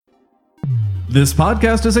This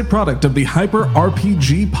podcast is a product of the Hyper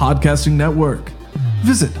RPG Podcasting Network.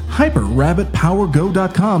 Visit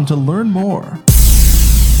hyperrabbitpowergo.com to learn more.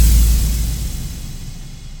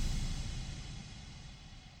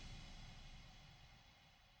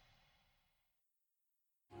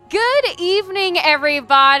 Good evening,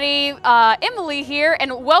 everybody. Emily here,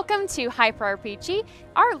 and welcome to Hyper RPG,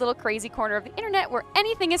 our little crazy corner of the internet where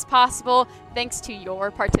anything is possible thanks to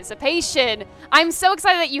your participation. I'm so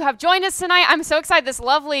excited that you have joined us tonight. I'm so excited this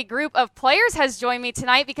lovely group of players has joined me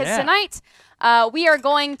tonight because tonight we are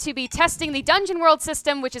going to be testing the Dungeon World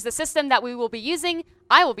system, which is the system that I will be using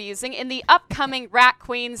in the upcoming Rat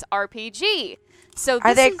Queens RPG. So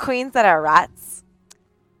are there queens that are rats?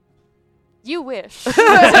 You wish.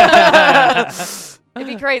 It'd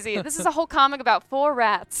be crazy. This is a whole comic about 4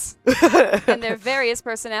 rats and their various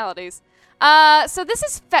personalities. So this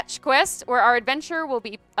is Fetch Quest, where our adventurers will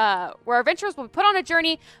be put on a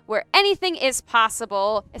journey where anything is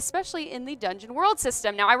possible, especially in the Dungeon World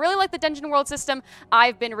system. Now, I really like the Dungeon World system.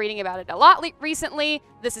 I've been reading about it a lot recently.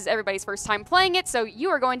 This is everybody's first time playing it, so you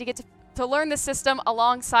are going to get to learn the system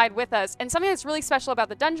alongside with us. And something that's really special about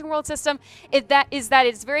the Dungeon World system is that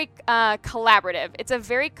it's very collaborative. It's a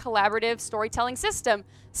very collaborative storytelling system.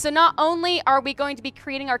 So not only are we going to be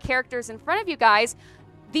creating our characters in front of you guys,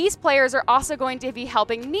 these players are also going to be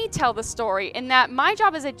helping me tell the story. In that my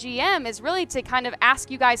job as a GM is really to kind of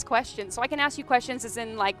ask you guys questions. So I can ask you questions as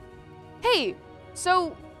in like, hey,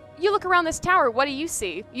 so you look around this tower, what do you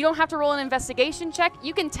see? You don't have to roll an investigation check.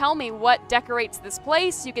 You can tell me what decorates this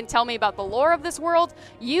place. You can tell me about the lore of this world.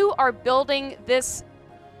 You are building this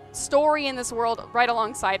story in this world right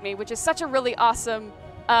alongside me, which is such a really awesome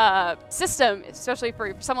system, especially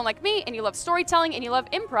for someone like me, and you love storytelling and you love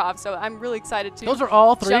improv, so I'm really excited to Those are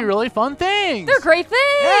all 3 really fun things. They're great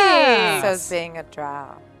things! Yeah. So being a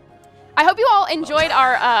drow. I hope you all enjoyed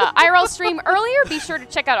our IRL stream earlier. Be sure to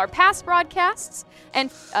check out our past broadcasts and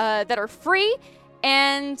that are free.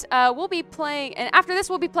 And we'll be playing. And after this,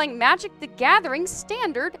 we'll be playing Magic: The Gathering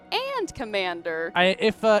Standard and Commander.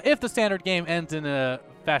 If the standard game ends in a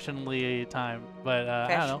fashionably time, but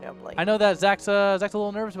I don't know. I know that Zach's a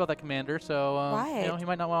little nervous about that Commander, so why? He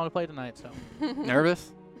might not want to play tonight. So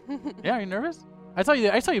nervous? Yeah, are you nervous? I saw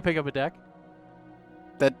you pick up a deck.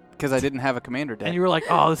 That because I didn't have a Commander deck. And you were like,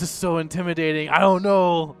 "Oh, this is so intimidating. I don't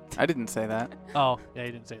know." I didn't say that. Oh, yeah,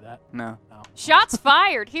 you didn't say that. No. Shots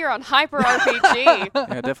fired here on Hyper RPG.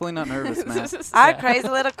 Yeah, definitely not nervous, man. Our crazy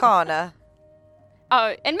little corner.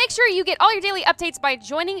 And make sure you get all your daily updates by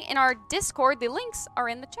joining in our Discord. The links are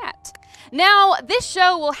in the chat. Now, this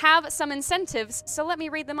show will have some incentives, so let me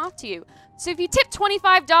read them off to you. So if you tip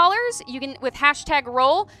 $25, you can with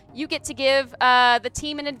 #roll, you get to give the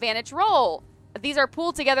team an advantage roll. These are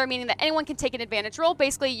pooled together, meaning that anyone can take an advantage roll.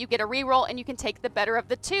 Basically, you get a re-roll and you can take the better of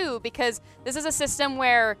the two, because this is a system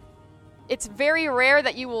where it's very rare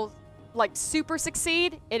that you will super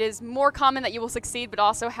succeed. It is more common that you will succeed, but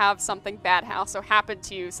also have something bad also happen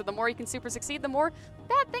to you. So the more you can super succeed, the more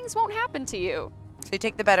bad things won't happen to you. So you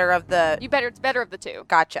take the better of the... better of the two.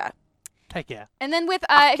 Gotcha. Heck yeah. And then with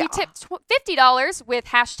if you tip $50 with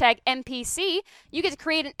 #NPC, you get to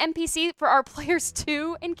create an NPC for our players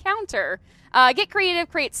to encounter. Get creative,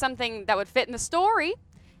 create something that would fit in the story.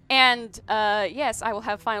 And yes, I will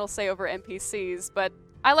have final say over NPCs, but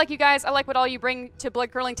I like you guys. I like what all you bring to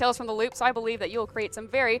Blood Curling Tales from the Loop, so I believe that you'll create some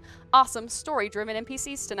very awesome story-driven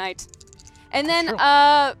NPCs tonight. And then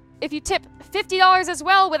if you tip $50 as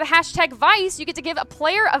well with a #Vice, you get to give a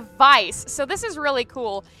player a Vice. So this is really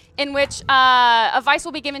cool, in which a Vice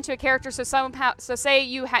will be given to a character. So say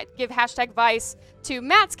you give #Vice to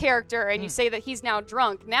Matt's character, and you say that he's now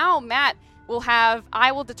drunk. Now Matt will have,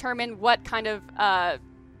 I will determine what kind of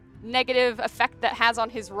negative effect that has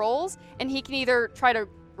on his rolls, and he can either try to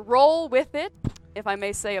roll with it, if I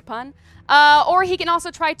may say a pun, or he can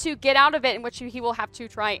also try to get out of it, in which he will have to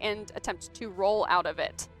try and attempt to roll out of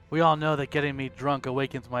it. We all know that getting me drunk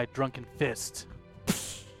awakens my drunken fist.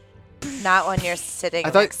 Not when you're sitting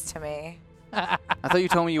next to me. I thought you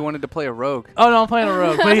told me you wanted to play a rogue. Oh, no, I'm playing a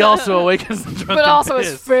rogue, but he also awakens the drunken fist. But also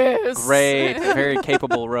his fist. Great. Very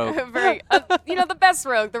capable rogue. Very, the best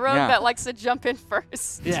rogue. The rogue that likes to jump in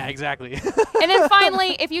first. Yeah, exactly. And then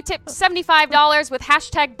finally, if you tip $75 with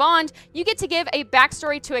 #Bond, you get to give a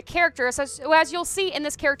backstory to a character. So as you'll see in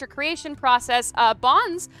this character creation process,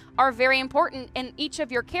 bonds are very important, and each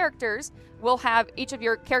of your characters will have, each of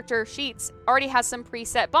your character sheets already has some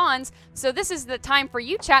preset bonds. So this is the time for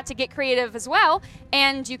you, chat, to get creative as well,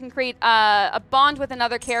 and you can create a bond with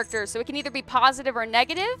another character. So it can either be positive or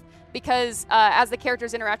negative, because as the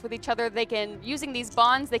characters interact with each other, they can, using these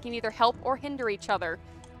bonds, they can either help or hinder each other.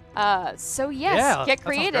 So yes, get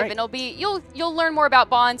creative, and you'll learn more about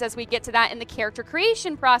bonds as we get to that in the character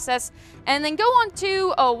creation process, and then go on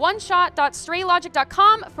to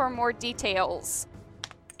oneshot.straylogic.com for more details.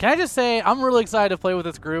 Can I just say I'm really excited to play with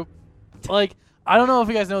this group? Like, I don't know if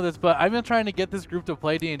you guys know this, but I've been trying to get this group to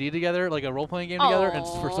play D&D together, like a role-playing game together, and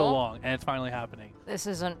for so long, and it's finally happening. This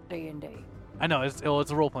isn't D&D. I know it's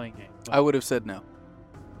a role-playing game. I would have said no.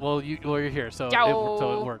 Well, you're here, so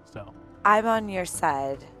it works. So I'm on your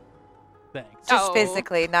side. Thanks. Just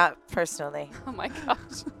physically, not personally. Oh my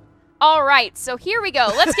gosh. All right, so here we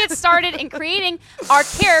go. Let's get started in creating our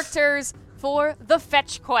characters for the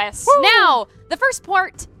fetch quest. Woo! Now, the first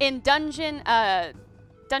part in Dungeon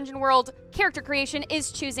World character creation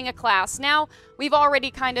is choosing a class. Now, we've already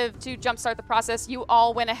kind of, to jumpstart the process, you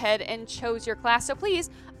all went ahead and chose your class. So please,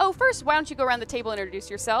 first, why don't you go around the table and introduce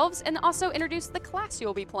yourselves, and also introduce the class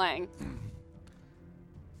you'll be playing.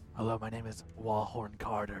 Hello, my name is Wallhorn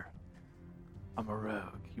Carter. I'm a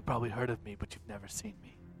rogue. You probably heard of me, but you've never seen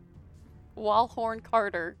me. Wallhorn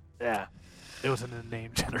Carter. Yeah, it was in the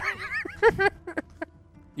name generator.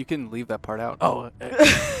 You can leave that part out. Oh,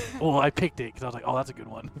 well, I picked it because I was like, oh, that's a good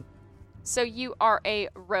one. So you are a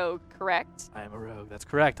rogue, correct? I am a rogue. That's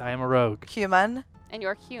correct. I am a rogue. Human. And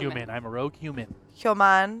you're human. Human. I'm a rogue human.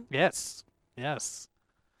 Human. Yes.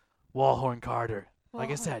 Wallhorn Carter.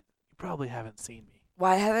 Like I said, you probably haven't seen me.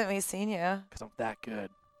 Why haven't we seen you? Because I'm that good.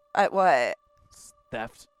 At what?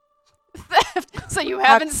 Theft. So you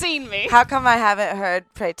haven't seen me. How come I haven't heard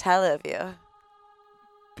pray tell of you?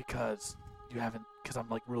 Because you haven't. Because I'm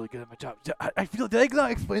like really good at my job. I feel. Did I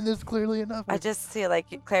not explain this clearly enough? I just feel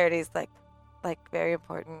like clarity's like very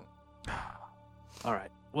important. All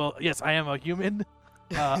right. Well, yes, I am a human.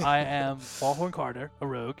 I am Wallhorn Carter, a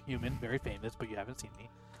rogue human, very famous, but you haven't seen me.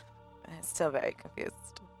 I'm still very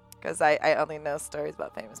confused because I only know stories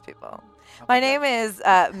about famous people. My name is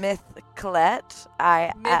Myth Colette.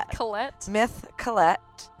 Myth Colette. Myth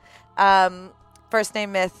Colette. First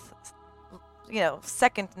name Myth.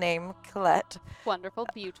 Second name Colette. Wonderful,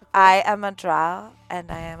 beautiful. I am a drow and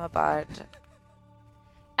I am a bard.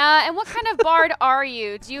 And what kind of bard are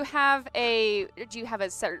you? Do you have a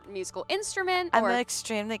certain musical instrument? I'm an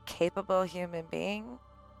extremely capable human being.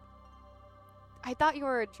 I thought you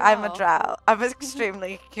were a drow. I'm a drow. I'm an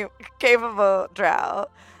extremely capable drow.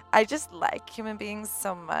 I just like human beings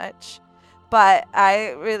so much, but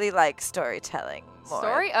I really like storytelling more.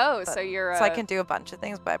 Story? Oh, so you're So I can do a bunch of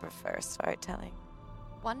things, but I prefer storytelling.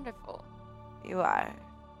 Wonderful. You are.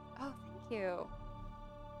 Oh, thank you.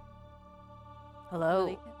 Hello.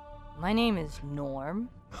 Really? My name is Norm.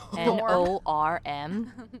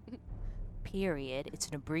 Norm. Period. It's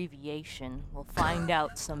an abbreviation. We'll find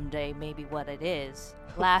out someday maybe what it is.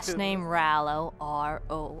 Last name Rallo.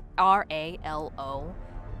 R-A-L-O.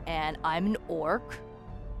 And I'm an orc.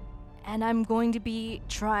 And I'm going to be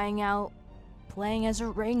trying out playing as a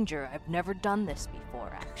ranger. I've never done this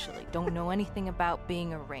before, actually. Don't know anything about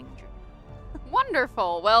being a ranger.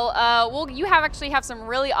 Wonderful. Well, you actually have some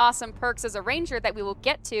really awesome perks as a ranger that we will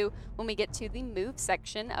get to when we get to the move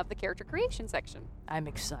section of the character creation section. I'm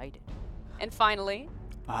excited. And finally...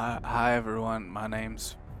 Hi, everyone. My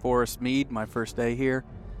name's Forrest Mead, my first day here.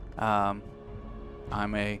 I'm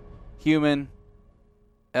a human,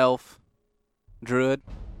 elf, druid.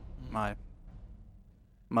 My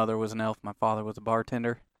mother was an elf. My father was a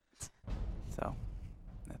bartender. So,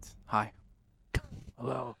 that's... Hi.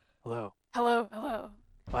 Hello. Hello.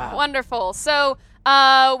 Wow. Wonderful. So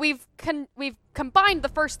we've combined the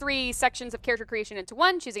first three sections of character creation into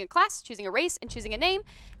one: choosing a class, choosing a race, and choosing a name.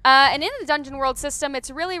 And in the Dungeon World system, it's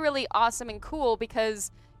really, really awesome and cool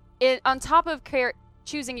because on top of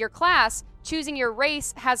choosing your class, choosing your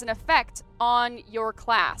race has an effect on your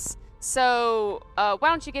class. So why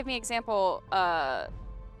don't you give me an example,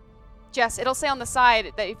 Jess? It'll say on the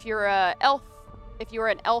side that if you're an elf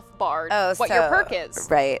bard, what your perk is.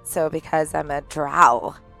 Right. So because I'm a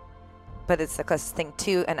drow, but it's the closest thing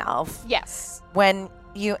to an elf. Yes. When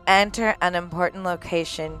you enter an important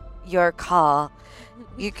location, your call,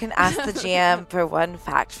 you can ask the GM for one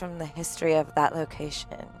fact from the history of that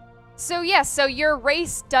location. So yes, so your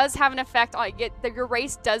race does have an effect on your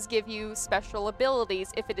race does give you special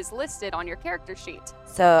abilities if it is listed on your character sheet.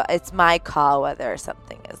 So it's my call whether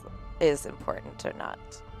something is important or not.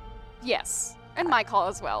 Yes. And my call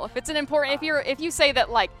as well. If it's an important, if you say that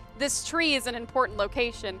like this tree is an important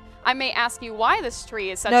location, I may ask you why this tree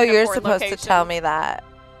is such an important location. No, you're supposed to tell me that.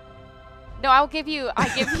 No, I give you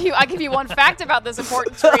one fact about this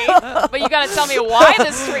important tree, but you got to tell me why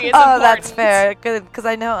this tree is important. Oh, that's fair. Good, because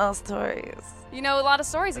I know all stories. You know a lot of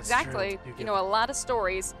stories, That's exactly. True. You know a lot of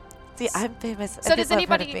stories. See, I'm famous. So and does people are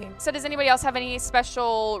proud of anybody? me. So does anybody else have any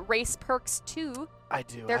special race perks to I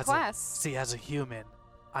do. their as class? As a human,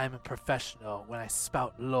 I am a professional when I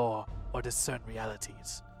spout lore or discern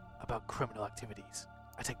realities about criminal activities.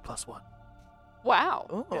 I take +1 Wow,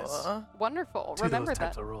 Ooh. Yes. wonderful. to Remember those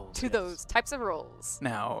types that. of roles. To yes. those types of roles.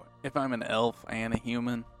 Now, if I'm an elf and a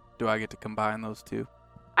human, do I get to combine those two?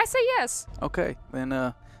 I say yes. Okay, then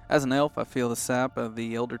as an elf, I feel the sap of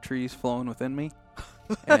the elder trees flowing within me.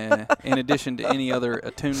 In addition to any other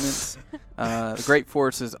attunements, the Great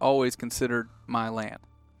Forest is always considered my land.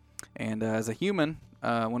 And as a human,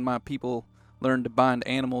 when my people learn to bind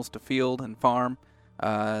animals to field and farm,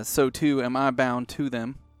 so too am I bound to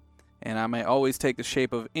them. And I may always take the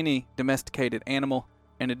shape of any domesticated animal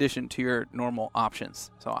in addition to your normal options.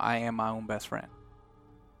 So I am my own best friend.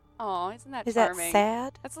 Oh, isn't that Is that charming?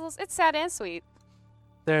 sad? That's it's sad and sweet.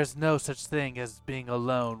 There's no such thing as being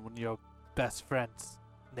alone when your best friend's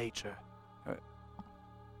nature.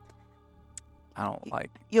 I don't like.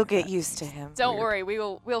 You'll get that. used to him. Don't Weird.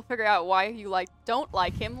 worry, we'll figure out why you don't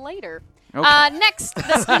like him later. Okay. Next,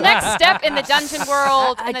 the next step in the dungeon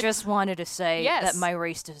world. I in the- just wanted to say Yes. that my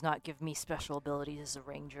race does not give me special abilities as a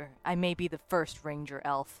ranger. I may be the first ranger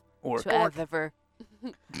elf Orc. to have ever.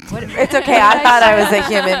 What- It's okay. I thought I was a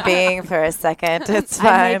human being for a second. It's I may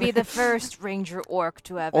fine. be the first ranger orc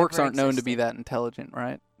to have Orcs ever aren't known to be existed. that intelligent,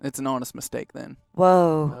 right? It's an honest mistake then.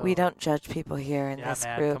 Whoa, we Oh. don't judge people here in Yeah, this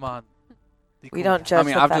man, group. come on. Be We cool don't guy. judge I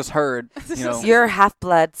mean, the I've fact- just heard, You're half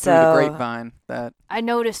blood, through the so grapevine that. I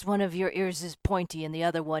noticed one of your ears is pointy and the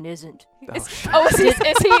other one isn't. Oh, shit. Oh, is he? So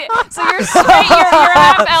you're straight. You're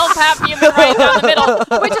half elf, half human, right down the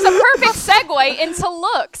middle, which is a perfect segue into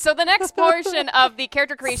look. So the next portion of the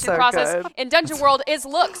character creation So process good. in Dungeon World is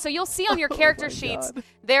look. So you'll see on your character sheets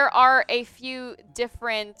there are a few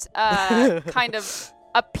different kind of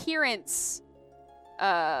appearance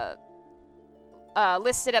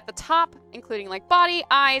listed at the top, including like body,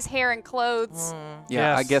 eyes, hair, and clothes.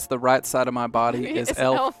 Yeah, I Yes. guess the right side of my body is It's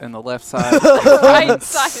elf, elf. and the left side is Right human.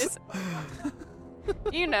 side is,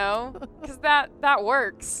 you know, because that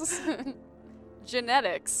works.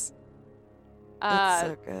 Genetics. That's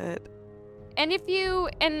so good. And if you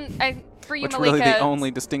for you, Which Malika, really the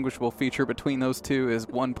only distinguishable feature between those two is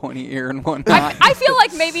one pointy ear and one not. I feel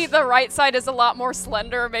like maybe the right side is a lot more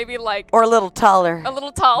slender, maybe like Or a little taller. a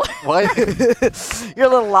little taller. What? You're a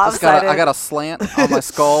little Just got lopsided. I got a slant on my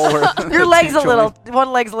skull. Where Your the leg's two a little.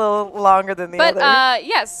 One leg's a little longer than the But other.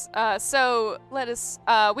 yes, so let us.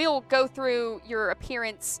 We'll go through your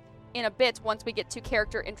appearance in a bit once we get to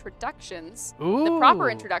character introductions, the proper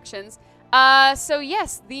Ooh. introductions. So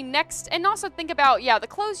yes, the next, and also think about the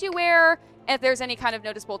clothes you wear. If there's any kind of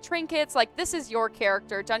noticeable trinkets, like this is your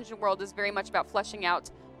character. Dungeon World is very much about fleshing out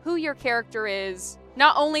who your character is,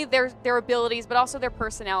 not only their abilities, but also their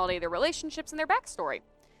personality, their relationships, and their backstory.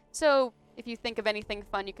 So if you think of anything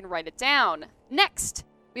fun, you can write it down. Next,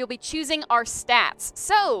 we'll be choosing our stats.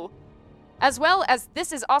 So, as well as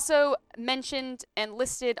this is also mentioned and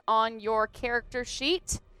listed on your character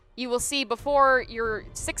sheet, you will see before your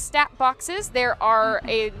 6 stat boxes, there are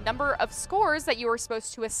a number of scores that you are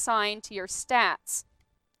supposed to assign to your stats.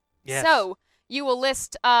 Yes. So, you will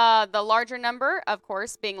list the larger number, of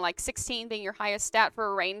course, being like 16 being your highest stat for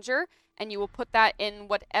a ranger, and you will put that in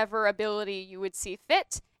whatever ability you would see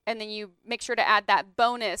fit, and then you make sure to add that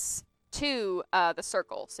bonus to the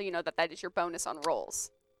circle, so you know that is your bonus on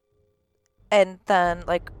rolls. And then,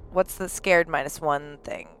 like, what's the scared -1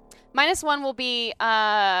 thing? -1 will be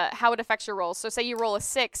how it affects your rolls. So say you roll a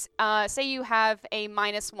 6, say you have a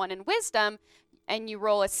 -1 in wisdom, and you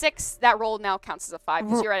roll a 6, that roll now counts as a 5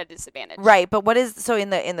 because you're at a disadvantage. Right, but what is so in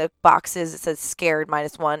the boxes? It says scared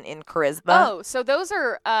 -1 in charisma. Oh, so those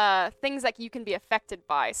are things that you can be affected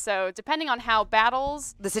by. So depending on how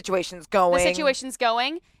battles, The situation's going. the situation's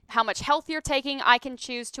going, how much health you're taking, I can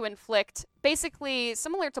choose to inflict. Basically,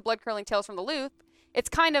 similar to Blood Curling Tales from the Loop, it's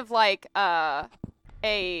kind of like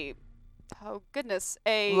a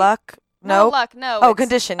luck. No Nope. luck. No. Oh, it's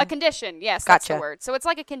condition. A condition. Yes, that's the Gotcha. word. So it's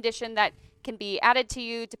like a condition that can be added to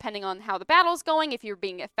you depending on how the battle's going, if you're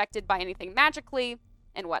being affected by anything magically,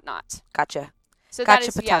 and whatnot. Gotcha. So Gotcha, that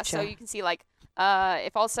is So patacha. you can see like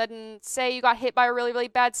if all of a sudden say you got hit by a really really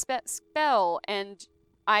bad spell, and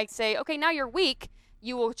I say okay now you're weak,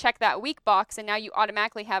 you will check that weak box, and now you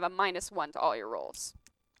automatically have a -1 to all your rolls.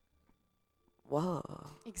 Whoa.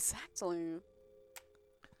 Exactly.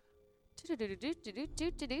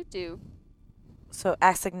 Do-do-do-do-do-do-do-do-do. So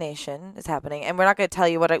assignation is happening, and we're not going to tell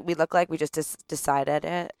you what we look like. We just decided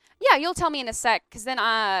it. Yeah, Yeah, you'll tell me in a sec, because then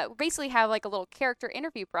I basically have like a little character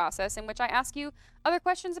interview process in which I ask you other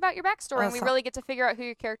questions about your backstory, and we really get to figure out who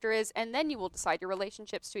your character is, and then you will decide your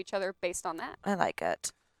relationships to each other based on that. I like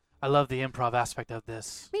it. I love the improv aspect of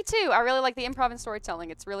this. Me too. I really like the improv and storytelling.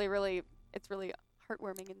 It's really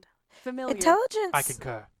heartwarming and familiar. Intelligence. I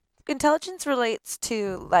concur. Intelligence relates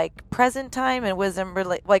to like present time, and wisdom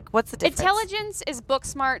like what's the difference? Intelligence is book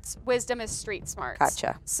smarts. Wisdom is street smarts.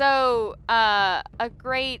 Gotcha. So a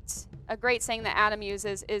great saying that Adam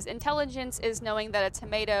uses is intelligence is knowing that a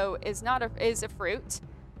tomato is a fruit.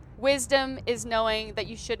 Wisdom is knowing that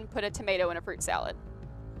you shouldn't put a tomato in a fruit salad.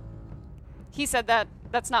 He said that.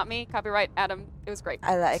 That's not me. Copyright Adam. It was great.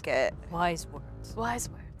 I like it. Wise words. Wise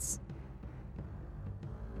words.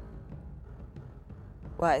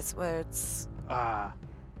 Wise words. Ah.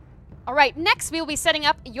 All right, next we will be setting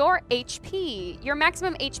up your HP. Your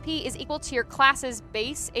maximum HP is equal to your class's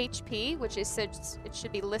base HP, which is it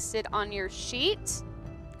should be listed on your sheet.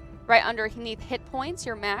 Right underneath hit points,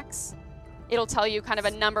 your max. It'll tell you kind of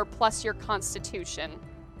a number plus your constitution.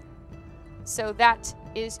 So that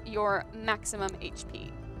is your maximum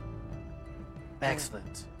HP.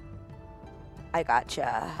 Excellent. I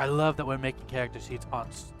gotcha. I love that we're making character sheets on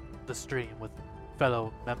the stream with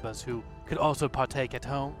fellow members who could also partake at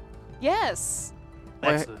home. Yes. Wait,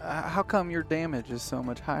 Excellent. how come your damage is so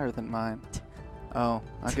much higher than mine? Oh,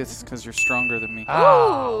 I guess it's because you're stronger than me.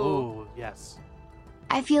 Ooh, yes.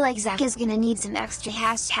 I feel like Zach is gonna need some extra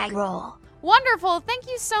hashtag roll. Wonderful. Thank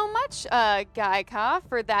you so much, Gaika,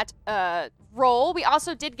 for that roll. We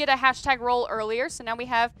also did get a hashtag roll earlier, so now we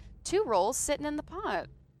have 2 rolls sitting in the pot.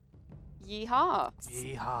 Yeehaw.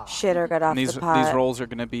 Yeehaw. Shitter got off And the pot. these rolls are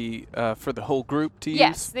going to be for the whole group to use?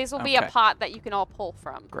 Yes, these will be a Okay. pot that you can all pull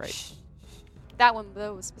from. Great. That one,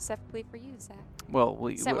 though, was specifically for you, Zach. Well,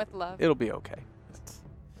 Sent with love. it'll be okay.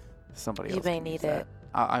 Somebody You else may can use need that. it.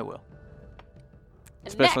 I will. And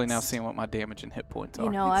Especially now next- seeing what my damage and hit points are.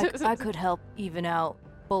 You know, I could help even out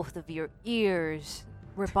both of your ears,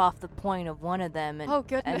 rip off the point of one of them, and, Oh, and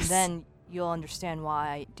goodness. then you'll understand why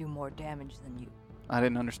I do more damage than you. I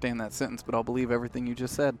didn't understand that sentence, but I'll believe everything you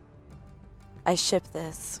just said. I ship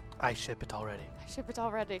this. I ship it already. I ship it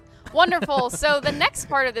already. Wonderful. So the next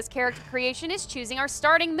part of this character creation is choosing our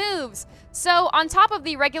starting moves. So on top of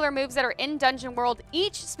the regular moves that are in Dungeon World,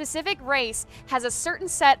 each specific race has a certain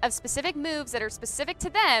set of specific moves that are specific to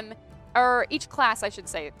them, or each class, I should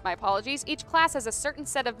say, my apologies. Each class has a certain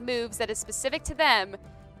set of moves that is specific to them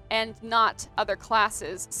and not other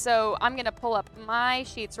classes. So I'm going to pull up my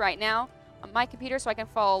sheets right now on my computer so I can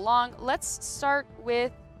follow along. Let's start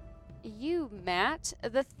with you, Matt,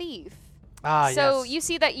 the thief. So yes. you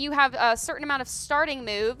see that you have a certain amount of starting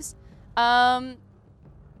moves.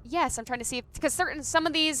 Yes, I'm trying to see because some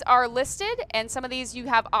of these are listed, and some of these you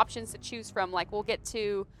have options to choose from. Like we'll get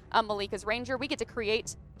to Malika's ranger.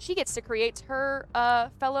 She gets to create her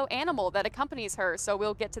fellow animal that accompanies her. So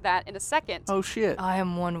we'll get to that in a second. Oh, shit. I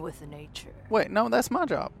am one with nature. Wait, no, that's my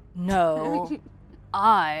job. No,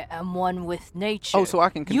 I am one with nature. Oh, so I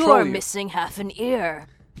can control You are you. missing half an ear.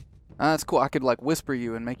 That's cool. I could, like, whisper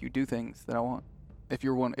you and make you do things that I want. If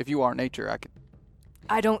you are nature, I could...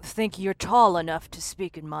 I don't think you're tall enough to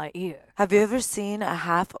speak in my ear. Have you ever seen a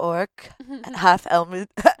half orc, half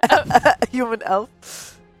human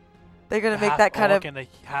elf? They're gonna make that kind of. And a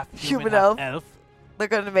half human human, half elf. elf. They're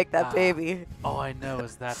gonna make that Ah. baby. All I know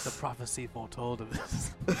is that the prophecy foretold of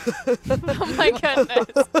this. Oh my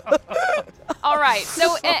goodness. All right.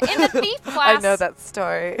 So in the thief class, I know that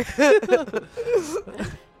story.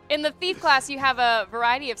 in the thief class, you have a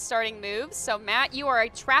variety of starting moves. So Matt, you are a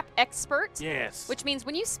trap expert. Yes. Which means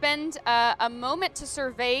when you spend a moment to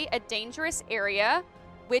survey a dangerous area,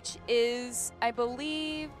 which is, I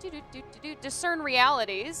believe, discern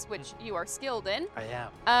realities, which you are skilled in. I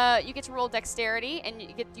am. You get to roll dexterity, and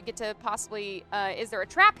you get to possibly, is there a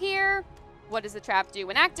trap here? What does the trap do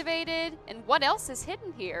when activated? And what else is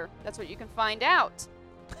hidden here? That's what you can find out.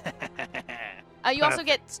 You also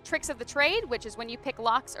get tricks of the trade, which is when you pick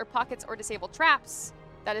locks or pockets or disable traps.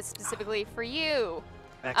 That is specifically for you.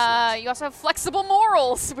 Excellent. You also have flexible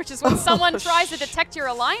morals, which is when someone tries to detect your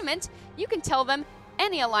alignment, you can tell them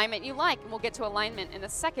any alignment you like. And we'll get to alignment in a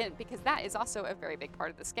second because that is also a very big part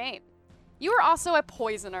of this game. You are also a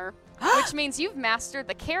poisoner, which means you've mastered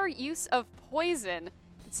the care use of poison.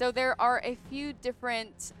 So there are a few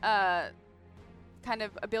different kind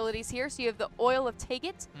of abilities here. So you have the oil of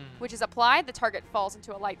Taget, which is applied. The target falls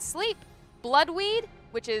into a light sleep. Bloodweed,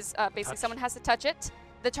 which is basically someone has to touch it.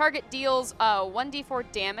 The target deals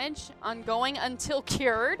 1d4 damage ongoing until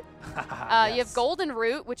cured. You have Golden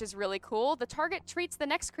Root, which is really cool. The target treats the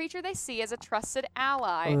next creature they see as a trusted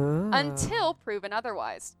ally until proven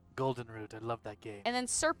otherwise. Golden Root. I love that game. And then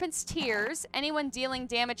Serpent's Tears. Anyone dealing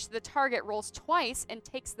damage to the target rolls twice and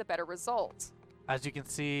takes the better result. As you can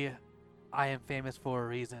see, I am famous for a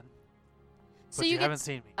reason. So But you you get haven't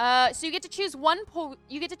seen me. So you get to choose one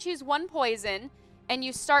poison, and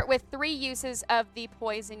you start with 3 uses of the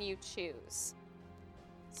poison you choose.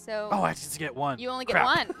 So Oh, I just get one. you only get Crap.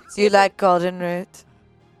 one. Do you like golden root?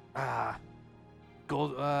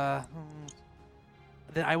 Gold.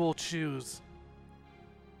 Then I will choose.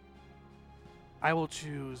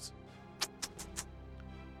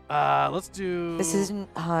 Let's do. This isn't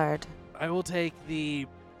hard. I will take the.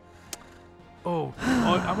 I'm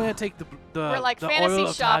gonna take the We're like the fantasy oil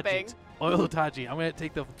of shopping. Taji. Oil of Taji. I'm gonna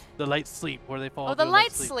take the light sleep where they fall. Oh, into the a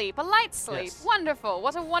light sleep. A light sleep. Yes. Wonderful.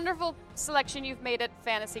 What a wonderful selection you've made at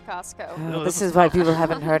Fantasy Costco. No, This this is why people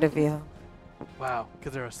haven't heard of you. Wow,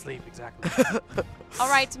 because they're asleep exactly. All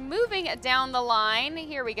right, moving down the line.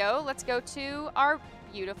 Here we go. Let's go to our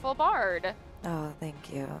beautiful bard. Oh,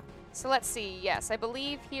 thank you. So let's see. Yes, I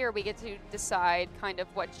believe here we get to decide kind of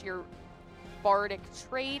what your bardic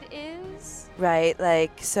trait is. Right,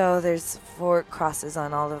 like, so there's 4 crosses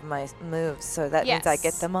on all of my moves, so that means I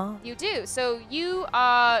get Yes. them all? You do. So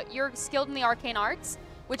you're skilled in the arcane arts,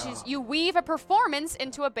 which is you weave a performance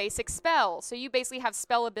into a basic spell. So you basically have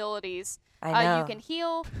spell abilities. I know. You can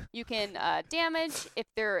heal. You can damage.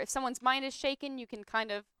 If someone's mind is shaken, you can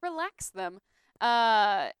kind of relax them,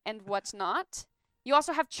 and whatnot. You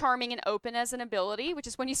also have charming and open as an ability, which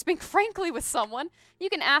is when you speak frankly with someone,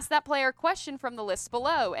 you can ask that player a question from the list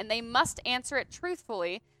below, and they must answer it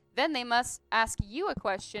truthfully. Then they must ask you a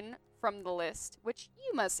question from the list, which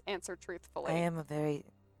you must answer truthfully. I am a very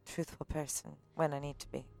truthful person when I need to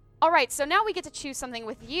be. All right, so now we get to choose something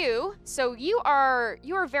with you. So you are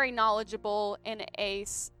very knowledgeable in a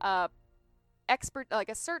expert, like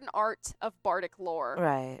a certain art of bardic lore.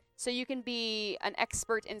 Right. So you can be an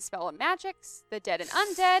expert in spell and magics, the dead and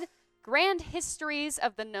undead, grand histories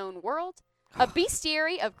of the known world, a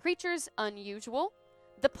bestiary of creatures unusual,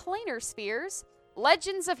 the planar spheres,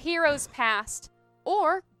 legends of heroes past,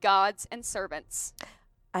 or gods and servants.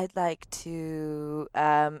 I'd like to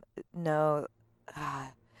know.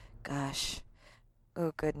 Gosh.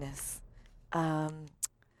 Oh, goodness.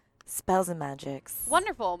 Spells and magics.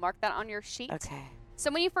 Wonderful. Mark that on your sheet. Okay. So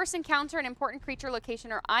when you first encounter an important creature,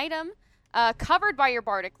 location, or item covered by your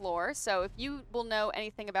bardic lore, so if you will know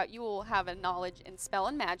anything about, you will have a knowledge in spell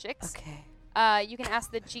and magics. Okay. You can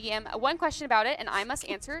ask the GM one question about it, and I must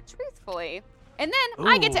answer it truthfully. And then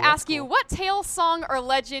I get Ooh, to that's ask you cool. what tale, song, or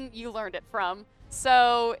legend you learned it from.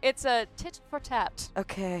 So it's a tit for tat.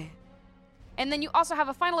 Okay. And then you also have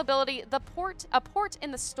a final ability, a port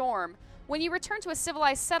in the storm. When you return to a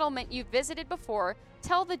civilized settlement you visited before,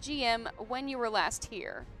 tell the GM when you were last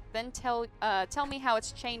here. Then tell me how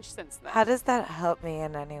it's changed since then. How does that help me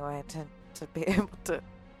in any way to be able to?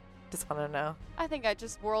 Just want to know. I think I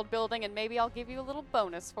just world building, and maybe I'll give you a little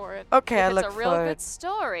bonus for it. Okay, if I it's look a real forward. good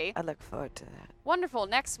story. I look forward to that. Wonderful.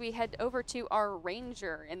 Next, we head over to our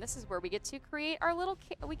ranger, and this is where we get to create our little.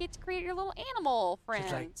 We get to create your little animal friend.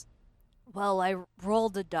 She's like- Well, I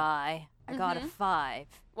rolled a die. I got a Mhm. 5,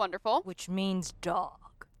 Wonderful. which means dog.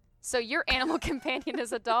 So your animal companion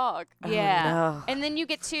is a dog, Yeah. Oh, no. and then you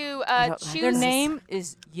get to I don't like choose Their name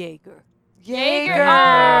is Jaeger. Jaeger. Jaeger.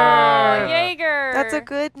 Oh, Jaeger. That's a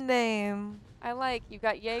good name. I like. You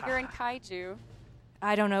got Jaeger and Kaiju.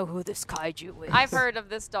 I don't know who this kaiju is. I've heard of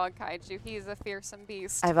this dog Kaiju. He's a fearsome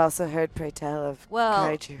beast. I've also heard pray tell of Well,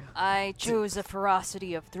 kaiju. I chose a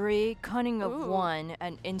ferocity of 3, cunning of Ooh. 1,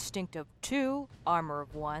 an instinct of 2, armor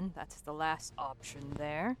of 1. That's the last option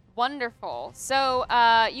there. Wonderful. So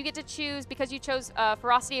you get to choose, because you chose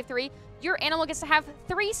ferocity of 3, your animal gets to have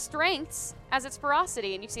 3 strengths as its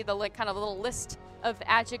ferocity. And you see the kind of little list of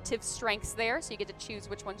adjective strengths there. So you get to choose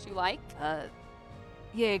which ones you like.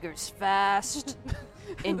 Jaeger's fast,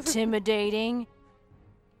 intimidating,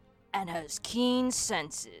 and has keen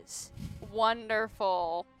senses.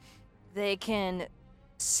 Wonderful. They can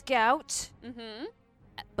scout, Mm-hmm.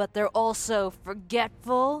 but they're also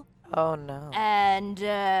forgetful. Oh no. And,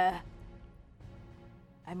 I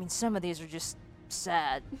mean, some of these are just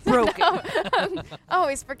sad. Broken. Oh,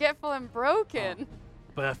 he's forgetful and broken.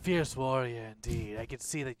 But a fierce warrior indeed. I can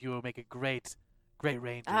see that you will make a great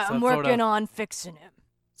ranger. I'm some sort working of, on fixing him.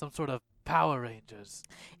 some sort of Power Rangers.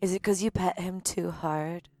 Is it because you pet him too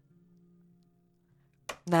hard?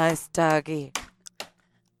 Nice doggy.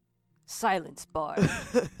 Silence bar.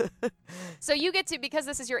 So you get to, because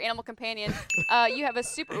this is your animal companion, you have a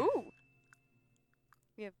super. Ooh.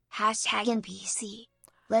 Hashtag NPC.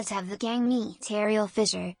 Let's have the gang meet Ariel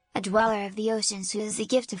Fisher, a dweller of the oceans who has the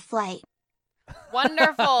gift of flight.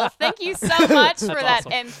 Wonderful. Thank you so much for that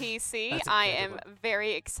awesome. NPC. That's I am incredible.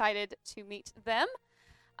 very excited to meet them.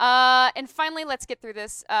 And finally, let's get through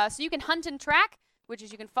this. So you can hunt and track, which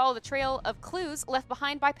is you can follow the trail of clues left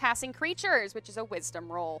behind by passing creatures, which is a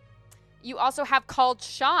wisdom roll. You also have Called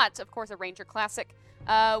Shot, of course, a ranger classic.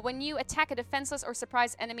 When you attack a defenseless or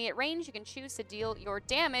surprise enemy at range, you can choose to deal your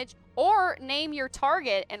damage or name your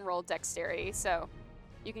target and roll dexterity. So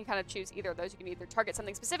you can kind of choose either of those. You can either target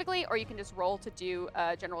something specifically, or you can just roll to do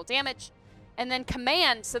general damage. And then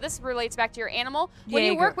Command. So this relates back to your animal. When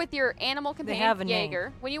you work Jaeger. with your animal companion, have a name.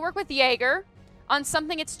 Jaeger. When you work with Jaeger on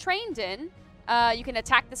something it's trained in, you can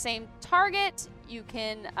attack the same target. You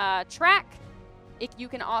can track. You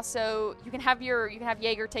can have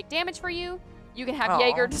Jaeger take damage for you. You can have Aw.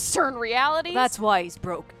 Jaeger discern realities. That's why he's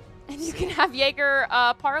broke. And you can have Jaeger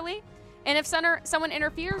parley. And if someone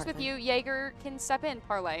interferes with you, Jaeger can step in,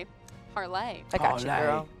 parlay. I got you, Parlay.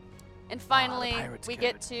 girl. And finally, pirate's we code.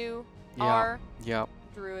 get to Yeah. our Yep.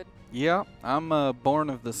 druid. Yep. I'm born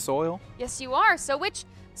of the soil. Yes, you are. So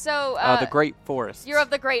The Great Forest. you're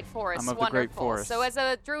of the Great Forest. I'm of the Wonderful. Great Forest. So as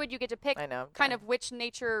a druid, you get to pick I know. kind of which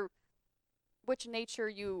nature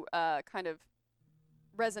you kind of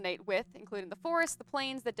resonate with, including the forest, the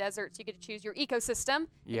plains, the deserts. You get to choose your ecosystem. And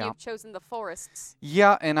Yeah. you've chosen the forests.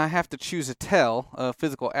 Yeah, and I have to choose a tell, a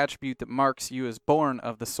physical attribute that marks you as born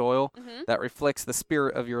of the soil, Mhm. that reflects the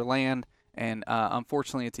spirit of your land, and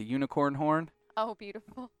unfortunately it's a unicorn horn. Oh,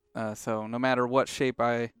 beautiful. So no matter what shape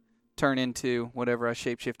I turn into, whatever I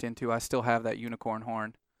shapeshift into, I still have that unicorn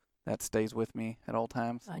horn that stays with me at all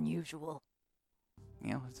times. Unusual.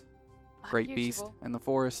 You know, it's a great beast Unusual. in the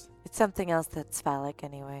forest. It's something else that's phallic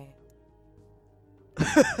anyway.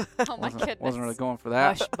 Oh my goodness. Wasn't really going for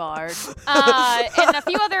that. Hush, Bard. And a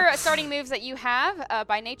few other starting moves that you have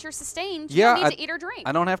by nature sustained. You Yeah, don't need to eat or drink.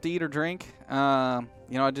 I don't have to eat or drink.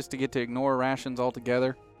 Just to get to ignore rations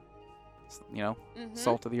altogether. Mhm.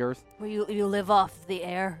 Salt of the earth. Will you live off the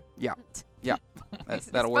air?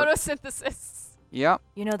 That'll work. Photosynthesis. Yep.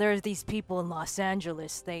 You know, there's these people in Los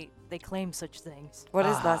Angeles. They claim such things. What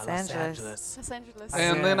is Ah, Los Angeles? Los Angeles.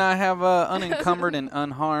 And then I have unencumbered and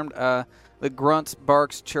unharmed. The grunts,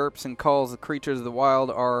 barks, chirps, and calls of creatures of the wild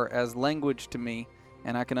are as language to me,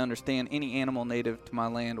 and I can understand any animal native to my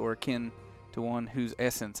land or akin to one whose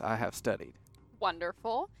essence I have studied.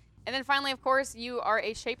 Wonderful. And then finally, of course, you are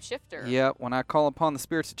a shapeshifter. Yep. When I call upon the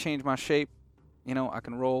spirits to change my shape, I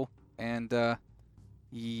can roll and,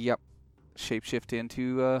 shapeshift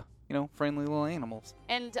into, friendly little animals.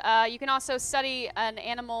 And you can also study an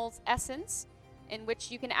animal's essence, in which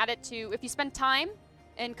you can add it to, if you spend time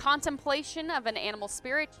in contemplation of an animal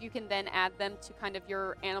spirit, you can then add them to kind of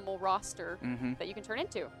your animal roster Mm-hmm. that you can turn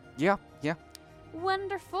into. Yeah.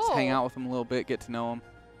 Wonderful. Just hang out with them a little bit, get to know them,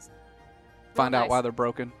 Real find out nice. why they're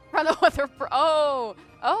broken. Run the weather. Oh,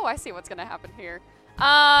 I see what's gonna happen here.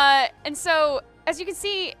 And so, as you can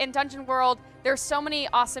see in Dungeon World, there's so many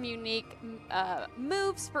awesome, unique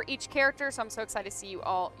moves for each character. So I'm so excited to see you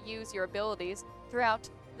all use your abilities throughout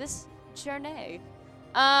this journey.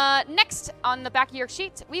 Next, on the back of your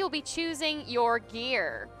sheet, we will be choosing your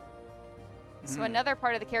gear. So another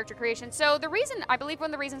part of the character creation. So I believe one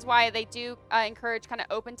of the reasons why they do encourage kind of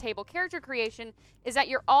open table character creation is that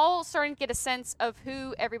you're all starting to get a sense of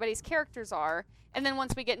who everybody's characters are. And then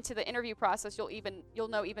once we get into the interview process, you'll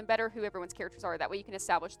know even better who everyone's characters are. That way you can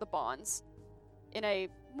establish the bonds in a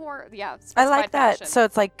more, I specified like that. fashion. So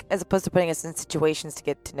it's like, as opposed to putting us in situations to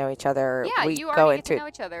get to know each other, yeah, we you go already get into to know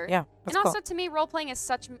each other. Yeah, that's And cool. also, to me, role playing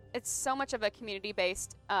is it's so much of a community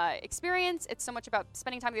based experience. It's so much about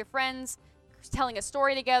spending time with your friends, telling a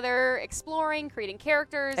story together, exploring, creating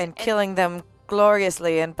characters, and killing them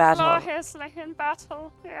gloriously in battle. gloriously in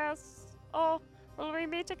battle. Yes. Oh, will we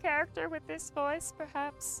meet a character with this voice,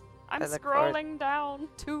 perhaps? I'm I look forward. scrolling down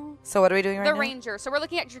to So what are we doing right the now? ranger. So we're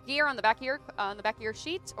looking at your gear on the back of your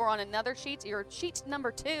sheet, or on another sheet, your sheet number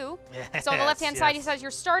 2. So on the left-hand side, it says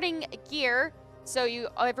your starting gear. So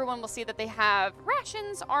everyone will see that they have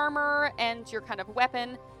rations, armor, and your kind of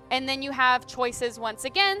weapon. And then you have choices once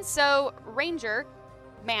again. So ranger,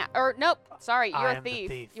 you're I a am the thief.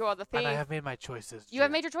 thief. You are the thief. And I have made my choices. You have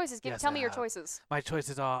Jim. made your choices. Yes, Tell I me your have. choices. My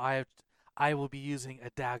choices are I will be using a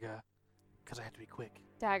dagger because I have to be quick.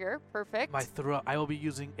 Dagger, perfect. I will be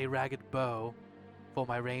using a ragged bow for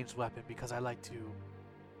my ranged weapon because I like to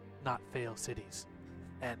not fail cities.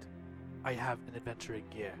 And I have an adventuring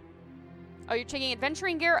gear. Oh, you're taking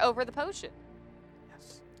adventuring gear over the potion.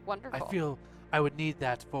 Yes. Wonderful. I feel I would need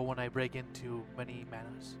that for when I break into many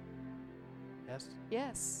manors. Yes?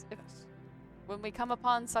 Yes. Yes. When we come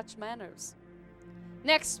upon such manners.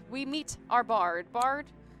 Next, we meet our bard. Bard,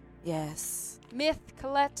 Yes. myth,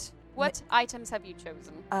 Colette, What items have you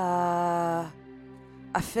chosen? A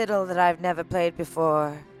fiddle that I've never played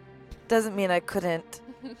before. Doesn't mean I couldn't,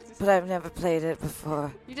 but I've never played it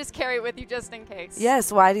before. You just carry it with you just in case.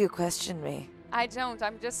 Yes, why do you question me? I don't.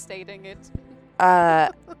 I'm just stating it.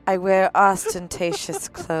 I wear ostentatious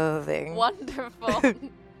clothing. Wonderful.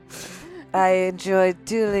 I enjoy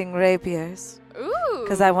dueling rapiers. Ooh.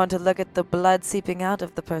 Because I want to look at the blood seeping out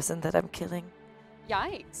of the person that I'm killing.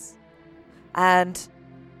 Yikes. And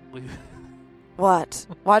what?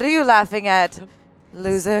 What are you laughing at,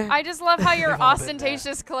 loser? I just love how your We've all been there.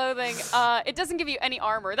 ostentatious clothing, it doesn't give you any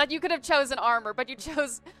armor. That you could have chosen armor, but you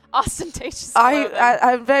chose ostentatious clothing.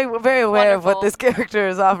 I'm very, very aware of what Wonderful. this character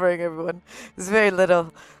is offering everyone. It's very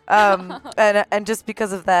little. And just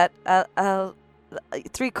because of that, I'll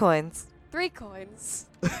 3 coins. 3 coins.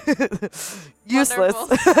 Useless.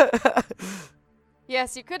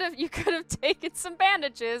 Yes, you could have taken some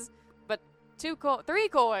bandages, but 3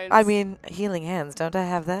 coins. I mean, healing hands. Don't I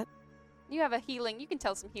have that? You have a healing. You can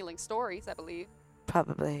tell some healing stories, I believe.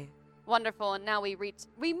 Probably. Wonderful. And now we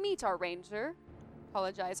meet our ranger.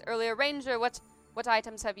 Apologize earlier, ranger. What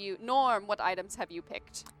items have you? Norm, what items have you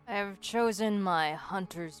picked? I've chosen my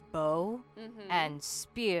hunter's bow Mm-hmm. and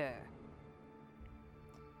spear.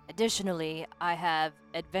 Additionally, I have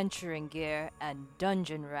adventuring gear and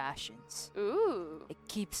dungeon rations. Ooh. It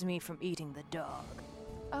keeps me from eating the dog.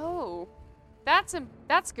 Oh, that's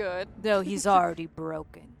good. Though he's already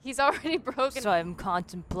broken. He's already broken. So I'm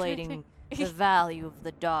contemplating the value of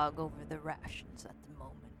the dog over the rations at the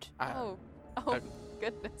moment. Oh,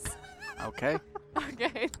 goodness. Okay.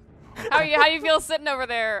 Okay. How do you feel sitting over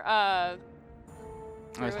there? I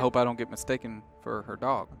just hope I don't get mistaken for her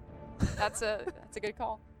dog. That's a good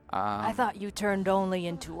call. I thought you turned only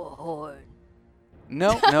into a horn.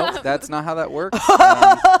 No, that's not how that works.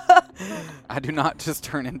 I do not just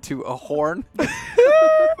turn into a horn.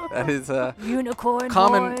 That is a Unicorn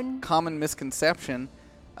horn. common misconception.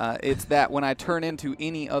 It's that when I turn into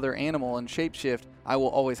any other animal and shapeshift, I will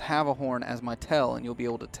always have a horn as my tail, and you'll be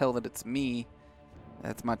able to tell that it's me.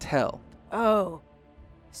 That's my tail. Oh.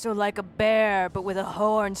 So like a bear, but with a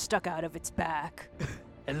horn stuck out of its back.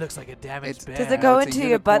 It looks like a damaged bear. Does it go it's a into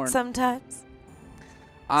your butt unicorn. sometimes?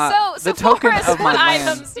 So the token Forrest, of my what land.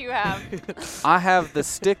 items do you have? I have the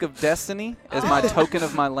stick of destiny as my token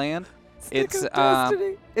of my land. Stick It's of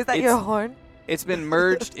destiny. Is that your it's- horn? It's been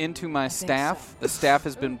merged into my think staff. so. The staff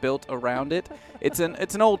has been built around it. It's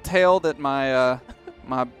an old tale that my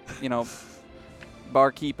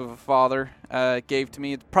barkeep of a father gave to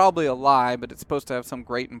me. It's probably a lie, but it's supposed to have some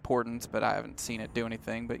great importance. But I haven't seen it do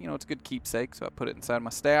anything. But it's a good keepsake, so I put it inside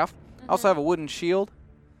my staff. I also have a wooden shield,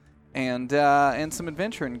 and some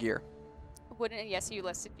adventuring gear. Yes, you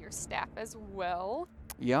listed your staff as well.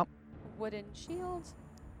 Yep. Wooden shield.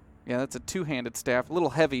 Yeah, that's a two-handed staff. A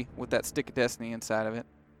little heavy with that stick of destiny inside of it.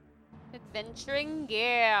 Adventuring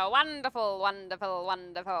gear. Wonderful, wonderful,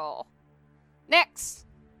 wonderful. Next,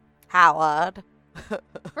 Howard.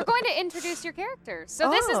 we're going to introduce your characters.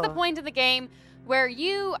 So this is the Oh. point of the game where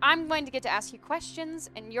I'm going to get to ask you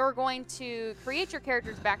questions, and you're going to create your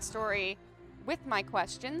character's backstory with my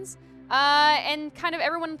questions. And kind of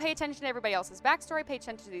everyone pay attention to everybody else's backstory, pay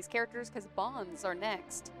attention to these characters, because bonds are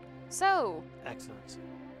next. So Excellent.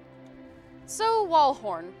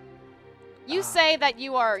 Wallhorn, you say that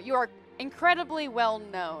you are incredibly well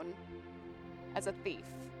known as a thief.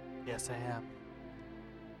 Yes, I am.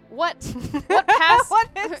 What past? What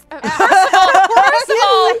is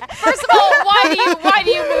First of all, why do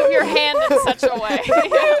you move your hand in such a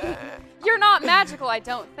way? You're not magical, I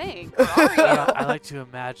don't think. Or are you? I like to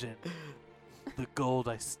imagine the gold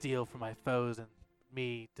I steal from my foes and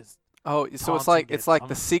me just. Oh, so it's Taunting like it.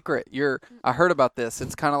 The Secret. I heard about this.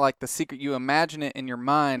 It's kind of like The Secret. You imagine it in your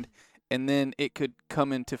mind, and then it could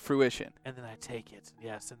come into fruition. And then I take it.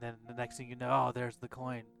 Yes, and then the next thing you know, oh, there's the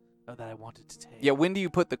coin that I wanted to take. Yeah. When do you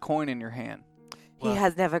put the coin in your hand? He Well,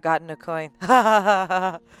 has never gotten a coin. That's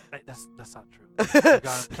not true. I've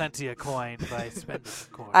gotten plenty of coin, but I spend it,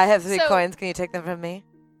 of course. I have 3 So- coins. Can you take them from me?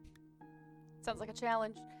 Sounds like a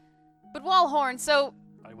challenge. But Wallhorn, so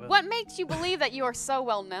I will. what makes you believe that you are so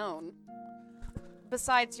well known?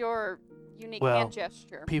 Besides your unique Well, hand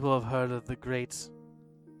gesture. People have heard of the great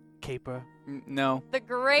caper. No. The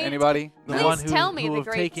great Anybody? The Please one who, tell me who the have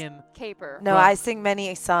great taken caper. No, Well- I sing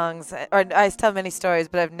many songs, or I tell many stories,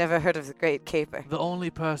 but I've never heard of the Great Caper. the only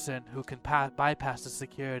person who can bypass the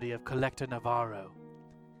security of Collector Navarro.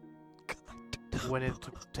 Went in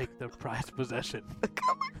to take the prized possession.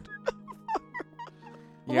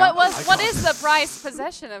 Yeah. What is the prized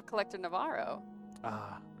possession of Collector Navarro?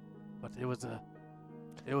 But it was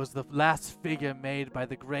the last figure made by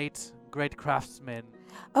the great great craftsman.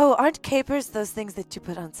 Oh, aren't capers those things that you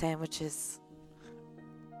put on sandwiches?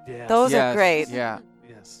 Yes. Those are Yes, great. Yeah.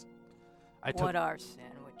 Yes. I took What are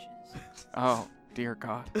sandwiches? Oh, dear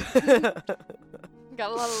God.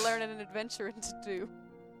 Got a lot of learning and adventuring to do.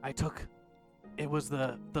 it was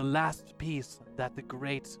the last piece that the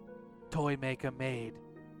great toy maker made,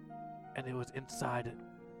 and it was inside,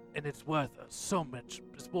 and it's worth so much.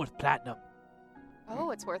 It's worth platinum,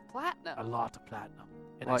 Oh, it's worth a platinum. lot of platinum,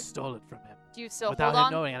 and I What? stole it from him Do you still without hold him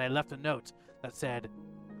on? knowing. And I left a note that said,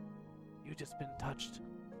 "You just been touched."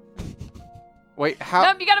 Wait, how?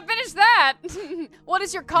 Nope, you gotta finish that. What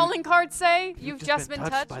does your calling card say? You've just been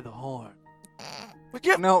touched touched. by the horn.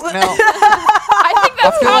 No, no. I think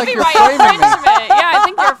that's feel like you're copyright framing me. infringement. Yeah, I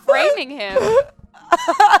think you're framing him.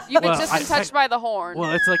 You've Well, just been touched by the horn.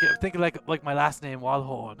 Well, it's like think like my last name,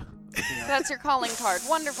 Wildhorn. You know? That's your calling card.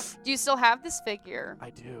 Wonderful. Do you still have this figure? I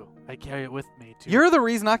do. I carry it with me too. You're the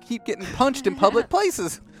reason I keep getting punched in public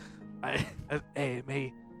places. Hey,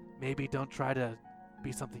 maybe don't try to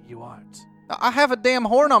be something you aren't. I have a damn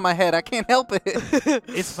horn on my head. I can't help it.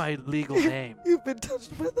 It's my legal name. You've been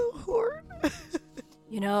touched by the horn.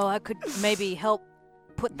 You know, I could maybe help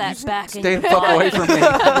put that back in Stay your the fuck away body.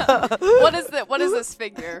 from me. What is this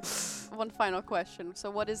figure? One final question.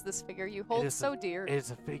 So what is this figure you hold is so dear? It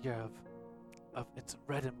is a figure of it's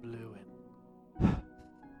red and blue, and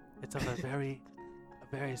it's of a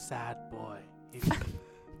very sad boy.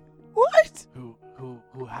 What?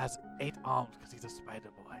 Who has 8 arms because he's a spider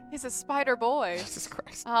boy. He's a spider boy. Jesus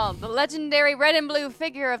Christ. Oh, the legendary red and blue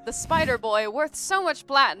figure of the Spider Boy, worth so much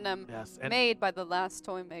platinum, Yes, and made by the last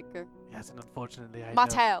toy maker, yes, and unfortunately, I know,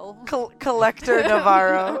 Mattel. Collector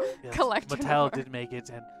Navarro. yes, Collector Mattel Navarro. did make it,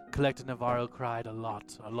 and Collector Navarro cried a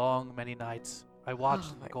lot, along many nights. I watched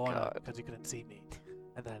Oh in my the corner God. because he couldn't see me,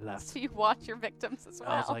 and then I left. So you watch your victims as well.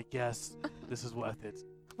 I was like, yes, this is worth it.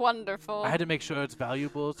 Wonderful. I had to make sure it's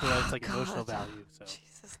valuable, so that it's like emotional God. value. So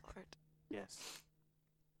Jesus Lord. yes.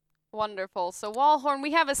 Wonderful. So Wallhorn,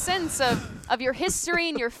 we have a sense of your history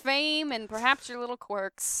and your fame and perhaps your little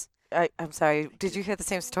quirks. I'm sorry. Did you hear the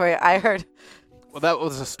same story I heard? Well, that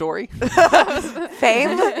was a story.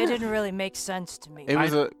 Fame? It didn't really make sense to me. It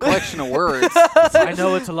was a collection of words. I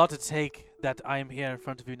know it's a lot to take that I am here in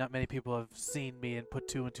front of you. Not many people have seen me and put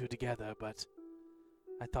 2 and 2 together, but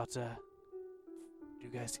I thought you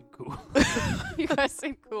guys seem cool. You guys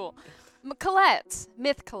seem cool. Colette,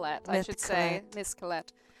 Myth Colette, I Myth should say. Colette. Miss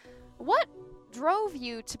Colette. What drove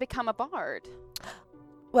you to become a bard?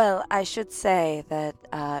 Well, I should say that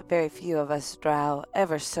very few of us drow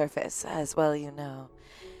ever surface, as well you know.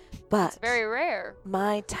 But It's very rare.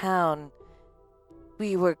 my town,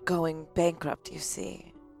 we were going bankrupt, you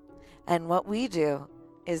see. And what we do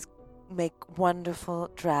is make wonderful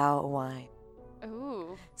drow wine.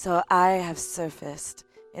 Ooh. So I have surfaced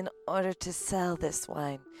in order to sell this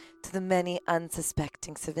wine to the many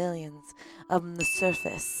unsuspecting civilians on the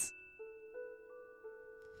surface.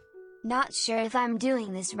 Not sure if I'm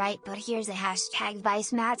doing this right, but here's a hashtag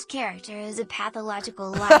Vice Matt's character is a pathological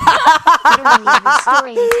liar. Literally every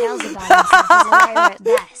story he tells about himself is a liar at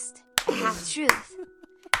best. A half-truth.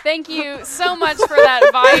 Thank you so much for that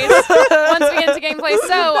advice. Once we get into gameplay,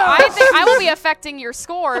 so I think I will be affecting your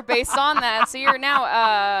score based on that. So you're now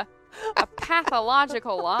a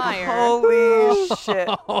pathological liar. Holy shit.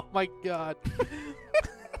 Oh my god.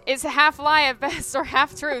 It's half lie at best or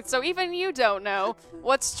half truth. So even you don't know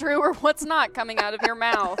what's true or what's not coming out of your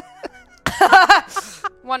mouth.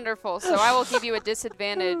 Wonderful. So I will give you a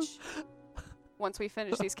disadvantage once we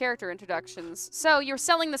finish these character introductions. So you're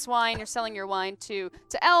selling this wine. You're selling your wine to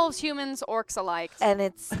elves, humans, orcs alike. And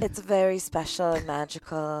it's very special and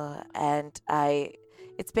magical, and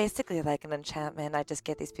it's basically like an enchantment. I just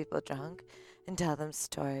get these people drunk and tell them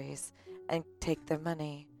stories and take their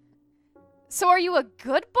money. So are you a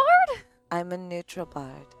good bard? I'm a neutral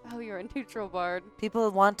bard. Oh, you're a neutral bard.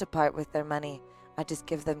 People want to part with their money. I just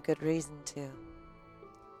give them good reason to.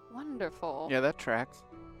 Wonderful. Yeah, that tracks.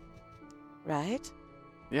 Right?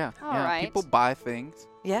 Yeah. All yeah. right. People buy things.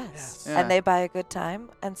 Yes. Yes. Yeah. And they buy a good time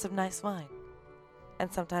and some nice wine.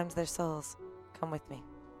 And sometimes their souls come with me.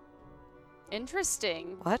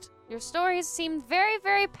 Interesting. What? Your stories seem very,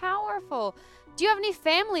 very powerful. Do you have any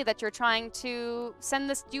family that you're trying to send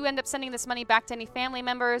this? Do you end up sending this money back to any family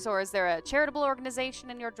members, or is there a charitable organization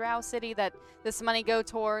in your drow city that this money go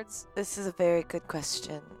towards? This is a very good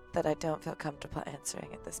question that I don't feel comfortable answering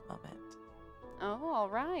at this moment. Oh, all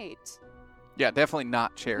right. Yeah, definitely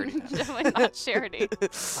not charity. Definitely not charity.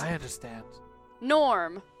 I understand.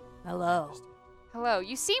 Norm, Hello. hello.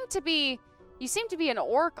 You seem to be an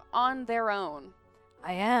orc on their own.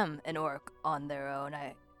 I am an orc on their own.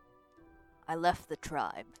 I left the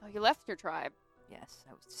tribe. Oh, you left your tribe. Yes,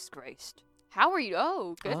 I was disgraced. How were you?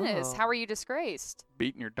 Oh, goodness. Oh. How were you disgraced?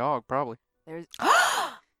 Beating your dog, probably. There's.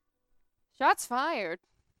 Shots fired.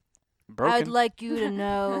 Broken. I'd like you to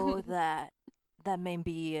know that that may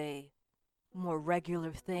be a more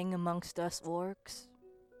regular thing amongst us orcs.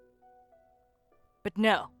 But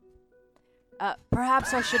no.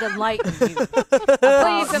 Perhaps I should enlighten you about Please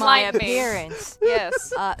my enlighten me. appearance.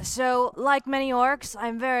 Yes. So, like many orcs,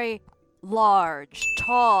 I'm very large,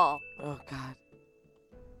 tall. Oh God.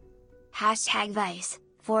 Hashtag Vice.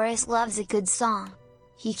 Forrest loves a good song.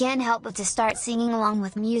 He can't help but to start singing along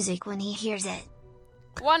with music when he hears it.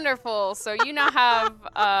 Wonderful. So you now have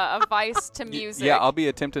a vice to music. Yeah, I'll be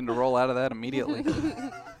attempting to roll out of that immediately.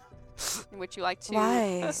 Would you like to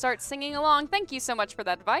Why? start singing along? Thank you so much for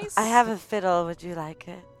that advice. I have a fiddle. Would you like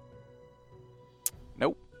it?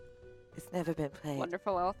 Nope. It's never been played.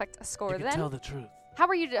 Wonderful. I'll affect a score You can then. tell the truth. How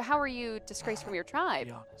are you disgraced from your tribe?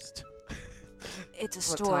 Be honest. It's a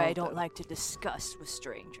We're story I told don't them. like to discuss with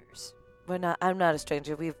strangers. I'm not a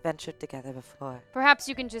stranger. We've ventured together before. Perhaps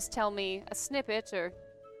you can just tell me a snippet or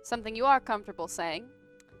something you are comfortable saying.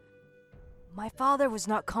 My father was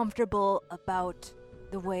not comfortable about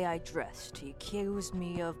the way I dressed. He accused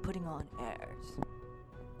me of putting on airs,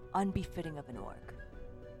 unbefitting of an orc.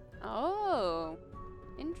 Oh,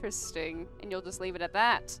 interesting. And you'll just leave it at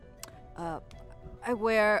that. I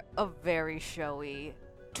wear a very showy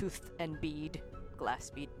tooth and bead, glass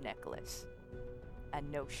bead necklace, and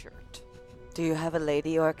no shirt. Do you have a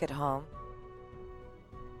lady orc at home?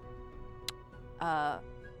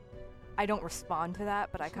 I don't respond to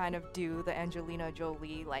that, but I kind of do the Angelina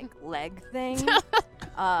Jolie leg thing.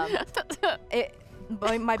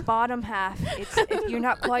 My bottom half, you're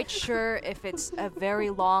not quite sure if it's a very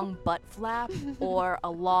long butt flap or a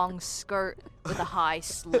long skirt with a high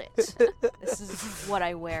slit. This is what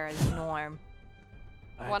I wear as norm.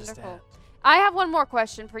 I Wonderful. understand. I have one more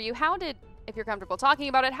question for you. If you're comfortable talking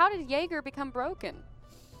about it, how did Jaeger become broken?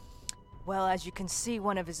 Well, as you can see,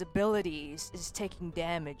 one of his abilities is taking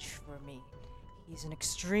damage for me. He's an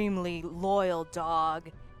extremely loyal dog,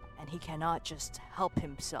 and he cannot just help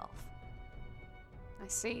himself. I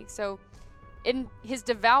see. So, in his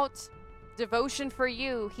devout devotion for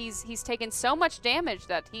you, he's taken so much damage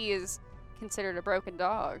that he is considered a broken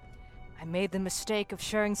dog. I made the mistake of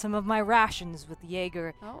sharing some of my rations with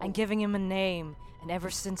Jaeger Oh. and giving him a name, and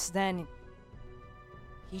ever since then,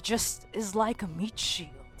 he just is like a meat shield.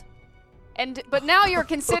 But now you're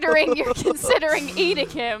considering eating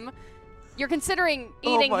him. You're considering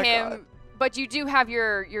eating my him, God. but you do have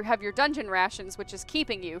your dungeon rations, which is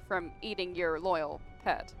keeping you from eating your loyal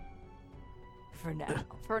pet For now.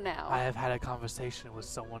 for now. I have had a conversation with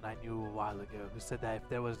someone I knew a while ago who said that if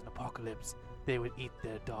there was an apocalypse, they would eat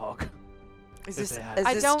their dog. Is If this, they had- is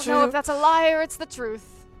I this don't true? know if that's a lie or it's the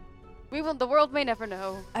truth. The world may never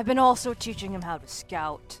know. I've been also teaching him how to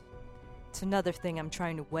scout. It's another thing I'm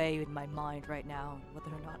trying to weigh in my mind right now,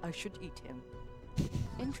 whether or not I should eat him.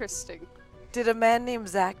 Interesting. Did a man named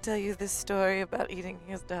Zach tell you this story about eating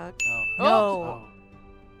his dog? No. No. Oh.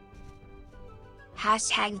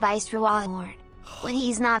 Hashtag Vice Reward. When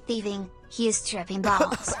he's not thieving, he is tripping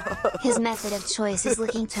balls. His method of choice is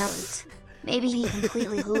licking toads. Maybe he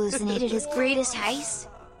completely hallucinated his greatest heist?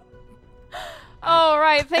 All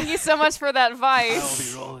right. Thank you so much for that I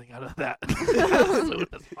advice. will be rolling out of that as soon as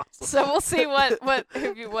possible. So we'll see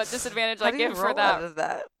what disadvantage How I do you give for roll that. out of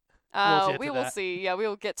that? We'll get We to will that. see. Yeah, we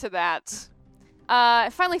will get to that.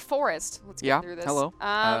 Finally, Forrest. Let's get Yeah, through this. hello.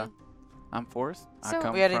 Um, I'm Forrest. So- I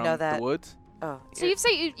come We already from know that. the woods. Oh, so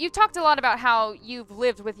you've talked a lot about how you've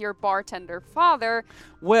lived with your bartender father.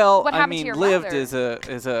 Well, What I happened to mean, your lived mother? is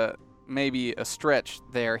a maybe a stretch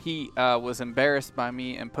there. He was embarrassed by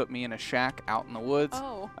me and put me in a shack out in the woods.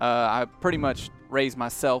 Oh. I pretty much raised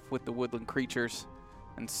myself with the woodland creatures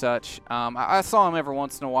and such. I saw him every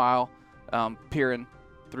once in a while, peering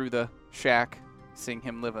through the shack, seeing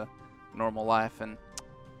him live a normal life, and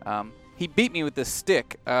he beat me with this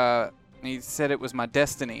stick. He said it was my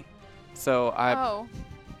destiny. So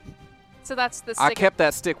So that's the I stick. kept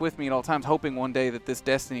that stick with me at all times, hoping one day that this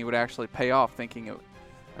destiny would actually pay off, thinking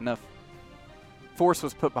enough force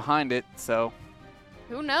was put behind it. So,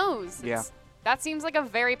 Who knows? Yeah. That seems like a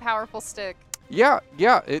very powerful stick. yes,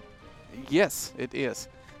 it is.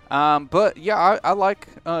 But yeah, I like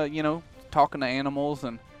talking to animals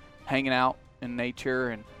and hanging out in nature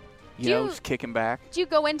and just kicking back. Do you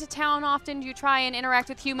go into town often? Do you try and interact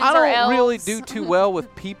with humans I or don't elves? really do too well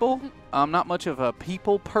with people. I'm not much of a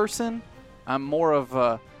people person. I'm more of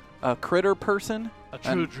a critter person. A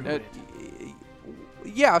true druid.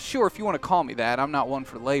 Yeah, sure, if you want to call me that. I'm not one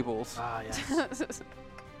for labels. Ah, yes.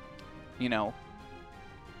 you know,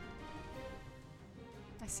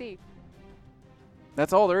 I see.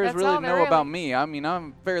 that's all there is That's really all to there know about really- me. I mean,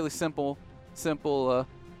 I'm fairly simple,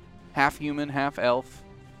 half human, half elf,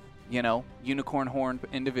 you know, unicorn horned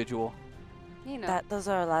individual. You know. Those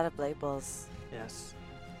are a lot of labels. Yes.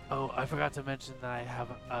 Oh, I forgot to mention that I have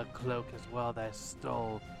a cloak as well that I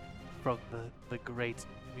stole from the great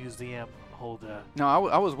museum holder. No,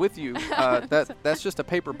 I was with you. That's just a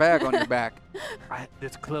paper bag on your back.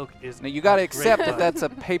 This cloak is. Now you got to a accept great that that's a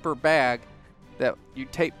paper bag that you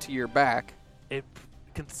tape to your back. It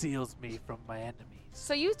conceals me from my enemies.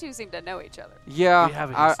 So you two seem to know each other. Yeah, We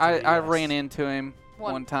have a I history, I yes. ran into him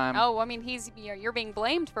one time. Oh, I mean, you're being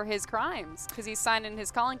blamed for his crimes because he's signing his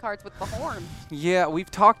calling cards with the horn. Yeah, we've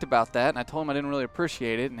talked about that, and I told him I didn't really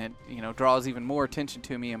appreciate it, and it, you know, draws even more attention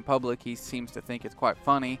to me in public. He seems to think it's quite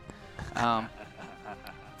funny.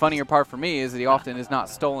 Funnier part for me is that he often has not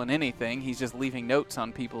stolen anything. He's just leaving notes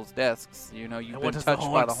on people's desks. You know, you've And been what does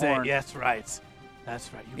touched by the say? horn. Yes, right.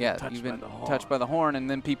 That's right. Yeah, touched you've by been the horn. touched by the horn, and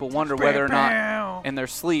then people wonder whether or not in their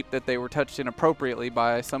sleep that they were touched inappropriately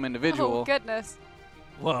by some individual. Oh, goodness.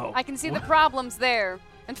 Whoa. I can see the problems there.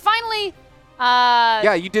 And finally,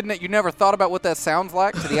 Yeah, you never thought about what that sounds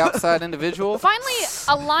like to the outside individual? finally,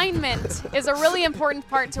 alignment is a really important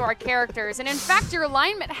part to our characters. And in fact, your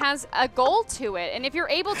alignment has a goal to it. And if you're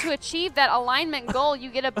able to achieve that alignment goal,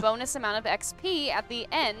 you get a bonus amount of XP at the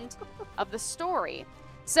end of the story.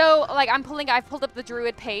 So, like, I've pulled up the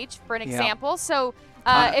druid page for an Yeah. example. So,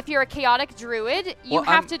 Uh, if you're a chaotic druid, you well,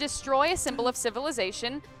 have I'm- to destroy a symbol of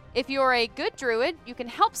civilization. If you're a good druid, you can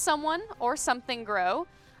help someone or something grow.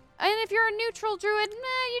 And if you're a neutral druid,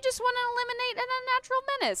 you just want to eliminate an unnatural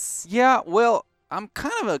menace. Yeah, well, I'm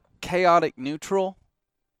kind of a chaotic neutral.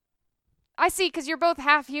 I see, because you're both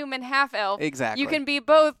half human, half elf. Exactly. You can be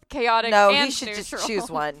both chaotic No, and he should neutral. just choose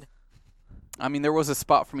one. I mean, there was a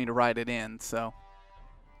spot for me to write it in, so.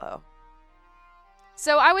 Oh.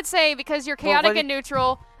 So I would say, because you're Well, chaotic what do and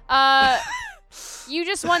neutral, you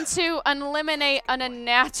just want to eliminate an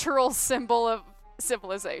unnatural symbol of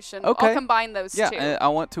civilization. Okay. I'll combine those Yeah, two. I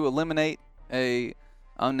want to eliminate a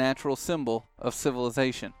unnatural symbol of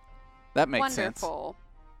civilization. That makes sense. Wonderful.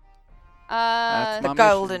 That's The my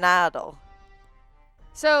golden mission. idol.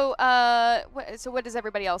 So, what is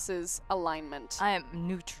everybody else's alignment? I am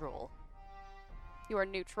neutral, You are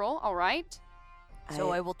neutral, all right.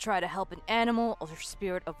 so I will try to help an animal or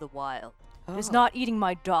spirit of the wild. Does Oh. not eating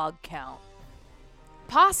my dog count?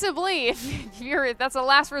 Possibly, if that's a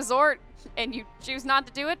last resort and you choose not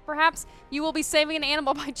to do it, perhaps you will be saving an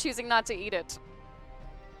animal by choosing not to eat it.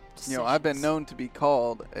 You know, I've been Decisions. known to be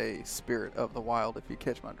called a spirit of the wild, if you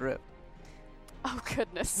catch my drift. Oh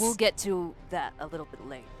goodness. We'll get to that a little bit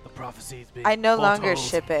later. The prophecies being I no longer foretold.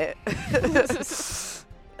 ship it.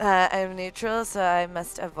 I'm neutral, so I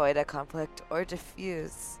must avoid a conflict or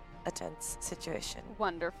diffuse a tense situation.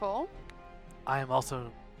 Wonderful. I am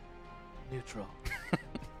also neutral.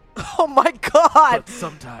 Oh my god! But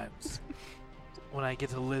sometimes, when I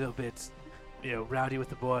get a little bit, rowdy with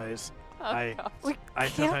the boys, Oh, I gosh. We I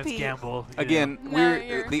can't sometimes be. gamble. you know. Again, No, we're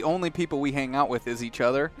you're- the only people we hang out with is each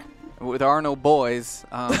other. There are no boys.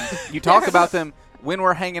 You talk about them when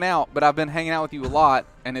we're hanging out, but I've been hanging out with you a lot,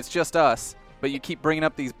 and it's just us. But you keep bringing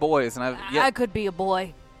up these boys, and I've I yet could be a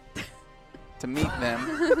boy. to meet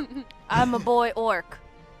them. I'm a boy orc.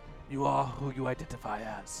 You are who you identify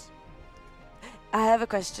as. I have a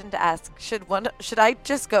question to ask. Should I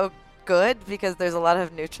just go good because there's a lot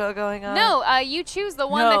of neutral going on? No, you choose the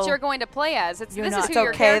one that No. you're going to play as. This You're is not. who It's your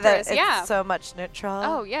okay character that is. it's Yeah. so much neutral.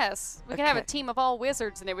 Oh yes, we can have a Okay. team of all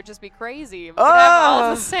wizards, and it would just be crazy. We could have all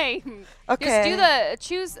Oh. the same. okay. Just do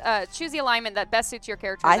the choose the alignment that best suits your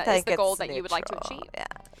character. I And that is think the goal it's that you would like to neutral, achieve. Yeah.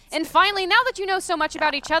 And finally, now that you know so much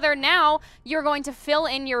about each other, now you're going to fill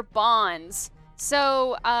in your bonds.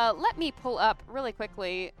 So let me pull up really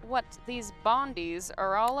quickly what these bondies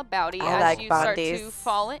are all about I as like you start to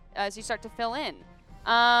bondies. fill in.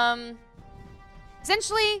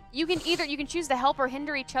 Essentially, you can choose to help or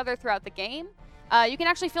hinder each other throughout the game. You can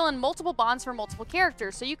actually fill in multiple bonds for multiple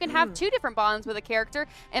characters. So you can have 2 different bonds with a character,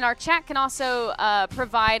 and our chat can also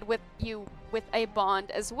provide with you with a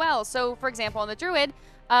bond as well. So, for example, on the druid,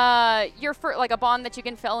 like a bond that you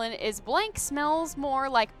can fill in is blank smells more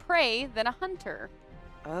like prey than a hunter.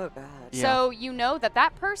 Oh god. Yeah. So you know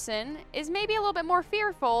that person is maybe a little bit more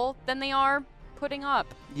fearful than they are putting up.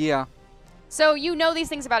 Yeah. So you know these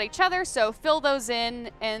things about each other, so fill those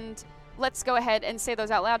in, and let's go ahead and say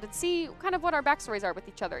those out loud and see kind of what our backstories are with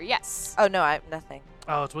each other. Yes. Oh no, nothing.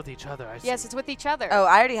 Oh, it's with each other. I see. Yes, it's with each other. Oh,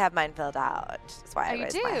 I already have mine filled out. That's why Oh, I you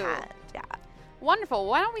raised my do? hand. Yeah. Wonderful.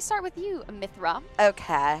 Why don't we start with you, Mithra?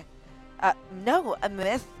 Okay. No, a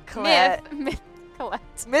myth Colette. Colette.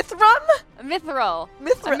 Mithram? Mithril.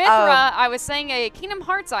 Mithra. A Mithra, I was saying a Kingdom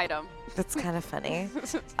Hearts item. That's kind of funny.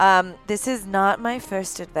 This is not my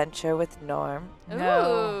first adventure with Norm.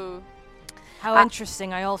 No. Ooh. How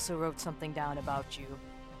interesting. I also wrote something down about you.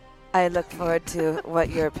 I look forward to what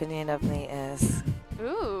your opinion of me is.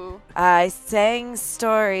 Ooh. I sang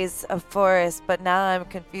stories of Forest, but now I'm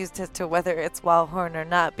confused as to whether it's Wallhorn or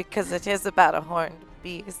not because it is about a horned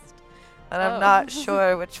beast. And I'm Oh. not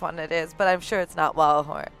sure which one it is, but I'm sure it's not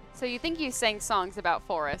Wallhorn. So you think you sang songs about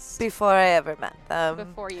Forrest Before I ever met them.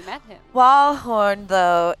 before you met him? Wallhorn,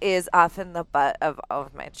 though, is often the butt of all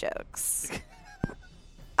of my jokes.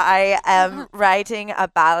 I am writing a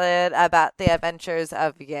ballad about the adventures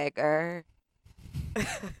of Jaeger.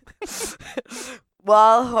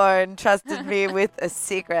 Wallhorn trusted me with a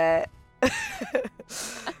secret.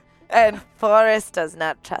 And Forrest does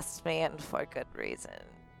not trust me, and for good reason.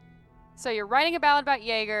 So you're writing a ballad about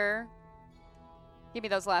Jaeger. Give me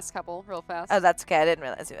those last couple real fast. Oh, that's okay. I didn't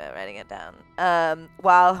realize you were writing it down.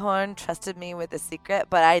 Wallhorn trusted me with a secret,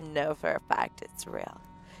 but I know for a fact it's real.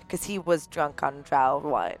 Because he was drunk on drow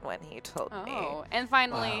wine when he told me. Oh, and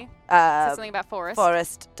finally, Uh, said something about Forrest.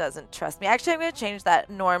 Forrest doesn't trust me. Actually, I'm going to change that.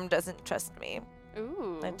 Norm doesn't trust me.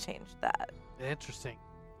 Ooh, I changed that. Interesting.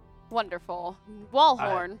 wonderful.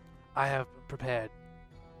 Wallhorn. I have prepared.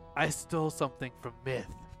 I stole something from Myth.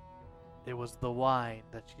 It was the wine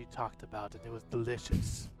that she talked about, and it was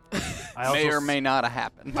delicious. I May or s- may not have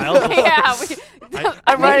happened. I also yeah,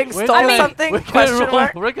 I'm writing when stole can I- something? when can I Question roll-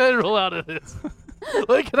 mark. Where can I roll out of this?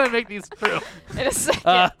 When can I make these true? in a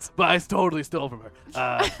second. But I totally stole from her,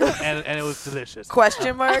 and it was delicious.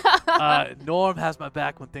 Question mark? Norm has my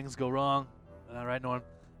back when things go wrong. All right, Norm.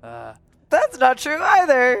 That's not true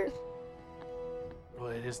either.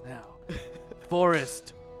 Well, it is now.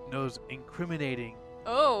 Forrest knows incriminating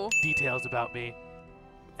Oh, details about me.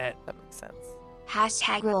 That makes sense.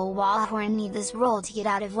 Hashtag roll Wallhorn need this roll to get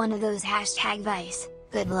out of one of those hashtag vice.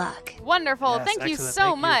 Good luck. wonderful. Yes, Thank you excellent. so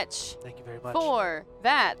Thank you. much Thank you very much. for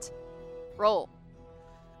that roll.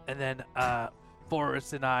 And then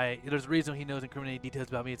Forrest and I, there's a reason he knows incriminating details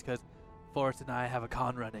about me. It's because Forrest and I have a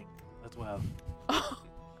con running as well.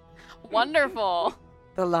 Wonderful.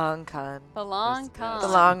 The long con. The long Yes, con. The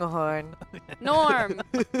longhorn. Norm,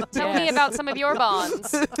 tell me Yes. about some of your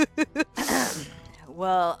bonds.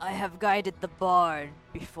 Well, I have guided the bard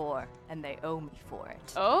before, and they owe me for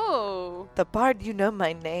it. Oh, The bard, you know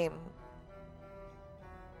my name.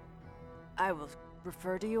 I will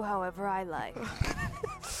refer to you however I like.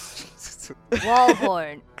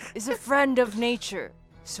 Wallhorn is a friend of nature,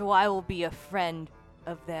 so I will be a friend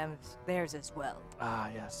of theirs as well. Ah,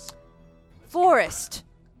 yes. Forrest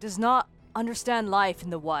does not understand life in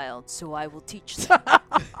the wild, so I will teach them.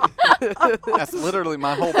 That's literally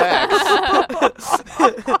my whole bag.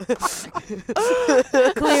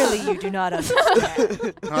 Clearly, you do not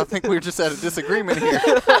understand. I think we're just at a disagreement here.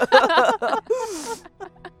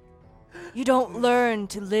 You don't learn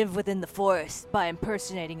to live within the forest by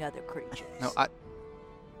impersonating other creatures. No,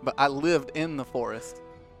 but I lived in the forest.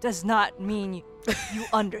 Does not mean you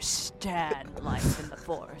understand life in the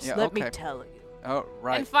forest. Yeah, Let me okay. tell you. Oh,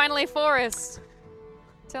 right. and finally, Forrest.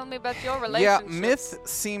 Tell me about your Yeah, relationship. Myth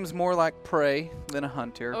seems more like prey than a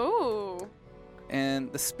hunter. Ooh.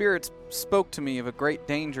 And the spirits spoke to me of a great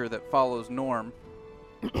danger that follows Norm.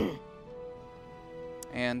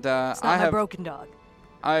 And It's not I my have broken dog.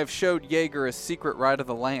 I have showed Jaeger a secret right of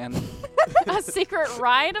the land. A secret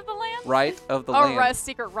ride of the land? Right of the Or land. a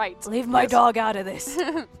secret right. Leave my Yes. dog out of this.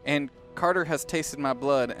 And Carter has tasted my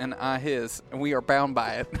blood, and I his, and we are bound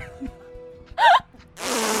by it.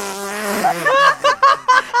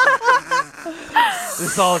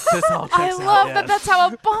 This all checks I out. love yes. that. That's how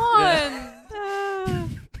a bond.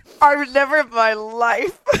 I would never in my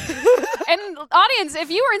life. And audience, if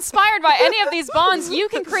you were inspired by any of these bonds, you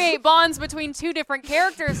can create bonds between two different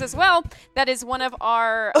characters as well. That is one of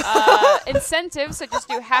our incentives. So just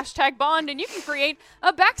do hashtag bond, and you can create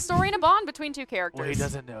a backstory and a bond between two characters. What he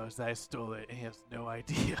doesn't know is that I stole it, and he has no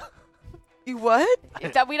idea. You what?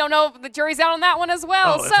 That we don't know. The jury's out on that one as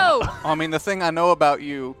well. Oh, it's so I mean, the thing I know about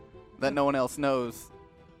you that no one else knows,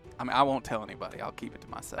 I mean, I won't tell anybody. I'll keep it to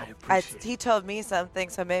myself. I appreciate He told me something,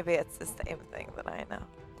 so maybe it's the same thing that I know.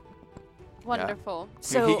 wonderful.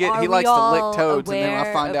 So he are likes we to lick all toads, and then I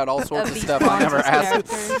aware find out all of sorts of these stuff I never bonds as asked.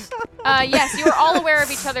 characters? Yes, you are all aware of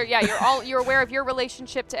each other. Yeah, you're aware of your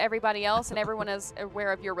relationship to everybody else, and everyone is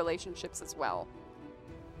aware of your relationships as well.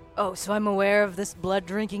 Oh, so I'm aware of this blood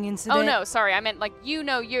drinking incident? Oh no, sorry. I meant like you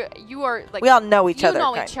are like We all know each you other.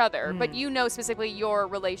 know kind each other, but Mm. you know specifically your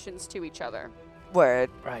relations to each other. Word.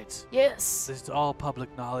 Right. Yes. This is all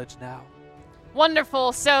public knowledge now.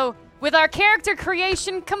 Wonderful. So, with our character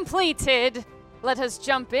creation completed, let us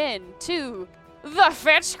jump in to the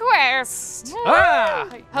fetch quest. Ah!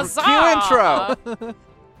 Huzzah! Cue intro.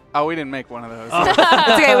 Oh, we didn't make one of those. It's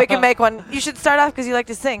okay, we can make one. You should start off because you like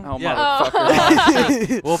to sing. Oh, Yeah.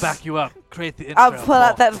 motherfucker. We'll back you up. Create the intro. I'll pull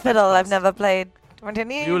out that for fiddle I've Quest. never played.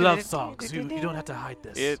 You love songs. You don't have to hide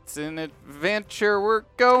this. It's an adventure we're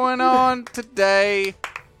going on today.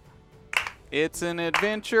 It's an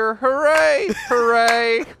adventure. Hooray!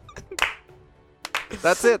 Hooray!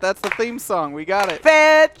 That's it. That's the theme song. We got it.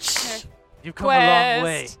 Fetch! You've come a long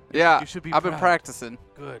way. Quest. Yeah, You should be I've been proud. practicing.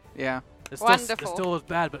 Good. Yeah. It Wonderful. still is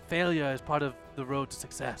bad, but failure is part of the road to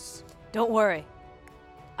success. Don't worry.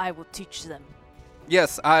 I will teach them.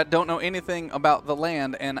 Yes, I don't know anything about the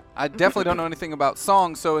land, and I definitely don't know anything about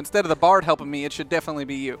songs, so instead of the bard helping me, it should definitely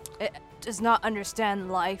be you. It does not understand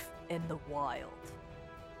life in the wild.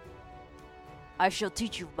 I shall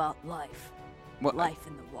teach you about life. What, Life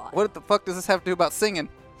in the wild. what the fuck does this have to do about singing?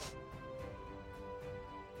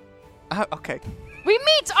 Okay. We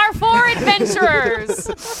meet our 4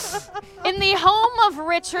 adventurers in the home of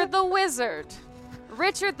Richard the Wizard.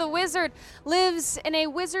 Richard the Wizard lives in a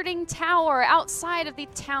wizarding tower outside of the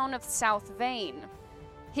town of South Vane.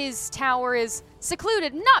 His tower is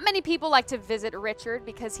secluded. Not many people like to visit Richard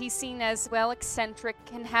because he's seen as, well, eccentric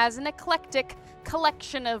and has an eclectic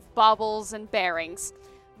collection of baubles and bearings.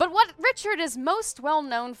 But what Richard is most well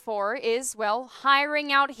known for is, well,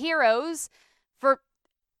 hiring out heroes for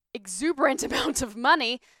exuberant amount of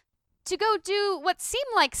money to go do what seem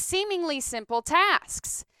like seemingly simple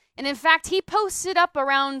tasks. And in fact, he posted up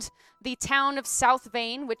around the town of South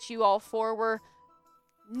Vane, which you all 4 were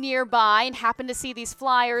nearby and happened to see these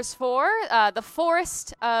flyers for. The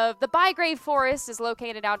forest of the Bygrave Forest is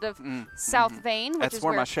located out of South Vane, which That's is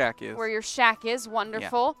where my shack is. where your shack is.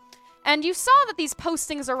 Wonderful. And you saw that these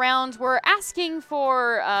postings around were asking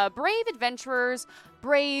for brave adventurers,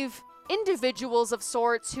 brave individuals of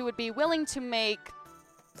sorts who would be willing to make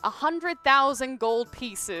 100,000 gold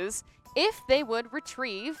pieces if they would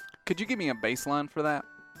retrieve. Could you give me a baseline for that?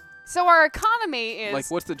 So our economy is Like,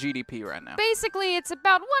 what's the GDP right now? basically it's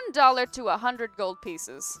about $1 to 100 gold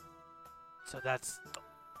pieces. So that's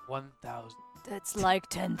 1,000. That's like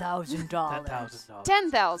 $10,000. $10,000.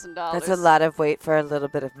 $10,000. That's a lot of weight for a little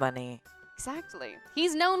bit of money. Exactly.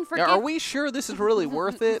 He's known for. Are we sure this is really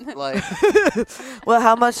worth it? Like, Well,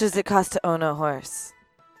 how much does it cost to own a horse?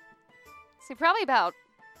 See, probably about,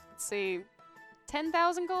 let's see,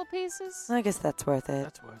 10,000 gold pieces. I guess that's worth it.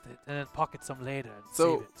 That's worth it. And then pocket some later and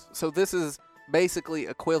so save it. so this is basically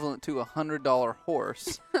equivalent to $100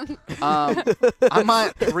 horse. I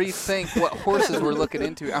might rethink what horses we're looking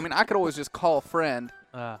into. I mean, I could always just call a friend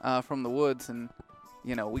from the woods, and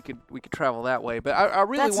you know we could travel that way. But I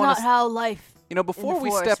really That's want not to, how life. you know, before we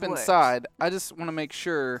forest step works. inside, I just want to make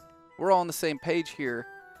sure we're all on the same page here.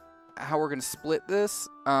 How we're gonna split this?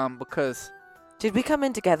 Because Did we come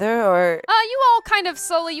in together or? You all kind of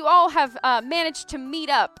slowly, you all have managed to meet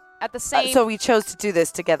up at the same. So we chose to do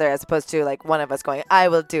this together as opposed to like one of us going, I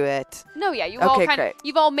will do it. No, yeah, you Okay, all kind great. of,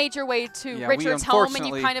 you've all made your way to yeah, Richard's we home, and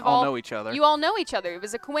unfortunately you kind of all know each other. You all know each other. It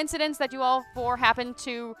was a coincidence that you all 4 happened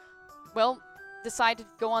to, well, decide to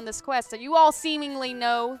go on this quest. And you all seemingly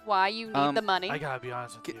know why you need the money. I gotta be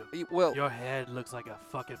honest with you. Well, Your head looks like a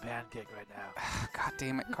fucking pancake right now. God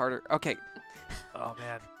damn it, Carter. Okay, Oh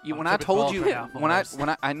man. you I'm when I tripping told balls you right now, when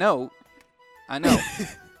I know.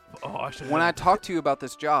 Oh, I should. When I talked to you about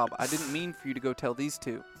this job, I didn't mean for you to go tell these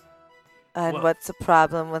 2. And Well- what's the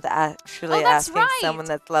problem with actually Oh, that's asking right. someone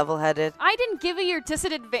that's level-headed? I didn't give you your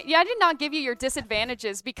I did not give you your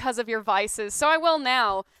disadvantages because of your vices, so I will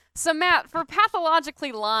now. So Matt, for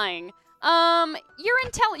pathologically lying,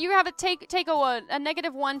 you have a take a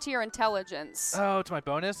 -1 to your intelligence. Oh, to my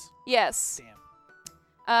bonus? Yes.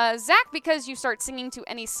 Damn. Zach, because you start singing to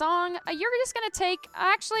any song, you're just gonna take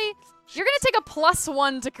you're gonna take a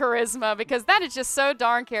 +1 to charisma because that is just so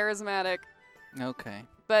darn charismatic. Okay.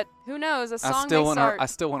 But who knows? A song I still may want start. to. I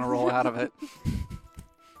still want to roll out of it.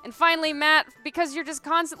 And finally, Matt, because you're just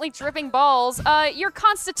constantly tripping balls, your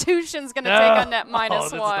constitution's gonna take a net Oh, -1.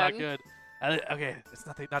 that's not good. Okay, it's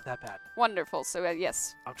not that bad. Wonderful. So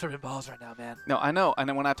yes. I'm tripping balls right now, man. No, I know. And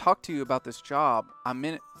then when I talked to you about this job, I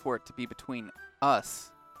meant for it to be between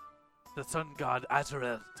us. The sun god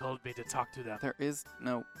Azrael told me to talk to them. There is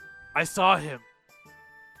no. I saw him,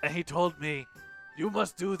 and he told me, "You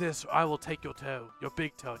must do this, or I will take your toe, your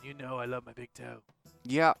big toe. And you know I love my big toe."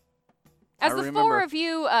 Yeah. As I the remember. 4 of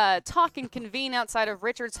you talk and convene outside of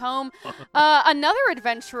Richard's home, another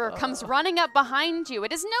adventurer comes running up behind you.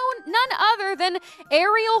 It is none other than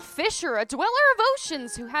Ariel Fisher, a dweller of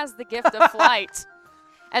oceans who has the gift of flight.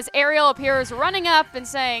 as Ariel appears running up and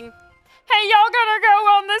saying, "Hey, y'all gonna go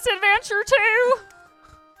on this adventure too?"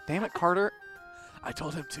 Damn it, Carter. I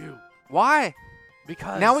told him to. Why?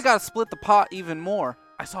 Because Now we gotta split the pot even more.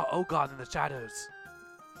 I saw Ogon in the shadows.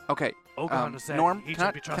 Okay. Ogon was saying Norm, he can I,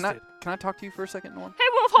 should be trusted. can I talk to you for a second, Norm? Hey,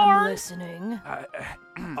 I'm Wolfhorn. listening.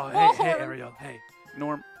 Hey, Ariel. Hey.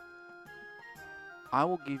 Norm, I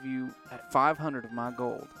will give you 500 of my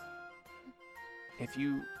gold if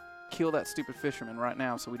you kill that stupid fisherman right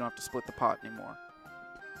now so we don't have to split the pot anymore.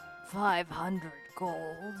 500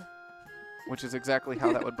 gold. Which is exactly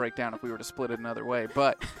how that would break down if we were to split it another way.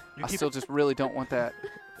 But You I keep still just really don't want that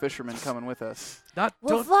fisherman coming with us. Not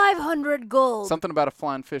Will don't 500 gold Something about a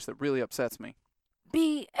flying fish that really upsets me.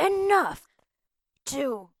 be enough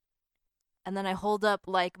to... And then I hold up,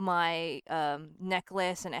 like, my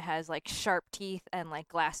necklace, and it has, like, sharp teeth and, like,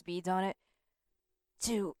 glass beads on it.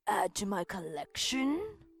 To add to my collection?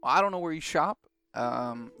 Well, I don't know where you shop.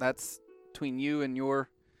 That's between you and your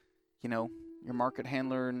market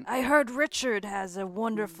handler. And I heard Richard has a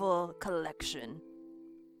wonderful collection.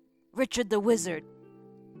 Richard the Wizard.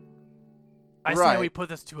 I Right. say we put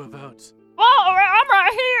this to a vote. Well, I'm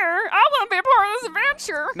right here. I want to be a part of this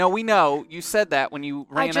adventure. No, we know. You said that when you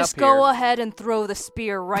ran I just up here. go ahead and throw the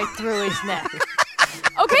spear right through his neck.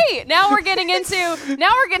 Okay, now we're getting into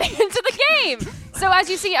the game. So as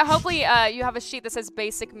you see, hopefully you have a sheet that says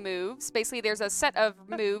basic moves. Basically, there's a set of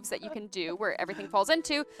moves that you can do where everything falls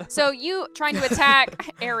into. So you trying to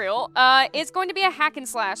attack Ariel is going to be a hack and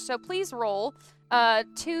slash. So please roll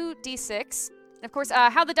 2d6. And of course,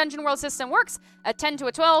 how the Dungeon World system works, a 10 to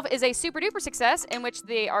a 12 is a super duper success in which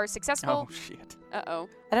they are successful. Oh, shit. Uh-oh.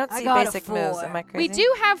 I don't I see got a basic moves. 4. Am I crazy? We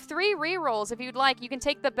do have 3 re-rolls if you'd like. You can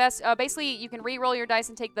take the best. Basically, you can re-roll your dice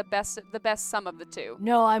and take the best sum of the two.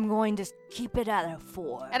 No, I'm going to keep it at a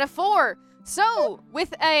 4. At a 4. So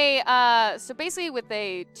with a basically with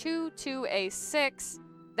a 2 to a 6,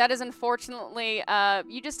 that is unfortunately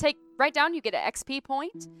you just write down. You get an XP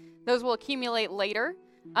point. Those will accumulate later.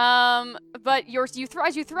 But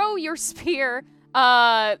as you throw your spear,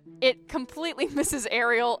 it completely misses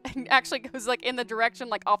Ariel and actually goes like in the direction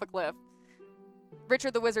like off a cliff.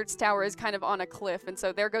 Richard the Wizard's tower is kind of on a cliff, and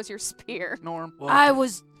so there goes your spear. Norm. Well, I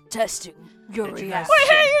was testing your Did you reaction. guys- Wait,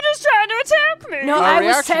 hey, you just trying to attack me? No, My I was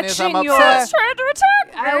reaction is I'm testing your... upset. trying to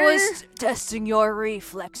attack me. I was testing your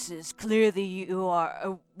reflexes. Clearly, you are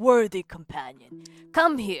a worthy companion.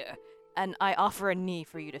 Come here, and I offer a knee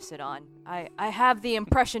for you to sit on. I have the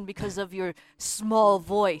impression because of your small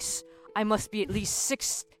voice, I must be at least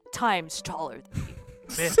 6 times taller than you.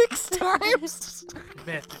 Myth, 6 times.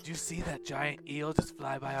 Myth, did you see that giant eel just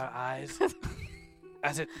fly by our eyes?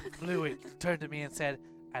 As it flew, it turned to me and said,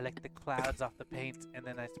 "I lick the clouds off the paint, and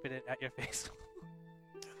then I spit it at your face."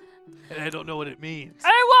 And I don't know what it means. Hey,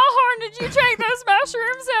 Wallhorn, did you take those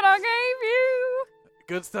mushrooms that I gave you?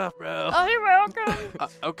 Good stuff, bro. Oh, you're welcome.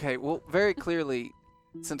 Okay, well, very clearly,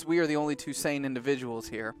 since we are the only 2 sane individuals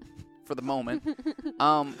here for the moment,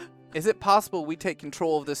 is it possible we take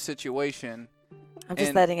control of this situation? I'm just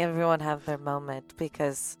And- letting everyone have their moment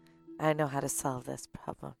because I know how to solve this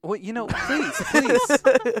problem. Well,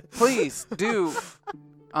 please do.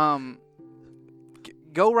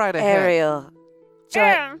 Go right ahead. Ariel,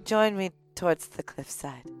 Yeah. join me towards the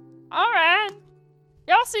cliffside. All right.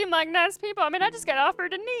 Y'all seem like nice people. I mean, I just got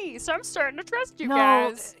offered a knee, so I'm starting to trust you no,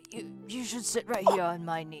 guys. you should sit right here on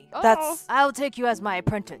my knee. Oh. That's I'll take you as my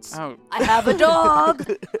apprentice. Oh, I have a dog.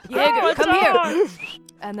 Jaeger, Oh, a come here. dog.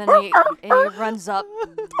 And then he runs up.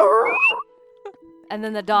 And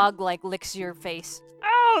then the dog, like, licks your face.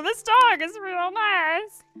 Oh, this dog is real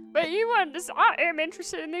nice. But I am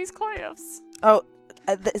interested in these cliffs. Oh,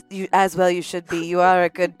 as well you should be. You are a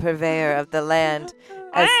good purveyor of the land.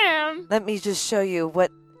 I As- am. Let me just show you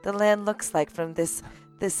what the land looks like from this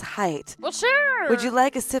height. Well, sure. Would you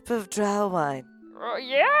like a sip of drow wine?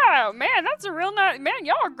 Yeah, man, that's a real nice... Man,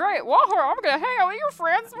 y'all are great. Wallhorn, I'm going to hang out with your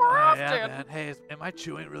friends more often. Yeah, man. Hey, am I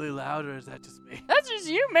chewing really loud, or is that just me? That's just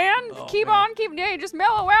you, man. Oh, keep man. on, keep doing. Just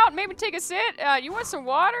mellow out. Maybe take a sit. You want some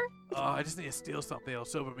water? Oh, I just need to steal something. It'll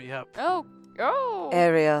sober me up. Oh.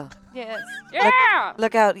 Ariel, Yes. Yeah.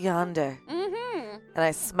 look out yonder. Mm-hmm. And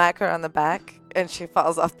I smack her on the back, and she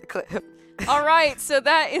falls off the cliff. All right, so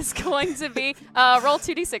that is going to be roll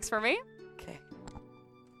 2d6 for me. Okay.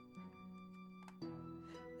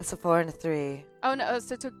 That's a 4 and a 3. Oh no,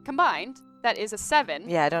 so combined, that is a 7.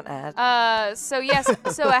 Yeah, I don't add. So yes,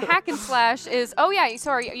 so a hack and slash is. Oh yeah,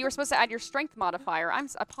 sorry, you were supposed to add your strength modifier. I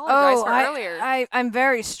apologize for earlier. I'm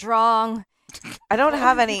very strong. I don't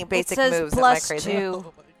have any basic it says moves. plus Am I crazy?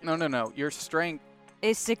 2 no. Your strength.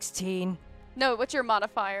 is 16. No, what's your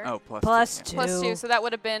modifier? Oh, plus Plus two. Plus 2, so that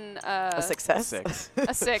would have been A success. 6.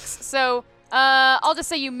 a 6. So I'll just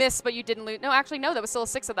say you missed, but you didn't lose. No, actually, no, that was still a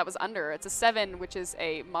 6, so that was under. It's a 7, which is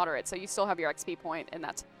a moderate, so you still have your XP point, and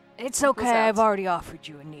that's... It's okay. out. I've already offered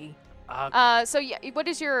you a knee. So yeah, what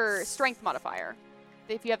is your strength modifier?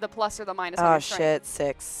 If you have the plus or the minus on Oh your strength. shit,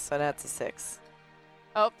 6. So that's a 6.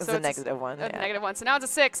 Oh, It's so a negative 1. a Yeah. negative 1. So now it's a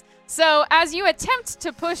 6. So as you attempt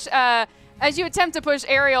to push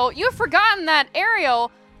Ariel, you've forgotten that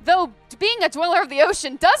Ariel, though being a dweller of the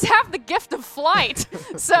ocean, does have the gift of flight.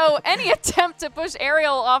 So any attempt to push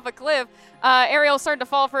Ariel off a cliff, Ariel started to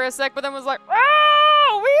fall for a sec, but then was like,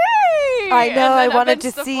 "Oh, wee!" I know. I and then wanted to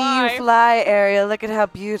evinced see fly. you fly, Ariel. Look at how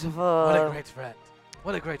beautiful. What a great friend.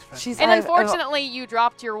 What a great friend. She's- And I've- unfortunately, you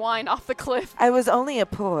dropped your wine off the cliff. I was only a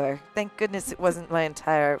poor. Thank goodness it wasn't my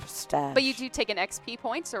entire stash. But you do take an XP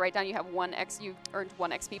point, so right down you have you earned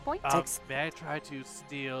 1 XP point. May I try to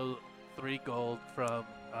steal 3 gold from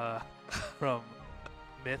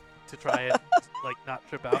Myth to try and like not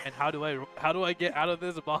trip out? And how do I get out of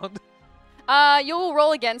this bond? You'll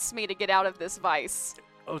roll against me to get out of this vice.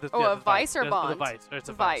 Oh, this, Oh, yeah, a the vice or the bond? vice. It's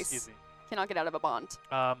a Vice. vice. Excuse me. Cannot get out of a bond.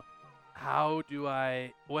 How do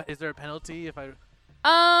I? What is there a penalty if I?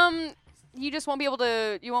 You just won't be able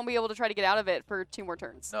to. You won't be able to try to get out of it for 2 more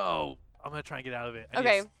turns. No, I'm gonna try and get out of it. I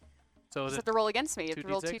Okay. guess- So You is just it, have to roll against me. You have to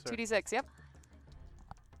roll 2d6 or- 2d6. Yep.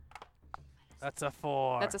 that's a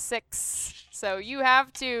 4. That's a 6. So you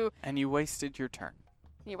have to. And you wasted your turn.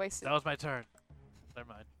 You wasted. That was my turn. Never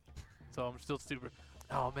mind. So I'm still super.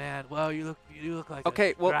 Oh man. Well, you look like.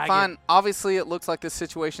 Okay, a well, dragon. fine. Obviously, it looks like this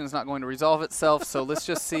situation is not going to resolve itself, so let's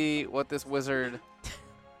just see what this wizard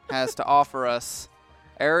has to offer us.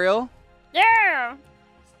 Ariel, Yeah.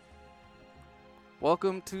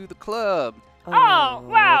 welcome to the club. Oh,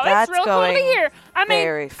 wow, that's it's real cool to be going here. I mean,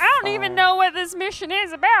 very I don't even far. know what this mission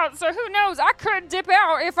is about, so who knows? I could dip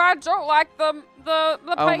out if I don't like the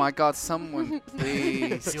Oh my God! Someone,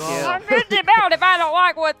 please You kill. all- I'm gonna dip out if I don't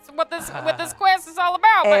like what this quest is all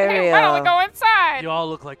about. But hey, why don't we Ariel. go inside? You all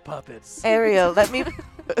look like puppets. Ariel, let me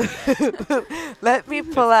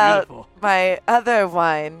It's pull out beautiful. my other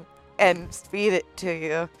wine and feed it to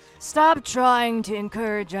you. Stop trying to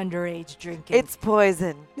encourage underage drinking. It's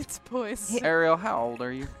poison. It's poison. Ariel, how old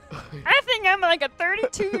are you? I think I'm like a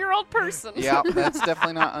 32-year-old person. Yeah, that's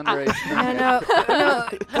definitely not underage.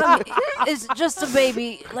 no, it's just a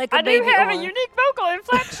baby, like a I baby. do have a oar. unique vocal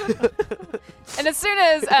inflection. And as soon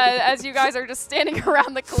as you guys are just standing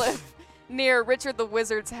around the cliff near Richard the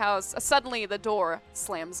Wizard's house, suddenly the door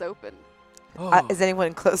slams open. Oh. Is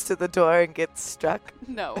anyone close to the door and gets struck?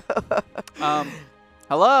 No.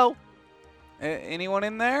 Hello? Anyone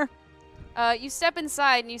in there? You step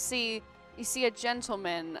inside and you see a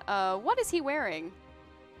gentleman. What is he wearing?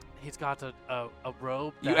 He's got a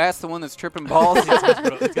robe. You that- asked the one that's tripping balls? He's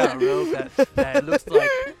got a robe that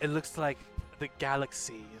looks like the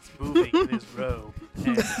galaxy is moving in his robe.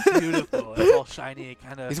 And it's beautiful. It's all shiny and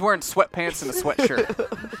kind of. He's wearing sweatpants and a sweatshirt.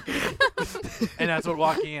 And as we're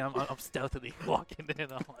walking in, I'm stealthily walking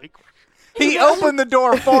in. I'm like, He opened the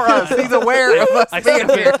door for us. He's aware of us I being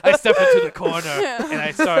here. step into the corner and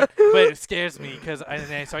I start, but it scares me because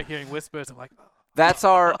I start hearing whispers. I'm like, That's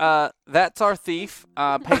our thief.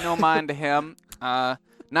 Pay no mind to him.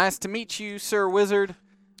 Nice to meet you, Sir Wizard.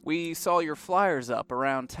 We saw your flyers up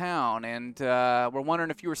around town, and we're wondering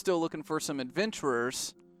if you were still looking for some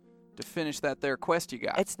adventurers to finish that there quest you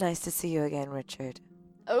got. It's nice to see you again, Richard.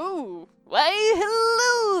 Oh, why,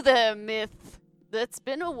 hello there, Myth. That's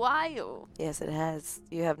been a while. Yes, it has.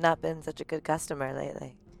 You have not been such a good customer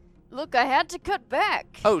lately. Look, I had to cut back.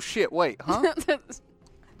 Oh, shit, wait, huh?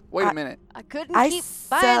 Wait a minute. I couldn't I keep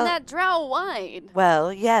sell- buying that drow wine.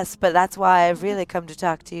 Well, yes, but that's why I've really come to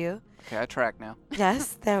talk to you. Okay, I track now.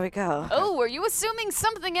 Yes, there we go. Oh, were you assuming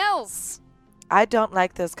something else? I don't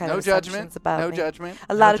like those kind No of judgment. assumptions about No me. judgment.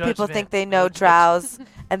 A lot No of people judgment. think they No know judgment. drows,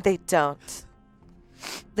 and they don't.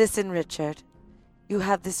 Listen, Richard, you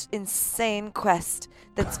have this insane quest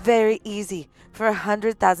that's very easy for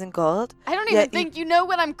 100,000 gold. I don't Yeah, even think you know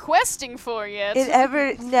what I'm questing for yet.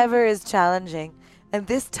 It never is challenging, and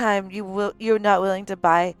this time you're not willing to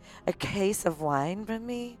buy a case of wine from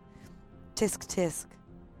me. Tisk tisk.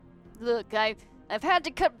 Look, I've had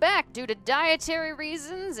to cut back due to dietary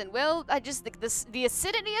reasons, and well, I just think the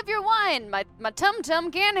acidity of your wine, my tum-tum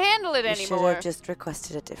can't handle it You should anymore. have just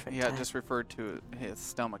requested a different Yeah, time. just referred to his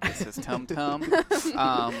stomach as his tum-tum.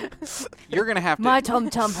 You're going to have to... My tum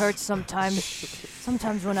tum hurts sometimes.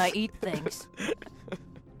 Sometimes when I eat things.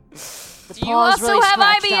 The Do you paws also really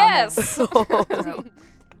have scratch down IBS?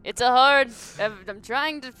 It's a hard. I'm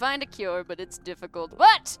trying to find a cure, but it's difficult.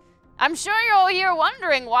 But I'm sure you're all here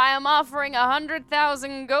wondering why I'm offering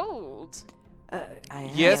 100,000 gold.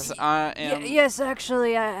 Yes, I am. Yes,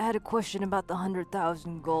 actually, I had a question about the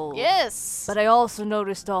 100,000 gold. Yes. But I also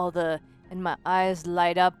noticed and my eyes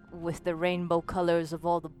light up with the rainbow colors of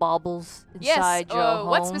all the baubles inside your home.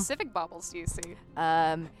 What specific baubles do you see?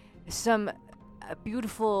 Some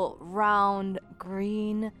beautiful round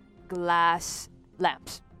green glass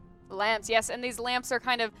lamps. Lamps, yes, and these lamps are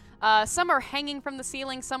kind of, some are hanging from the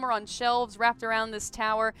ceiling, some are on shelves wrapped around this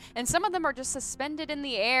tower, and some of them are just suspended in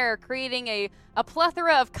the air, creating a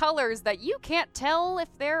plethora of colors that you can't tell if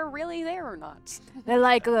they're really there or not. They're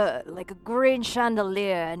like a green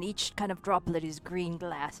chandelier, and each kind of droplet is green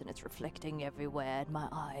glass, and it's reflecting everywhere, and my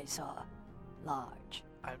eyes are large.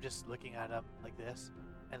 I'm just looking at them like this,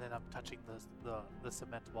 and then I'm touching the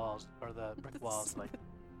cement walls or the brick walls like,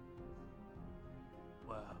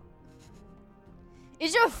 wow.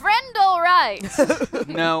 Is your friend all right?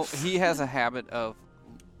 No, he has a habit of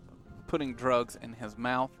putting drugs in his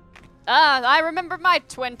mouth. I remember my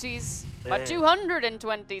 20s. My Hey.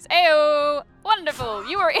 220s. Ayo! Wonderful!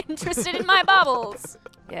 You are interested in my baubles.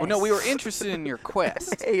 Yes. Well, no, we were interested in your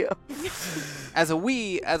quest. Hey, As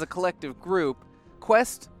a collective group,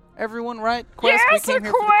 quest, everyone, right? Quest, Yes, we a came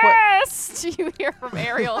here for the quest. quest! You hear from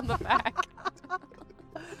Ariel in the back.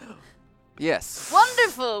 Yes.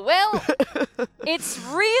 Wonderful. Well, it's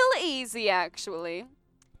real easy, actually.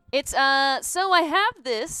 It's, so I have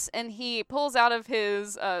this, and he pulls out of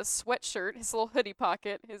his, sweatshirt, his little hoodie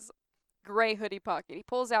pocket, his gray hoodie pocket. He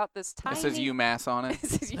pulls out this tiny... It says UMass on it. It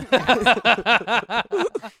says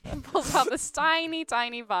UMass. He pulls out this tiny,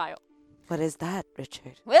 tiny vial. what is that,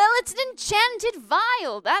 Richard? Well, it's an enchanted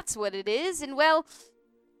vial, that's what it is, and well...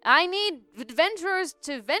 I need adventurers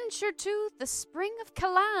to venture to the Spring of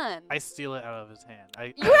Kalan. I steal it out of his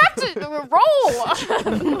hand. You have to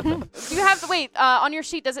roll. You have to wait. On your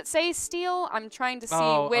sheet, does it say steal? I'm trying to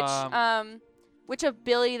see which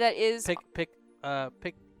ability that is.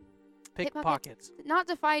 Pickpockets. Not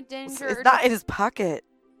defy danger. It's not in his pocket.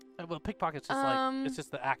 Well, pickpockets is like it's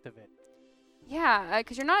just the act of it. Yeah,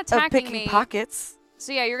 because you're not Of attacking picking me. pockets.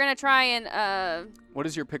 So yeah, you're gonna try and What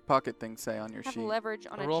does your pickpocket thing say on your have sheet? leverage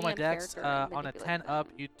on I a roll my GM dex character and on a manipulate 10 them. up.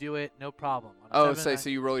 You do it, no problem. On a Oh, 7, so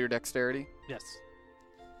you roll your dexterity? Yes.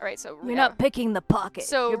 All right, so You're not picking the pocket.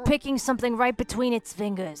 So- You're picking something right between its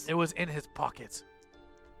fingers. It was in his pocket.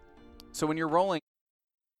 So when you're rolling,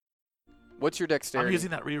 what's your dexterity? I'm using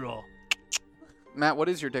that reroll. Matt, what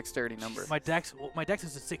is your dexterity number? My dex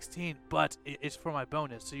is a 16, but it's for my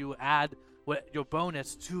bonus. So you add your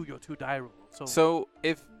bonus to your 2 die roll. So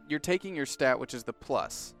if you're taking your stat, which is the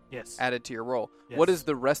plus, yes. added to your roll, Yes. what does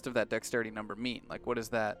the rest of that dexterity number mean? Like, what is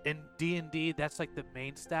that? In D&D, that's like the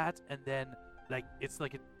main stat, and then like it's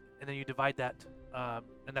like and then you divide that,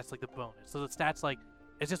 and that's like the bonus. So the stats like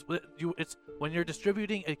it's just it's when you're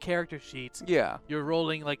distributing a character sheet, Yeah. you're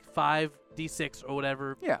rolling like 5d6 or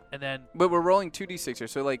whatever. Yeah. And then But we're rolling 2d6 here.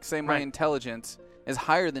 So, like, say my Right. intelligence is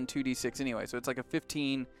higher than 2d6 anyway. So it's like a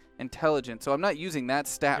 15 intelligence. So I'm not using that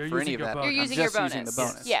stat You're for any using of your that. bonus. You're I'm using just your using bonus. the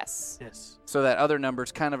bonus. Yes. yes, So that other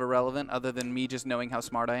number's kind of irrelevant other than me just knowing how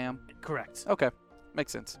smart I am. correct. Okay.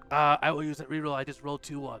 Makes sense. I will use that reroll. I just rolled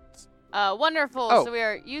 2 ones. Wonderful. Oh. So we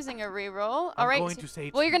are using a reroll. I'm All right. going so- to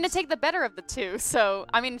say. well, you're gonna twos. take the better of the two. So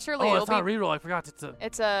I mean, surely Oh, it'll it's not a be. reroll. I forgot.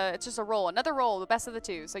 It's just a roll. Another roll, the best of the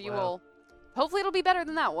two. So you Wow. will. Hopefully, it'll be better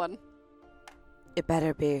than that one. It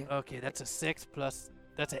better be. Okay, that's a 6 plus.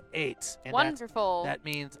 That's an 8. And Wonderful. That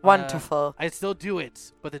means. Wonderful. I still do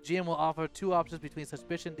it, but the GM will offer 2 options between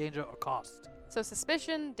suspicion, danger, or cost. So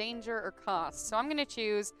suspicion, danger, or cost. So I'm gonna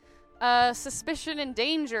choose suspicion and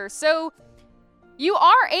danger. So you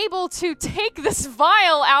are able to take this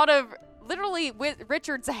vial out of literally with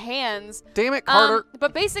Richard's hands. Damn it, Carter.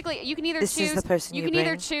 But basically, you can either This is choose. the person you can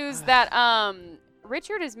either bring? choose that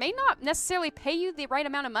Richard may not necessarily pay you the right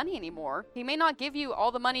amount of money anymore. He may not give you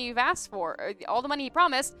all the money you've asked for, or all the money he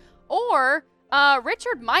promised, or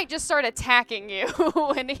Richard might just start attacking you,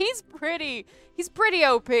 and he's pretty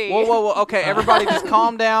OP. Whoa, whoa, whoa. Okay, everybody just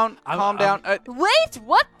calm down. Calm down. Wait,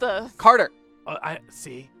 what the? Carter. I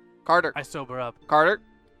see. Carter. I sober up. Carter.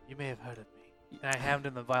 You may have heard of me. And I hammed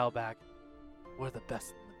in the vial back. We're the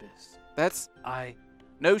best in the biz. That's I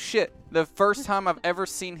no shit. The first time I've ever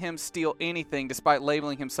seen him steal anything despite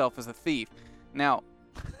labeling himself as a thief. Now,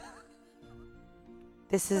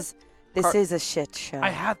 This is a shit show. I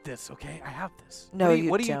have this, okay? I have this. no, What do you- you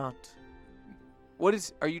what do you- don't.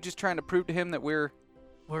 are you just trying to prove to him that we're...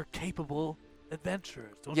 We're capable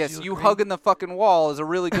adventurers. Don't Yes, you agree? hugging the fucking wall is a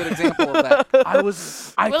really good example of that. I Well,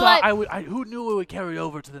 thought I would. Who knew it would carry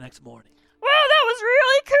over to the next morning? Well, that was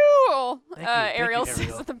really cool. Ariel. Thank you, thank you, Ariel says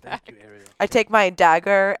Ariel. at the back. Thank you, Ariel. I take my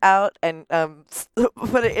dagger out and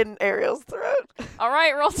put it in Ariel's throat. All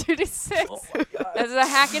right, roll 2d6. Oh my god. This is a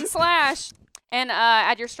hack and slash. And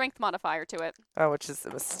add your strength modifier to it. Oh, which is a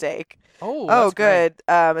mistake. Oh, Oh, that's great.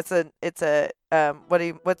 good. It's a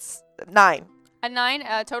what's 9? A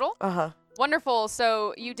 9 total. Uh-huh. Wonderful.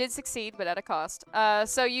 So you did succeed, but at a cost.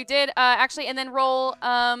 So you did actually, and then roll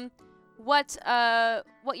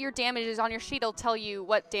what your damage is on your sheet. Will tell you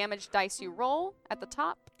what damage dice you roll at the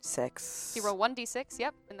top. 6. So you roll 1d6.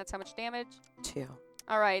 Yep, and that's how much damage. 2.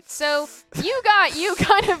 All right. So you got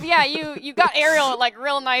Ariel like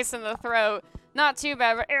real nice in the throat. Not too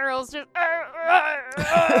bad, but Ariel's just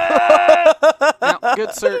Now,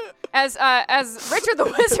 good sir. as Richard the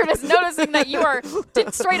Wizard is noticing that you are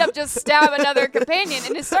did straight up just stab another companion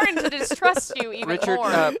and is starting to distrust you even Richard,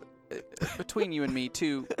 more. between you and me,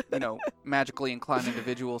 two, magically inclined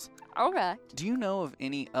individuals, All right. do you know of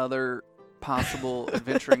any other possible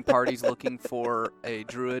adventuring parties looking for a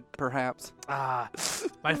druid, perhaps?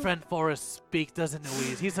 My friend Forrest Speak doesn't know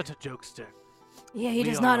he's such a jokester. Yeah, he We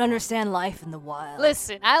does are not a- understand life in the wild.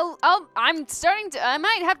 Listen, I'm starting to. I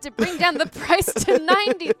might have to bring down the price to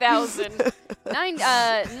 90,000.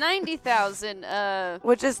 90,000.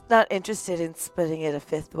 We're just not interested in splitting it a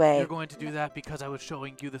fifth way. You're going to do that because I was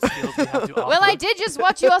showing you the skills we have to offer. Well, I did just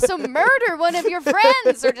watch you also murder one of your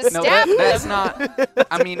friends or just No, stab that's them. not.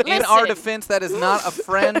 I mean, in our Listen. defense, that is not a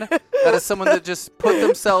friend. That is someone that just put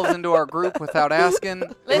themselves into our group without asking.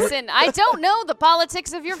 Listen, I don't know the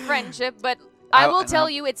politics of your friendship, but I will and tell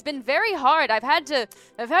I'm- you it's been very hard. I've had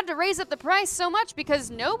to raise up the price so much because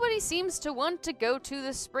nobody seems to want to go to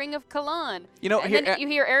the Spring of Kalan. You know, And here, then you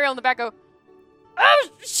hear Ariel in the back go, "Oh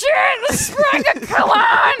shit, the Spring of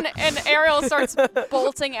Kalan!" And Ariel starts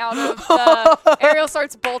bolting out of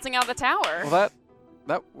the tower. well,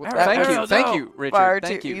 Ariel, thank Ariel, you, no. Richard. Far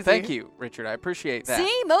Thank too you, easy. thank you, Richard. I appreciate that.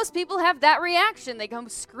 See, most people have that reaction. They come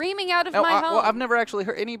screaming out of No, my home. well, I've never actually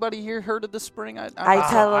heard anybody here heard of the spring. I Ah,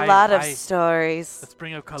 tell a I- lot of I- stories. The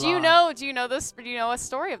Spring of Kalan. Do you know a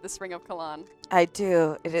story of the Spring of Kalan? I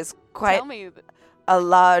do. It is quite Tell me. a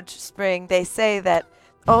large spring. They say that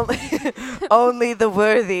only only the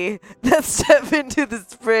worthy that step into the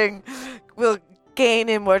spring will gain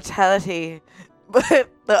immortality, but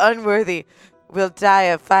the unworthy will die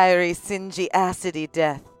a fiery, singy, acidy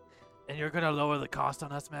death. And you're going to lower the cost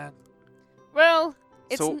on us, man? Well,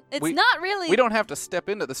 it's So it's not really. We don't have to step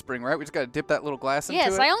into the spring, right? We just got to dip that little glass into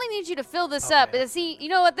Yes, it. I only need you to fill this up. Okay. See, you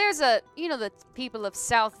know what? The people of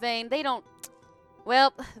South Vane, they don't.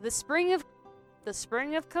 Well, the Spring of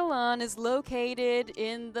Kalan is located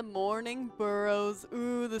in the Morning Burrows.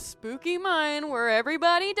 Ooh, the spooky mine where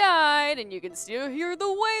everybody died, and you can still hear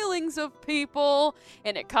the wailings of people,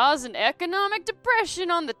 and it caused an economic depression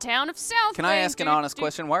on the town of South Can I Vane. ask an honest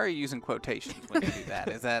question? Why are you using quotations when you do that?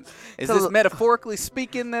 Is So- this metaphorically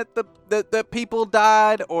speaking that the people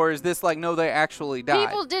died, or is this like no, they actually died?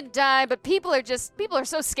 People did die, but people are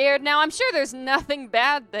so scared now. I'm sure there's nothing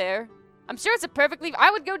bad there. I'm sure it's I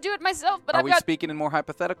would go do it myself, but Are I've we got speaking in more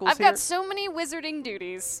hypotheticals I've here? got so many wizarding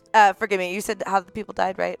duties. Forgive me. You said how the people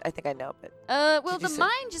died, right? I think I know, but Well, Did you the say-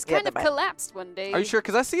 mine just Yeah, kind the of mine. collapsed one day. Are you sure?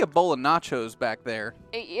 Because I see a bowl of nachos back there.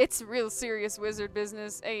 It's real serious wizard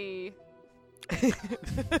business. Hey.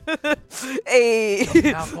 hey.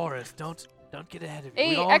 Now, Forrest, don't get ahead of me. Hey,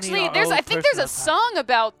 We all actually, need our there's own I think there's a personal song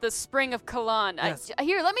about the Spring of Kalan. Yes.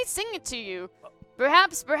 Here, let me sing it to you.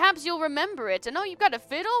 Perhaps you'll remember it. And oh, you've got a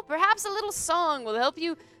fiddle? Perhaps a little song will help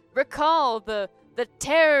you recall the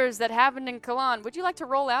terrors that happened in Kalan. Would you like to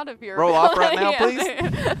roll out of your Roll off right now, Yeah.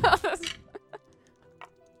 please.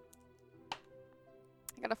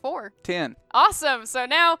 I got a 4. 10. Awesome. So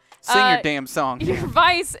now Sing your damn song. your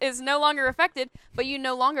vice is no longer affected, but you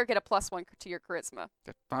no longer get a +1 to your charisma.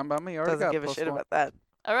 Fine by me. I already Doesn't got give a plus shit one. about that.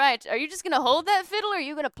 All right. Are you just going to hold that fiddle or are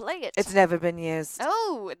you going to play it? It's never been used.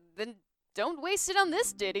 Oh, then don't waste it on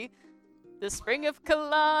this ditty. The Spring of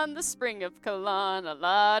Kalan, the Spring of Kalan, a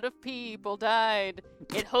lot of people died.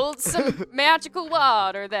 It holds some magical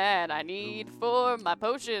water that I need for my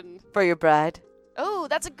potion. For your bride. Oh,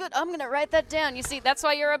 that's a good. I'm gonna write that down. You see, that's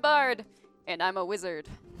why you're a bard, and I'm a wizard.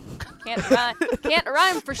 Can't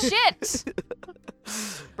rhyme for shit.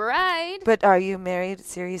 Bride. But are you married?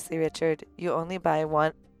 Seriously, Richard. You only buy a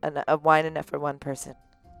wine enough for one person.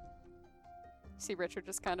 See Richard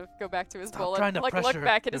just kind of go back to his Stop bowl trying and to look pressure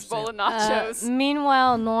back at his bowl of yourself. nachos.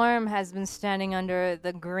 Meanwhile, Norm has been standing under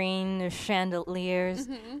the green chandeliers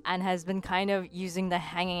Mhm. and has been kind of using the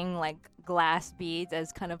hanging like glass beads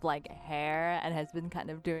as kind of like hair and has been kind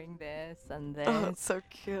of doing this and this. Oh, it's so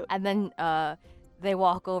cute. And then they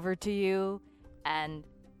walk over to you and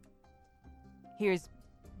here's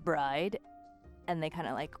bride, and they kind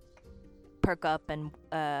of like perk up and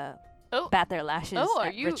Oh. bat their lashes Oh, are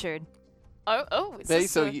at you- Richard. Oh, is They,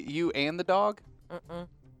 this so a- you and the dog? Mm-mm.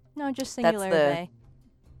 No, just That's singular the- they.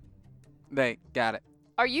 They got it.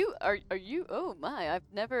 Are you? Oh my! I've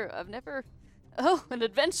never. Oh, an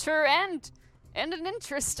adventure and an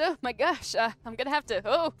interest. Oh my gosh! I'm gonna have to.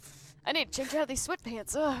 Oh, I need to change out these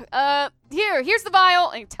sweatpants. Here's the vial.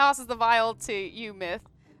 And he tosses the vial to you, Myth.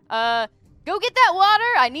 Go get that water.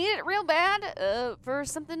 I need it real bad. For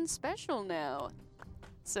something special now.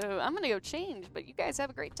 So I'm gonna go change. But you guys have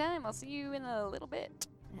a great time. I'll see you in a little bit.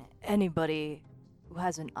 Anybody who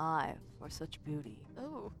has an eye for such beauty,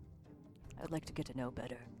 Oh. I'd like to get to know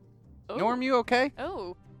better. Oh. Norm, you okay?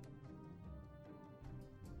 Oh.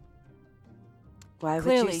 Why would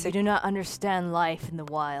Clearly, you you sug- do not understand life in the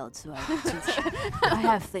wild, so I can teach you. I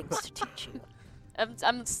have things to teach you.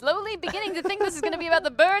 I'm slowly beginning to think this is going to be about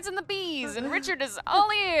the birds and the bees, and Richard is all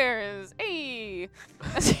ears. Hey!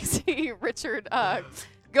 As you see Richard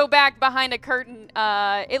go back behind a curtain,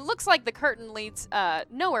 it looks like the curtain leads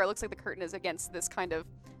nowhere. It looks like the curtain is against this kind of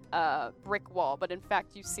brick wall, but in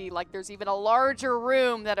fact you see like there's even a larger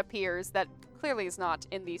room that appears that clearly is not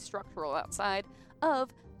in the structural outside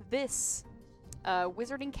of this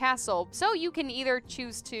wizarding castle. So you can either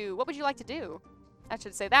choose to, what would you like to do? I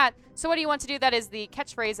should say that. So what do you want to do? That is the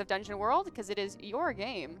catchphrase of Dungeon World, because it is your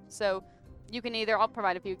game. So you can either, I'll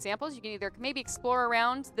provide a few examples, you can either maybe explore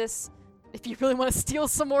around this, if you really want to steal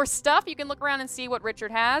some more stuff, you can look around and see what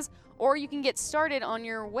Richard has, or you can get started on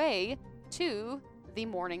your way to the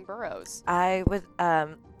Morning Burrows. I would.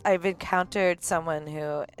 I've encountered someone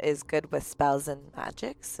who is good with spells and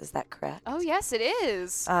magics. Is that correct? Oh, yes, it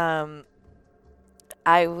is.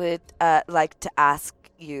 I would like to ask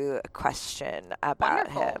you a question about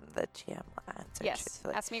Wonderful. him. The GM will answer Yes.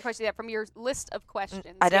 truthfully. Ask me a question from your list of questions.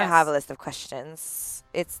 I don't Yes. have a list of questions.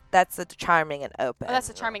 That's a charming and open. Oh, that's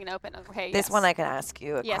a charming and open. Okay, This yes. one I can ask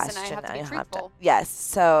you a Yes, and question. I have to be truthful. Yes.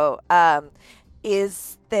 So,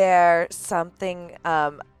 is there something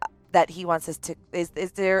that he wants us to? Is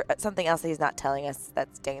there something else that he's not telling us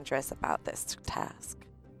that's dangerous about this task?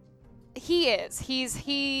 He is.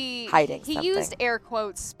 He Hiding He used something. air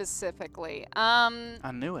quotes specifically.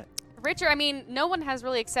 I knew it. Richard, I mean, no one has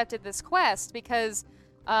really accepted this quest because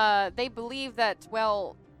they believe that,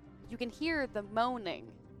 well, you can hear the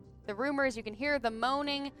moaning. The rumor is you can hear the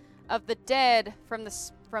moaning of the dead from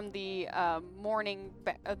the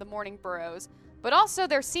morning burrows. But also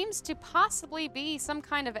there seems to possibly be some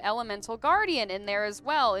kind of elemental guardian in there as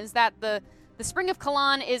well. Is that the Spring of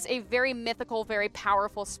Kalan is a very mythical, very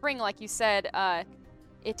powerful spring, like you said.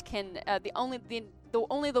 It can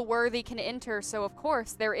only the worthy can enter. So of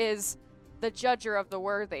course there is the judger of the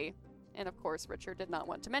worthy, and of course Richard did not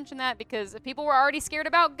want to mention that because if people were already scared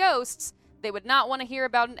about ghosts, they would not want to hear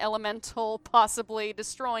about an elemental possibly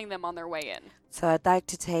destroying them on their way in. So I'd like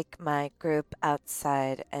to take my group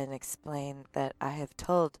outside and explain that I have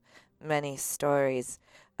told many stories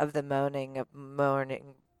of the moaning of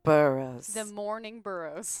morning burrows. The morning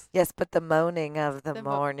burrows. Yes, but the moaning of the The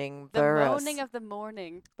morning The burrows. moaning of the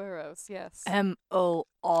morning burrows. Yes. MORN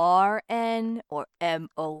or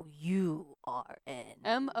MOURN?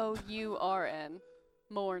 MOURN.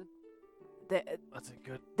 Morn. That's a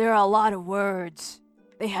good. There are a lot of words.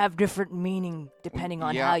 They have different meaning depending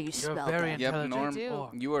on Yeah. how you You're spell very them. Yep, intelligent. do.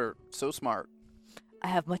 orc. You are so smart. I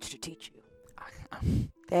have much to teach you.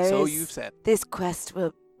 There So is- you've said. This quest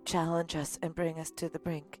will challenge us and bring us to the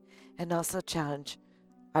brink, and also challenge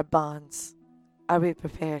our bonds. Are we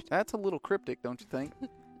prepared? That's a little cryptic, don't you think?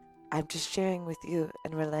 I'm just sharing with you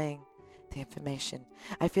and relaying the information.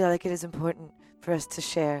 I feel like it is important for us to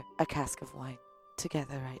share a cask of wine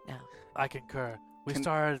together right now. I concur. We Can-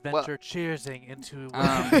 start our well- adventure cheersing into what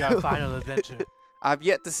Um, will be our final adventure. I've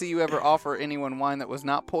yet to see you ever offer anyone wine that was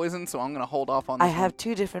not poisoned, so I'm going to hold off on this I have one.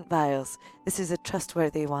 2 different vials. This is a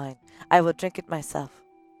trustworthy wine. I will drink it myself.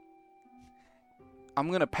 I'm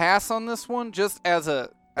going to pass on this one just as a...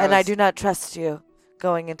 And I as- do not trust you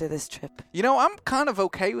going into this trip. You know, I'm kind of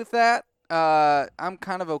okay with that. I'm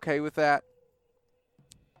kind of okay with that.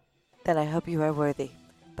 Then I hope you are worthy,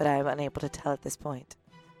 but I am unable to tell at this point.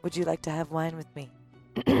 Would you like to have wine with me?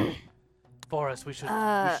 Forrest, we should.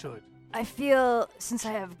 Uh, we should. I feel, since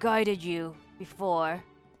I have guided you before,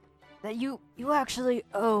 that you actually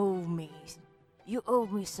owe me. You owe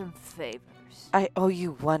me some favors. I owe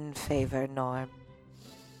you one favor, Norm.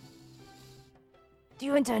 Do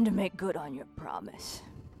you intend to make good on your promise?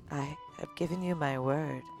 I have given you my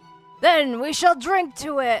word. Then we shall drink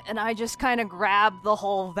to it. And I just kind of grab the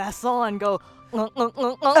whole vessel and go.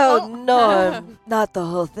 Oh, Norm, not the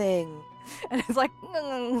whole thing. And it's like,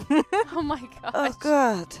 Oh my gosh. Oh,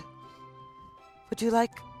 God. Would you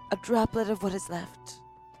like a droplet of what is left?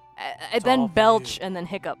 I It's then all for belch you. and then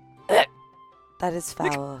hiccup. That is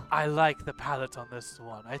foul. I like the palate on this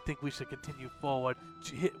one. I think we should continue forward.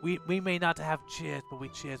 We may not have cheers, but we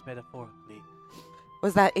cheers metaphorically.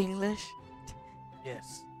 Was that English?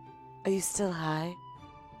 Yes. Are you still high?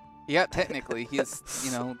 Yeah, technically, he's,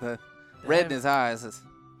 the red in his eyes is.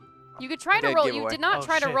 You could try to Dead roll. You giveaway. did not Oh,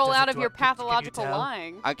 try to shit, roll does out it of do your it- can you pathological tell?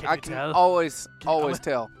 lying. I Can you can tell? always Can-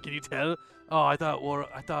 tell. Can you tell? Oh, I thought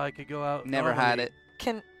I could go out. Never had normally. it.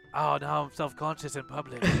 Can Oh, now I'm self-conscious in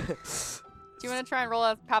public. Do you want to try and roll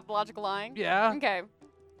out pathological lying? Yeah. Okay.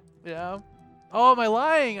 Yeah. Oh, am I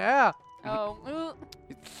lying? Yeah. Oh.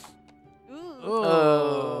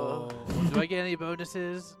 Oh. Do I get any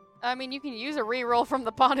bonuses? I mean, you can use a re-roll from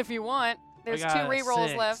the pot if you want. There's I 2 got a re-rolls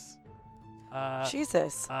 6. left.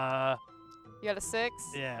 Jesus. You got a 6?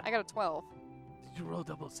 Yeah. I got a 12. Did you roll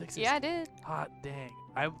double sixes? Yeah, I did. Hot dang.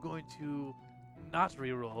 I'm going to not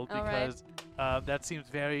re-roll All right. because that seems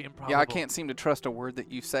very improbable. Yeah, I can't seem to trust a word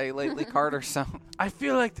that you say lately, Carter. So I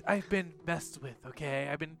feel like I've been messed with, okay?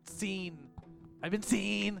 I've been seen.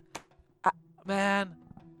 Man,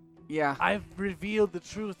 yeah, I've revealed the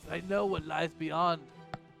truth. I know what lies beyond.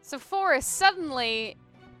 So, Forrest, suddenly,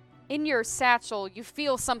 in your satchel, you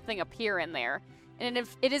feel something appear in there. And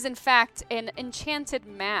it is, in fact, an enchanted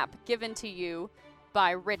map given to you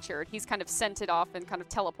by Richard. He's kind of sent it off and kind of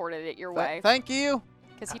teleported it your way. Thank you.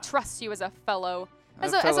 Because he trusts you as a fellow, A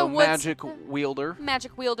as a fellow woods, magic wielder.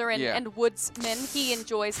 magic wielder and, Yeah. and woodsman. He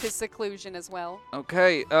enjoys his seclusion as well.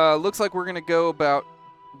 Okay, looks like we're gonna go about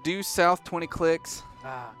due south 20 clicks,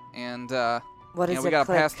 Ah, and What is we a gotta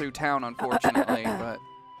click? pass through town, unfortunately. But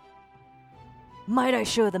Might I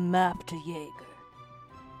show the map to Jaeger?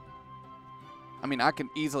 I mean, I can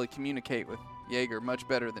easily communicate with Jaeger much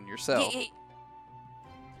better than yourself.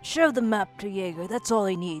 Show the map to Jaeger. That's all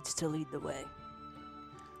he needs to lead the way.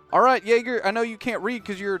 All right, Jaeger. I know you can't read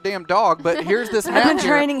because you're a damn dog, but here's this I've map been here.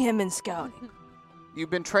 training him in scouting. You've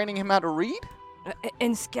been training him how to read?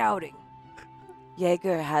 In scouting.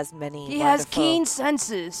 Jaeger has many. He has wonderful- keen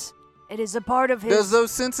senses. It is a part of his. Does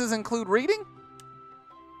those senses include reading?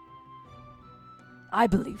 I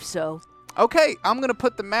believe so. Okay, I'm gonna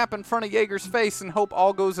put the map in front of Jaeger's face and hope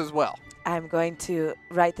all goes as well. I'm going to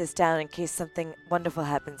write this down in case something wonderful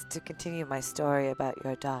happens to continue my story about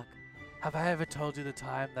your dog. have I ever told you the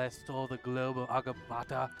time that I stole the globe of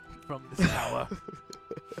Agabata from this tower?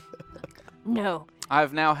 No.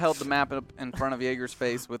 I've now held the map up in front of Jaeger's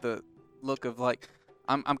face with a look of like,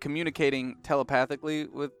 I'm communicating telepathically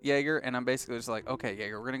with Jaeger, and I'm basically just like, okay,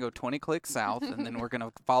 Jaeger, we're gonna go 20 clicks south, and then we're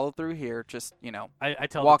gonna follow through here. Just I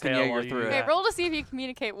tell Walking the tale Jaeger while you through do it. Okay, that. roll to see if you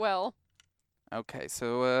communicate well. Okay,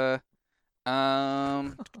 so I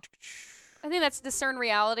think that's discern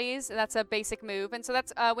realities. That's a basic move. And so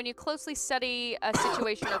that's when you closely study a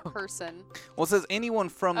situation or person. well, it says anyone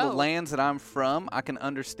from the Oh. lands that I'm from, I can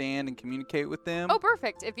understand and communicate with them, Oh,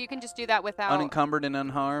 perfect. If you can just do that without. unencumbered and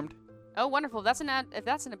unharmed. Oh, wonderful. If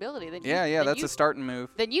that's an ability, then Yeah, then that's you, a starting move.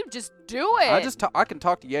 Then you just do it. I can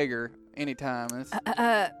talk to Jaeger anytime.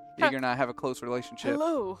 Jaeger and I have a close relationship.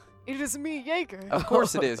 Hello, it is me, Jaeger. Of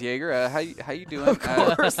course it is, Jaeger. How you doing? Of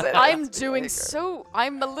course it I'm is doing Jaeger. so.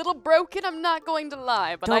 I'm a little broken. I'm not going to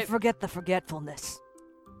lie, but Don't forget the forgetfulness.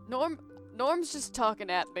 Norm's just talking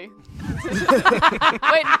at me.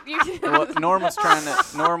 Wait, you. Well,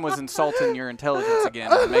 Norm was insulting your intelligence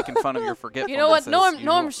again, and making fun of your forgetfulness. You know what? as Norm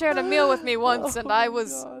usual. shared a meal with me once, and I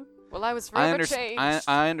was forever I changed.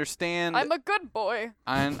 I understand. I'm a good boy.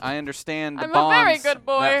 I understand the I'm a very bonds good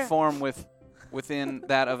boy. that form within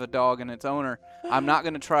that of a dog and its owner. I'm not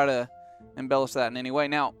going to try to embellish that in any way.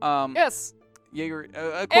 Now, Yes. Jaeger,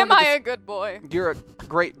 Am according to I a good boy? you're a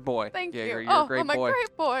great boy. Thank Jaeger, you. You're Oh, a great I'm boy. a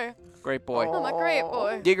great boy. Great boy. I'm a great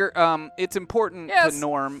boy. Jaeger, it's important Yes. to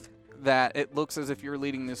Norm that it looks as if you're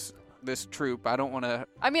leading this troop. I don't want to.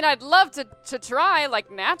 I mean, I'd love to try, like,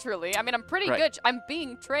 naturally. I mean, I'm pretty Right. good. I'm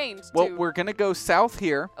being trained Well, to. we're gonna go south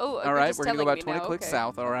here. Oh, all you're right. just We're gonna go telling about me 20 now. clicks Okay.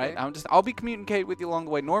 south. All right. Okay. I'll be communicating with you along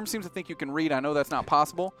the way. Norm seems to think you can read. I know that's not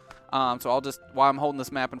possible. So I'll just, while I'm holding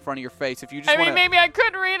this map in front of your face, if you just I want mean, maybe I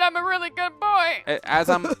could read. I'm a really good boy. as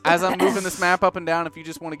I'm moving this map up and down, if you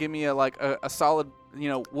just want to give me a solid,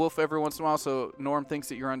 woof every once in a while, so Norm thinks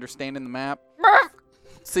that you're understanding the map. Murph!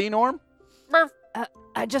 See, Norm? Murph!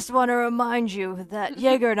 I just want to remind you that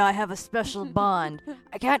Jaeger and I have a special bond.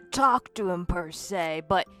 I can't talk to him per se,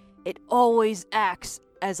 but it always acts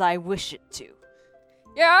as I wish it to.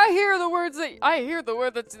 Yeah, I hear the words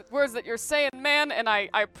that you're saying, man, and I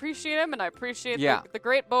appreciate him, and I appreciate Yeah. the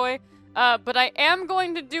great boy. But I am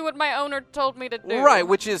going to do what my owner told me to do. Right,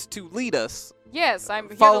 which is to lead us. Yes, I'm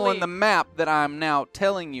here Following to the lead. map that I'm now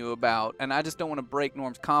telling you about, and I just don't want to break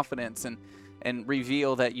Norm's confidence and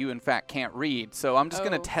reveal that you, in fact, can't read. So I'm just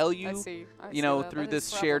going to tell I you, see. I you see know, that. through That is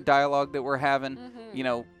this the shared problem. dialogue that we're having, you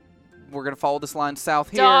know, we're going to follow this line south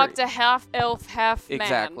here. Dog to half elf, half man.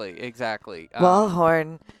 Exactly.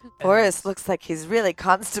 Wallhorn. Forrest looks like he's really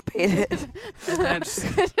constipated. And then,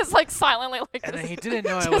 Just like silently like and then this. he didn't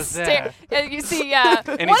know I Just was stare. there. Yeah, you see, yeah.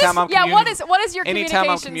 Anytime I'm what is your Anytime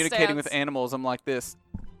I'm communication communicating with stance? animals, I'm like this.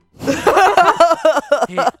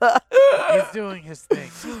 He's doing his thing.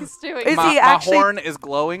 He's doing Is my, he actually- my horn is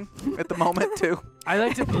glowing at the moment, too. I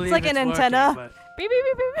like to believe like an working, antenna. but- beep,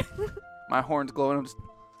 beep, beep, beep. My horn's glowing. I'm just,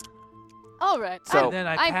 All right. So- And then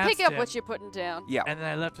I I pick passed up him, what you're putting down. yeah. and then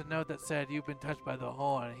I left a note that said, "You've been touched by the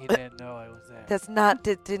horn." He didn't know I was there.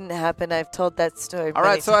 It didn't happen. I've told that story. All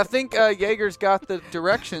many right, so I times. think Jaeger's got the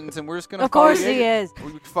directions, and we're just going to Of follow course Jaeger. he is.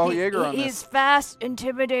 We follow Jaeger on He's this. fast,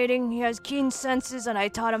 intimidating, he has keen senses, and I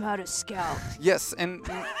taught him how to scout. Yes, and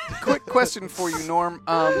quick question for you, Norm.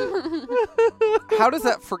 How does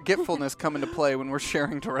that forgetfulness come into play when we're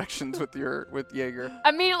sharing directions with Jaeger?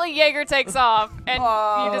 Immediately, Jaeger takes off, and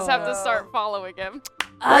you just have to start following him.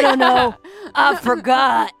 I don't know. I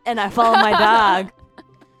forgot, and I follow my dog.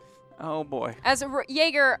 Oh boy. As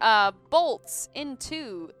Jaeger bolts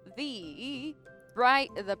into the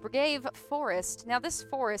Brigade Forest. Now, this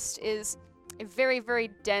forest is a very, very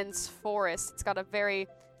dense forest. It's got a very,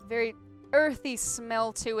 very earthy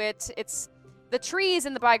smell to it. The trees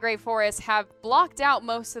in the Brigade Forest have blocked out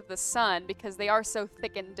most of the sun because they are so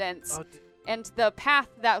thick and dense. Oh, And the path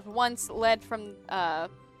that once led from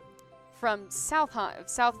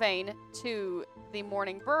South Vane to the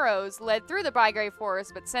Morning Burrows led through the Brigade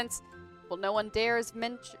Forest, but since no one dares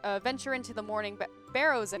venture into the Morning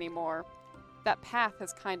Barrows anymore, that path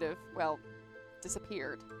has kind of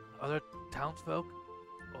disappeared. Other townsfolk?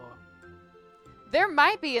 Or There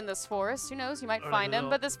might be in this forest. Who knows? You might Or find like a them. little-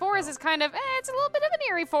 But this forest is kind of, it's a little bit of an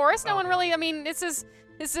eerie forest. No one Okay. really, I mean, this is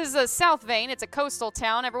a South Vane. It's a coastal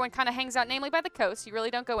town. Everyone kind of hangs out, namely by the coast. You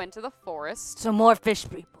really don't go into the forest. So more fish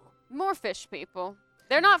people. More fish people.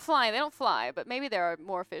 They're not flying. They don't fly, but maybe there are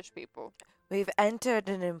more fish people. We've entered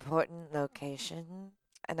an important location,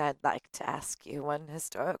 and I'd like to ask you one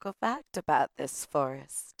historical fact about this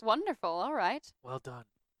forest. Wonderful. All right. well done.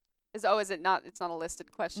 Is it not? It's not a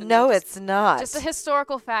listed question. No, just, it's not. just a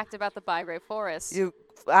historical fact about the Bygrave Forest.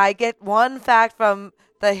 I get one fact from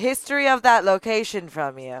the history of that location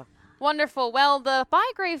from you. Wonderful. Well, the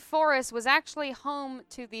Bygrave Forest was actually home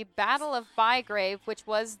to the Battle of Bygrave, which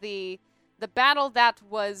was the battle that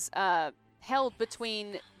was held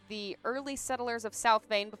between the early settlers of South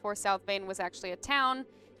Vane, before South Vane was actually a town,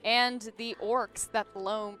 and the orcs that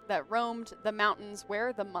roamed the mountains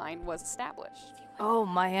where the mine was established. Oh,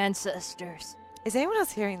 my ancestors. Is anyone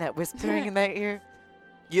else hearing that whispering in their ear?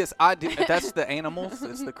 Yes, I do. That's the animals.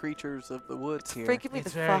 It's the creatures of the woods here. Freaking me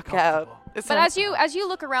It's the very fuck out. comfortable. It But sounds- as you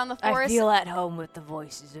look around the I forest, feel at home with the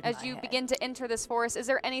voices in as my you head. begin to enter this forest, is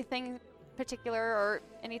there anything particular or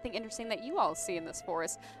anything interesting that you all see in this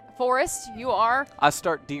forest? Forest, you are. I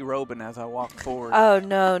start derobing as I walk forward. Oh,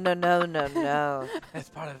 no, no, no, no, no. It's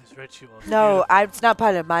part of this ritual. It's No, beautiful. it's not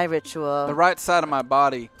part of my ritual. The right side of my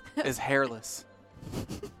body is hairless.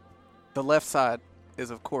 The left side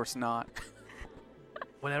is, of course, not.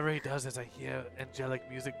 Whenever he does this, I hear angelic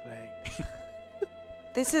music playing.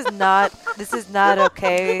 This is not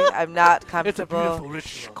okay. I'm not It's a comfortable. beautiful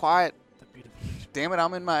ritual. Quiet. It's a beautiful ritual. Damn it,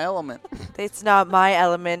 I'm in my element. It's not my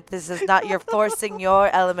element. This is not, you're forcing your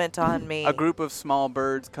element on me. A group of small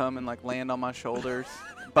birds come and land on my shoulders.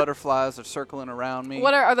 Butterflies are circling around me.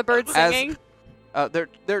 What are the birds As- singing?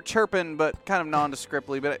 They're chirping, but kind of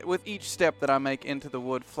nondescriptly. But with each step that I make into the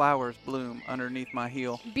wood, flowers bloom underneath my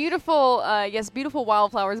heel. Beautiful, beautiful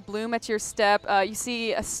wildflowers bloom at your step. You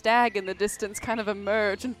see a stag in the distance kind of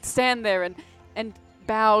emerge and stand there and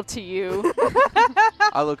bow to you.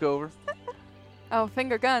 I look over. Oh,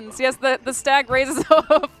 finger guns. Yes, the stag raises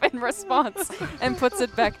up in response and puts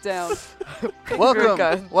it back down.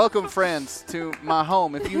 Welcome, friends, to my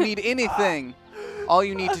home. If you need anything, all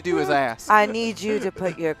you need to do is ask. I need you to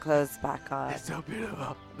put your clothes back on. It's so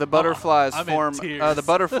beautiful. The butterflies I'm in form. tears. The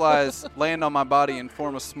butterflies land on my body and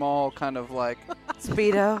form a small kind of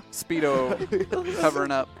Speedo. speedo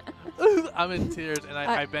covering up. I'm in tears, and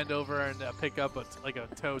I bend over and pick up a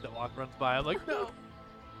toad that runs by. I'm like, no.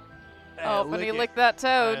 And I Oh, when you it, lick that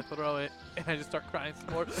and I toad. throw it, and I just start crying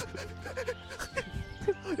some more.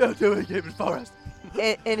 You're doing it, Forrest.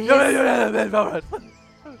 In his, You're doing it, Forrest.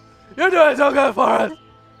 You're doing so good, Forrest.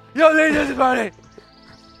 You need this money.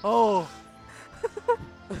 Oh.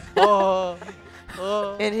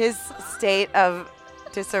 In his state of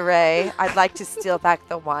disarray, I'd like to steal back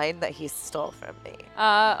the wine that he stole from me.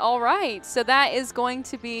 All right. So that is going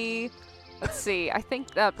to be. Let's see. I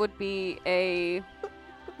think that would be a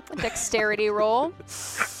dexterity roll.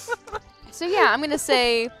 So yeah, I'm gonna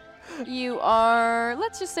say you are.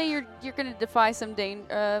 Let's just say you're gonna defy some danger.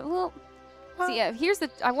 Well, see, yeah. Here's the.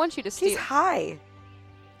 I want you to steal. He's high.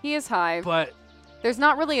 He is high. But There's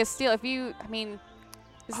not really a steal. If you, I mean,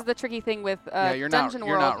 this is the tricky thing with you're Dungeon not. World.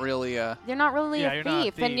 You're not really. You're not really Yeah, a you're not a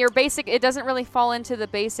thief, and thief. your basic. It doesn't really fall into the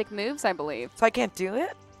basic moves, I believe. So I can't do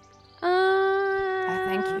it? I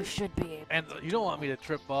think you should be able. and you don't want me to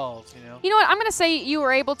trip balls, you know. You know what? I'm gonna say you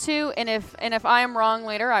were able to, and if I am wrong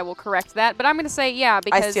later, I will correct that. But I'm gonna say yeah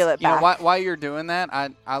because I steal it You know, back. while you're doing that,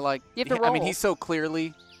 I like. You have to I mean, roll. he's so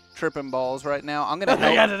clearly tripping balls right now. I'm gonna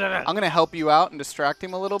help. I'm gonna help you out and distract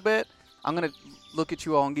him a little bit. I'm gonna look at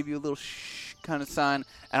you all and give you a little shh kind of sign,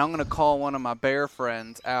 and I'm gonna call one of my bear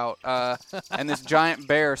friends out. And this giant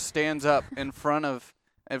bear stands up in front of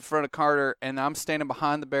Carter, and I'm standing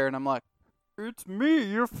behind the bear, and I'm like, "It's me,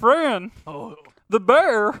 your friend, Oh, the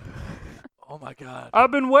bear. oh my God.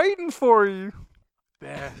 I've been waiting for you.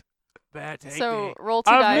 Bear, take so me. roll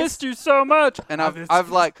 2 dice. you so much." And I've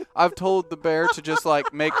I've told the bear to just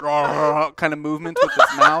like make kind of movements with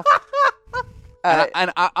his mouth.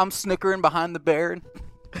 And I'm snickering behind the bear.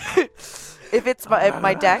 If it's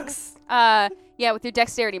my dex, Yeah, with your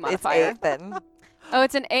dexterity it's modifier. 8 then. Oh,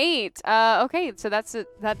 it's an 8. Okay, so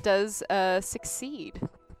that does succeed.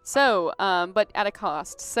 So, but at a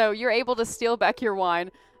cost. So you're able to steal back your wine,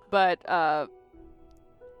 but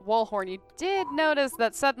Wallhorn, you did notice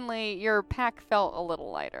that suddenly your pack felt a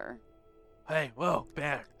little lighter. Hey, whoa,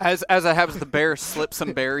 bear. As it happens, the bear slips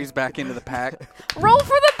some berries back into the pack. Roll for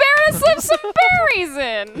the bear to slip some berries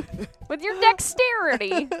in with your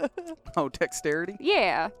dexterity. Oh, dexterity.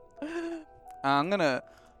 Yeah. I'm gonna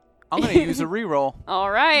use a reroll.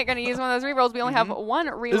 All right, gonna use one of those rerolls. We only have one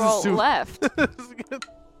reroll left.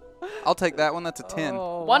 I'll take that one. That's a 10.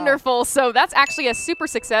 Wonderful. So that's actually a super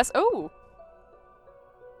success. Oh.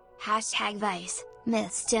 #Vice.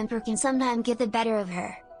 Myth's temper can sometimes get the better of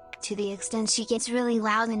her, to the extent she gets really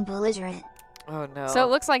loud and belligerent. Oh no. So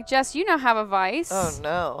it looks like Jess, you now have a vice. Oh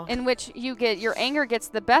no. In which your anger gets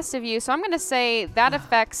the best of you. So I'm going to say that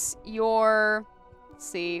affects your. Let's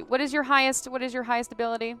see. What is your highest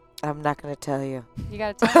ability? I'm not gonna tell you. You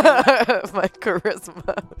got to tell me. My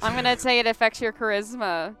charisma. I'm going to say it affects your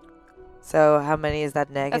charisma. So how many is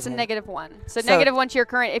that negative? That's a -1. So, So- -1 to your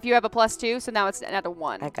current if you have a +2, so now it's at a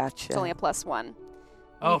 1. I gotcha. It's only a +1.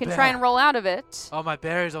 Oh, You can bear. try and roll out of it. Oh, my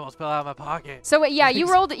berries almost fell out of my pocket. So yeah, you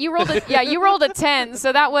rolled a 10.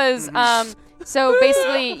 So that was so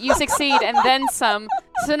basically you succeed and then some.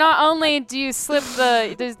 So not only do you slip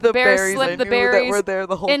does the bear berries, I slip the knew that berries were there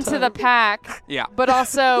the whole into the time. pack, Yeah. but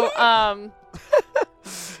also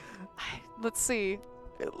let's see.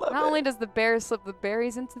 I love Not it. only does the bear slip the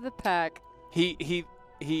berries into the pack. He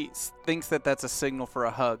thinks that that's a signal for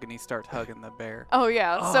a hug, and he starts hugging the bear. Oh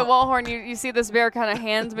yeah. So Wallhorn, you see this bear kind of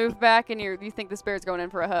hands move back, and you think this bear's going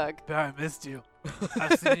in for a hug. Bear, I missed you.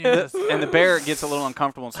 I've seen you this. And the bear gets a little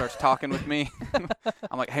uncomfortable and starts talking with me.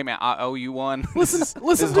 I'm like, "Hey man, I owe you one. This is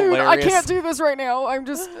hilarious. do this right now. I'm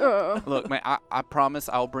just. Look, man, I promise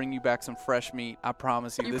I'll bring you back some fresh meat. I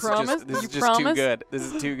promise you. You This promise? is just You too promise? good. This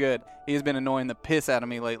is too good. He has been annoying the piss out of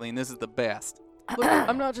me lately, and this is the best. Look,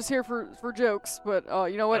 I'm not just here for jokes, but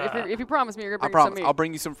you know what? If you promise me, you're I gonna bring me some promise. meat. I'll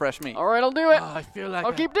bring you some fresh meat. All right, I'll do it. Oh, I feel like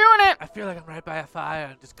I'll keep doing it. I feel like I'm right by a fire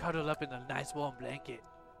and just cuddled up in a nice warm blanket.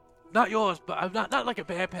 Not yours, but I'm not like a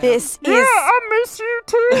bear pet. This is. I miss you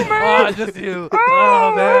too, Oh, just you.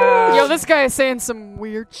 Oh, man. Yo, this guy is saying some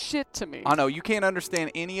weird shit to me. I know you can't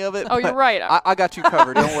understand any of it. Oh, you're but right. I got you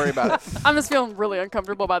covered. Don't worry about it. I'm just feeling really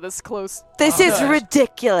uncomfortable about this close. This Oh, is gosh.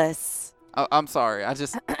 ridiculous. I'm sorry. I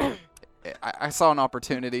just I saw an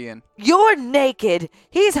opportunity and You're naked.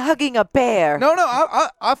 He's hugging a bear. no.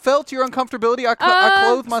 I felt your uncomfortability. I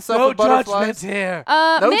clothed myself No with butterflies. judgment here.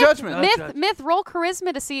 No Myth, judgment. No Myth, judgment. Myth, roll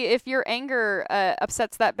charisma to see if your anger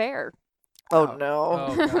upsets that bear. Oh no.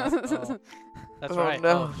 Oh, God. Oh. That's Oh, right.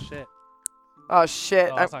 no. Oh, shit. Oh shit.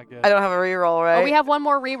 Oh, that's not good. I don't have a reroll, right? Oh, we have one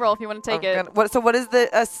more reroll if you want to take it. So what is the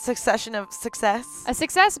succession of success? A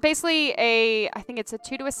success, basically I think it's a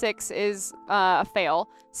 2 to a 6 is a fail.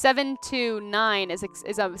 7 to 9 is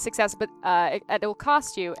a success, but it will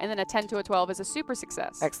cost you, and then a 10 to a 12 is a super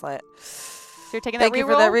success. Excellent. So you're taking Thank that you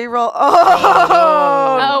reroll. for that reroll.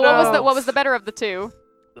 Oh, Oh, what was the better of the two?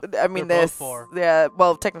 I mean They're both this. 4. Yeah.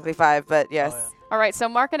 Well, technically 5, but yes. Oh, yeah. All right, so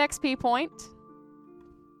mark an XP point.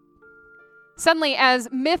 Suddenly, as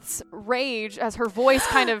Myth's rage, as her voice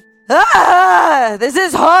kind of This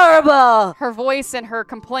is horrible. Her voice and her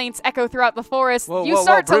complaints echo throughout the forest. Whoa, you whoa,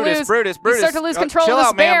 start whoa, to Brutus, lose. Brutus, You Brutus. start to lose control Chill of this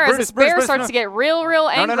out, man. bear as Brutus, this bear Brutus, starts Brutus. to get real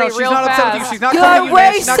angry, No, she's real not upset with you. fast. She's not You're coming to you,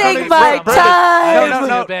 man. She's not wasting coming to you. my Brutus, time.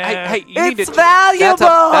 No. Bear. Hey, you need It's to. valuable.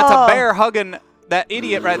 That's a bear hugging that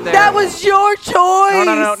idiot right there. That was your choice.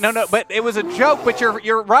 No. But it was a joke. But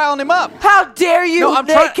you're riling him up. How dare you, No, I'm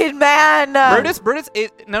try- naked man? Brutus.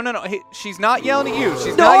 No. She's not yelling at you.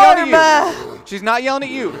 She's not yelling at you. Norma, She's not yelling at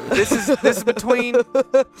you. This is between.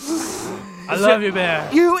 I love you, Bear.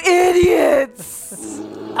 you idiots.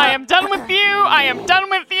 I am done with you. I am done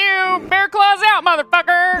with you. Bear claws out,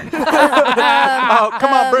 motherfucker. Oh,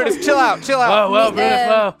 come on, Brutus. Chill out. Whoa, Brutus,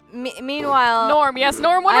 whoa. Meanwhile, Norm, yes,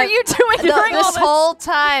 Norm. What are I- you doing during all this this? whole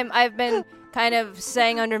time I've been kind of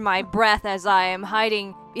saying under my breath as I am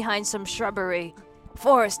hiding behind some shrubbery.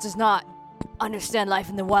 Forest does not understand life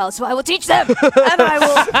in the wild, so I will teach them. And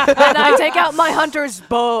I take out my hunter's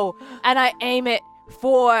bow and I aim it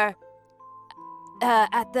for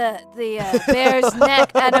at the bear's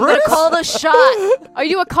neck, and I'm gonna call the shot. Are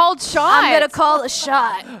you a called shot? I'm gonna call the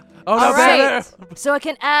shot. Oh, no, All right. Bear. So I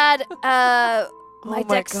can add my my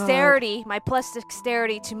dexterity, my plus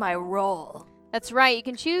dexterity to my roll. That's right. You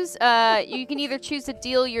can choose. You can either choose to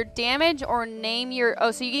deal your damage or name your.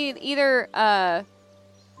 Oh, so you can either.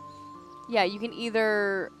 Yeah, you can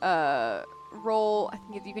either roll. I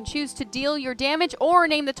think you can choose to deal your damage or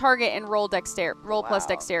name the target and roll plus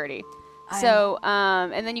dexterity. So,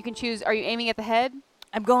 and then you can choose. Are you aiming at the head?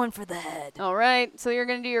 I'm going for the head. All right. So you're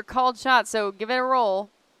gonna do your called shot. So give it a roll,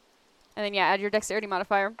 and then add your dexterity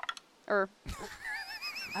modifier, or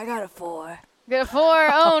I got a 4. get a 4.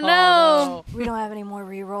 Oh no. We don't have any more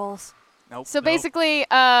rerolls. Nope. So basically,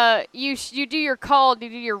 you do your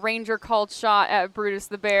your ranger called shot at Brutus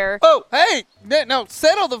the bear. Oh, hey, no,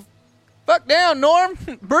 settle the fuck down, Norm.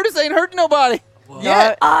 Brutus ain't hurting nobody.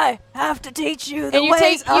 Yeah. I have to teach you the And you ways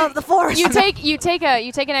take- you- of the forest. you take an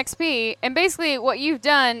XP, and basically what you've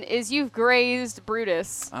done is you've grazed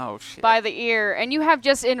Brutus Oh shit. by the ear, and you have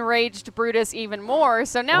just enraged Brutus even more.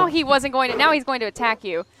 So now he's going to attack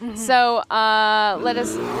you. So let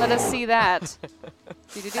us see that.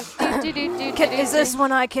 Is this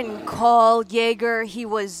when I can call Jaeger? He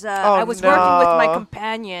was. I was no. working with my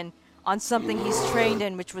companion on something he's trained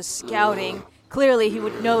in, which was scouting. Clearly, he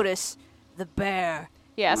would notice the bear.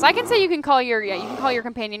 Yes, I can say you can call your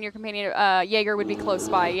companion. Your companion Jaeger would be close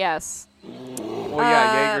by. Yes. Well,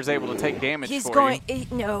 yeah, Jaeger's able to take damage He's for going. you.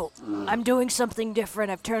 No, I'm doing something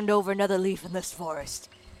different. I've turned over another leaf in this forest.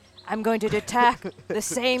 I'm going to attack the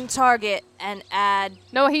same target and add.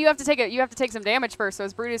 No, you have to take some damage first. So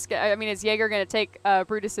is Jaeger going to take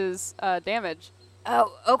Brutus's damage?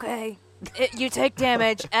 Oh, okay. You take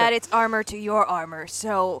damage, add its armor to your armor,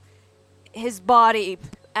 so his body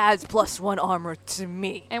adds +1 armor to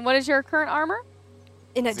me. And what is your current armor?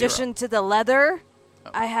 In addition to the leather,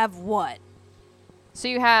 I have what? So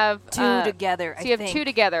you have 2 together, So you have 2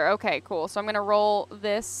 together. Okay, cool. So I'm gonna roll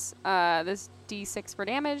this this d6 for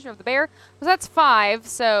damage of the bear. So that's 5.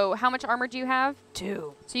 So how much armor do you have?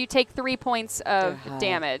 2. So you take 3 points of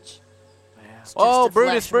damage. Oh, a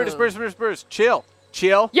Brutus, flesh Brutus, chill.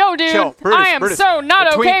 Yo, dude, Brutus, I am Brutus. so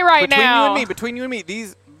not okay right now. Between you and me,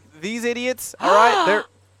 these idiots. All right, they're.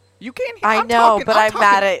 You can't. I know, but I'm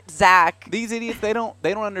mad at Zach. These idiots. They don't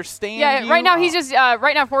understand. Yeah, you. right now he's just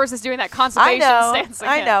right now Forrest is doing that I conservation know, stance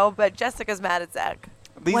again. I know, but Jessica's mad at Zach.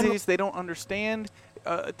 These idiots. They don't understand.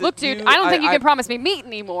 Look, dude, I don't think you can promise me meat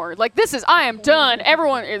anymore. Like I am done.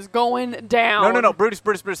 Everyone is going down. No,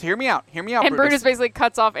 Brutus, hear me out. And Brutus basically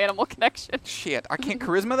cuts off animal connection. Shit, I can't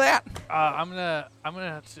charisma that. I'm gonna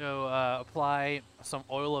have to apply some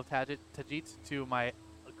oil of Tajit to my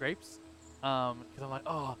grapes, because I'm like,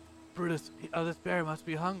 oh, Brutus, this bear must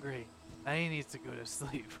be hungry, and he needs to go to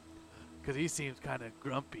sleep, because he seems kind of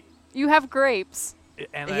grumpy. You have grapes.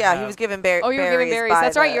 And Yeah, he was given berries. Oh, you were giving berries.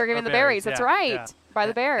 That's right. You were giving the berries. berries, That's yeah, right. yeah. By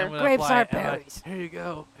the bear. Grapes aren't berries. Here you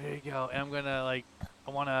go. And I'm gonna I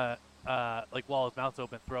wanna while his mouth's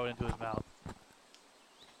open, throw it into his mouth.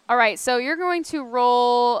 All right. So you're going to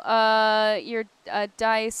roll your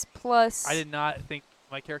dice plus. I did not think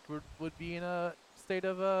my character would be in a state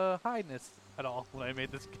of highness at all when I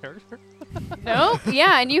made this character. Nope.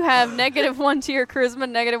 Yeah, and you have -1 to your charisma,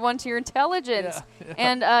 -1 to your intelligence. Yeah.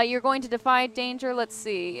 And you're going to defy danger, let's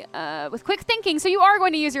see, with quick thinking. So you are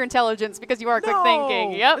going to use your intelligence because you are quick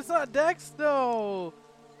thinking. Yep. It's not Dex, no.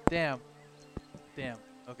 Damn.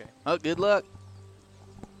 Okay. Oh, good luck.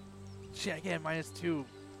 Shit, again, -2.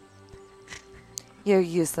 You're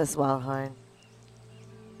useless, Wellhorn.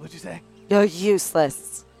 What'd you say? You're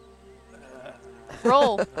useless.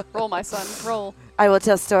 Roll, my son, roll. I will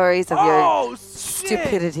tell stories of your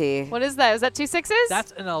stupidity. What is that? Is that 2 6s?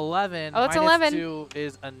 That's an 11. Oh, it's Minus 11. 2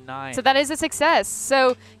 is a 9. So that is a success.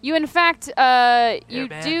 So you, in fact, you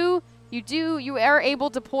man. are able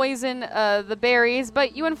to poison the berries,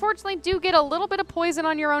 but you unfortunately do get a little bit of poison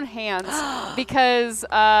on your own hands because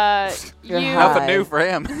You're you. high. Nothing new for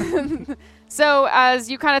him. So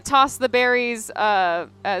as you kind of toss the berries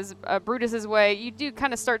as Brutus's way, you do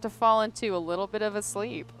kind of start to fall into a little bit of a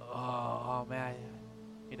sleep. Oh, man.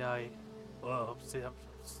 You know, whoa, see, I'm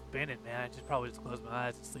spinning, man. I should probably just close my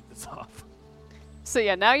eyes and sleep this off. So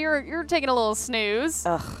yeah, now you're taking a little snooze.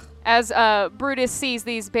 Ugh. As Brutus sees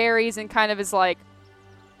these berries and kind of is like,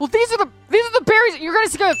 well, these are the berries that you're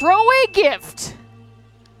gonna throw away gift.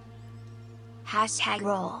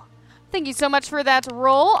 #roll. Thank you so much for that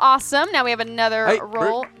roll. Awesome. Now we have another Hey,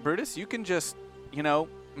 roll. Brutus, you can just,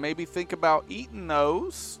 maybe think about eating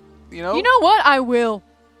those. You know what? I will.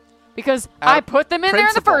 Because Out I of put them in there in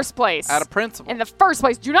the principle. first place. Out of principle. In the first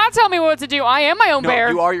place. Do not tell me what to do. I am my own No, bear.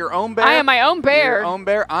 you are your own bear. I am my own You're bear. your own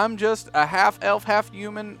bear. I'm just a half elf, half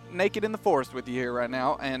human, naked in the forest with you here right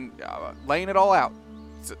now, and laying it all out.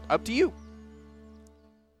 It's up to you.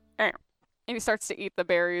 And he starts to eat the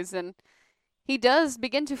berries, and he does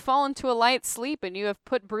begin to fall into a light sleep, and you have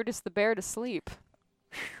put Brutus the bear to sleep.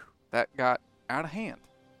 That got out of hand.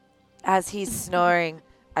 As he's snoring,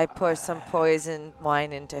 I pour some poison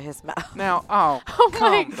wine into his mouth. Now, Oh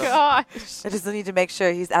my come the- gosh. I just need to make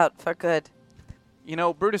sure he's out for good.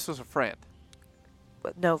 Brutus was a friend.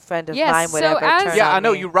 But no friend of Yes, mine would so ever as- turn Yeah, on I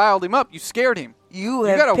know. me. You riled him up. You scared him. You you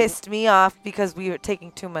have gotta- pissed me off because we were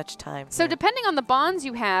taking too much time. So here. depending on the bonds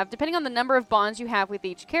you have, depending on the number of bonds you have with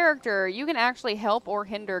each character, you can actually help or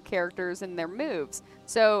hinder characters in their moves.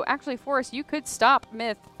 So actually, Forrest, you could stop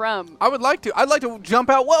Myth from... I would like to. I'd like to jump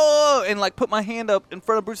out, whoa, and put my hand up in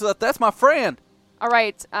front of Brutus. That's my friend. All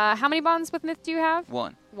right, how many bonds with Myth do you have?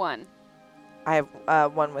 One. One. I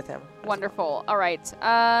have one with him. Wonderful. All right.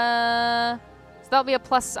 So that'll be a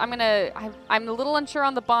plus. I'm a little unsure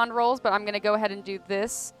on the bond rolls, but I'm gonna go ahead and do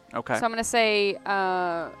this. Okay. So I'm gonna say,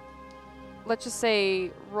 let's just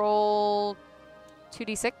say roll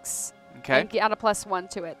 2d6 Okay. and get out a +1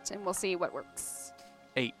 to it, and we'll see what works.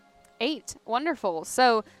 8. 8. Wonderful.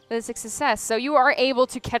 So that is a success. So you are able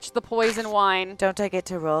to catch the poison wine. Don't I get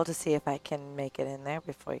to roll to see if I can make it in there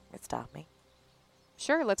before you can stop me?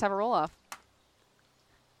 Sure. Let's have a roll off.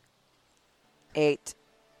 8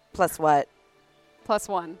 plus what?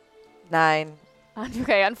 +1. 9.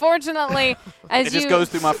 Okay. Unfortunately, as It you just goes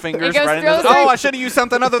through my fingers goes right into through- Oh, I should have used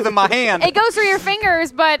something other than my hand. It goes through your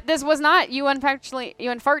fingers, but this was not you. Unfortunately,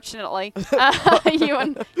 you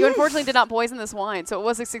unfortunately did not poison this wine, so it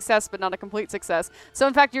was a success, but not a complete success. So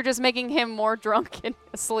in fact, you're just making him more drunk and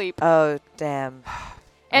asleep. Oh, damn.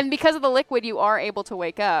 And because of the liquid, you are able to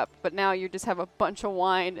wake up, but now you just have a bunch of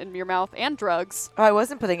wine in your mouth and drugs. Oh, I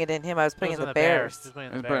wasn't putting it in him. I was putting it in the bears. Just putting it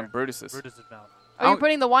I in was the putting bear. Brutus's. Brutus's mouth. Oh, you're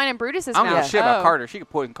putting the wine in Brutus's I don't mouth. give a shit about Oh. Carter. She could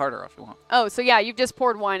poison Carter if you want. Oh, so yeah, you've just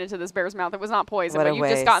poured wine into this bear's mouth. It was not poison, What but a you've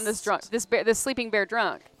just gotten waste. this sleeping bear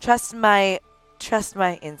drunk. Trust my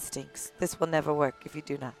instincts. This will never work if you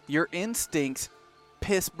do not. Your instincts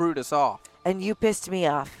piss Brutus off. And you pissed me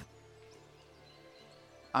off.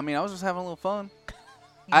 I mean, I was just having a little fun.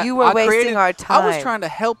 You were wasting our time. I was trying to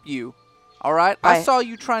help you. All right? I I- saw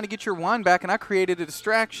you trying to get your wine back, and I created a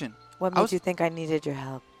distraction. What I made was- you think I needed your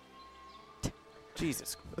help?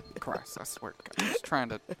 Jesus Christ, I swear to God. I'm just trying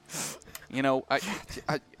to,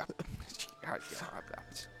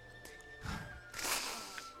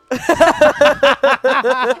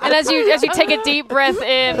 And as you take a deep breath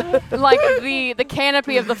in, like the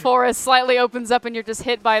canopy of the forest slightly opens up, and you're just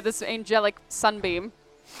hit by this angelic sunbeam.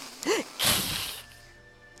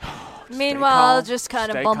 Meanwhile, I'll calm. just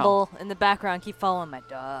kind Stay of calm. bumble in the background, keep following my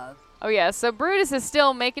dog. Oh yeah, so Brutus is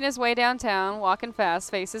still making his way downtown, walking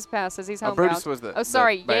fast, faces past as he's homebound. Brutus was the. Oh,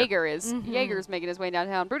 sorry, the bear. Jaeger is. Mhm. Jaeger's making his way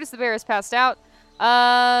downtown. Brutus the bear is passed out.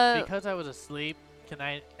 Because I was asleep, can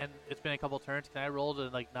I? And it's been a couple turns. Can I roll to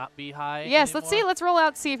not be high? Yes, let's see. anymore? Let's roll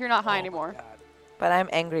out, see if you're not Oh high my anymore. God. But I'm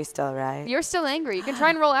angry still, right? You're still angry. You can try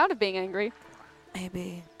and roll out of being angry.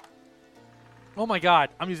 Maybe. Oh my God!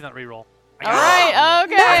 I'm using that reroll. I All gotta- right,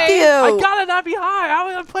 okay. Matthew! I gotta not be high. How am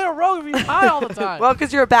I gonna play a rogue if he's high all the time? Well,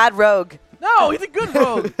 because you're a bad rogue. no, he's a good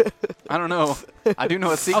rogue. I don't know. I do know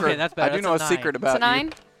a secret. Okay, that's better. I do That's know a a secret 9. about It's a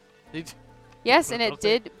 9? Did- Yes, and it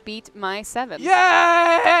Okay. did beat my 7.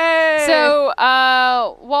 Yay! So,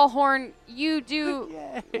 Walhorn, you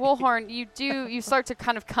start to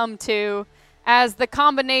kind of come to as the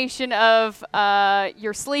combination of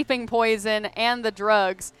your sleeping poison and the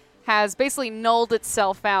drugs has basically nulled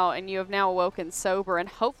itself out, and you have now awoken sober and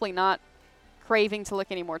hopefully not craving to lick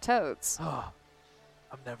any more toads.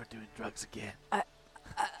 I'm never doing drugs again.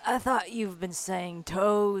 I thought you've been saying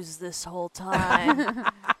toes this whole time.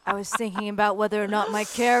 I was thinking about whether or not my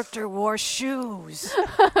character wore shoes.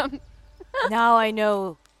 Now I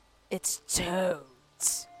know it's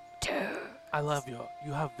toads. I love you.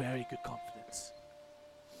 You have very good confidence.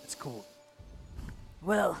 It's cool.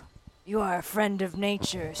 Well, you are a friend of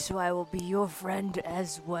nature, so I will be your friend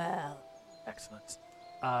as well. Excellent.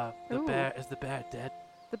 The Ooh. bear, is the bear dead?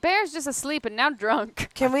 The bear's just asleep and now drunk.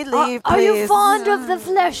 Can we leave, Are please? you fond of the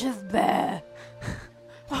flesh of bear?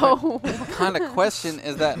 Oh. What kind of question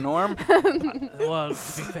is that, Norm? Well, to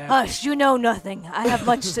be fair, Hush, you know nothing. I have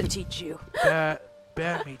much to teach you. bear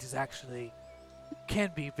meat is actually can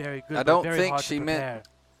be very good. I but don't very think hard she to meant- prepare.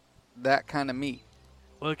 That kind of meat.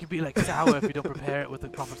 Well, it can be like sour if you don't prepare it with the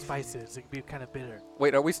proper spices. It can be kind of bitter.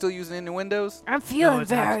 Wait, are we still using innuendos? I'm feeling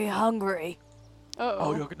it's very hungry. Oh,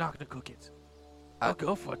 Oh. you're not gonna cook it. I- Oh,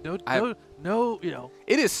 go for it. No, I- no. You know.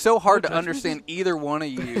 It is so hard to judgment. understand either one of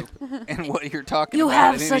you and what you're talking You about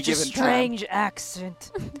have at any such a given time. strange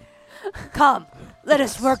accent. Come, let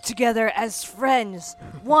us work together as friends,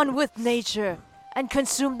 one with nature, and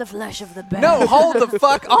consume the flesh of the bear. No, hold the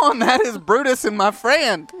fuck on. That is Brutus and my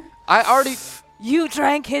friend. I already... You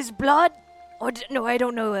drank his blood? No, I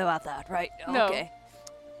don't know about that, right? No. Okay.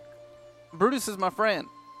 Brutus is my friend.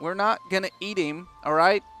 We're not going to eat him, all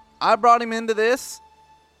right? I brought him into this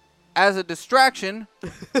as a distraction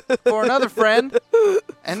for another friend,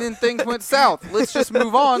 and then things went south. Let's just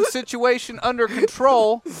move on. Situation under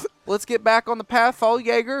control. Let's get back on the path. Follow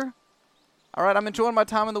Jaeger. All right, I'm enjoying my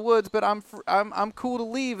time in the woods, but I'm cool to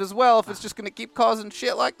leave as well if it's just going to keep causing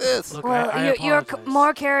shit like this. Look, Well, I you're apologize.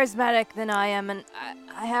 more charismatic than I am, and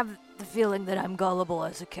I have the feeling that I'm gullible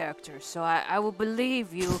as a character, so I will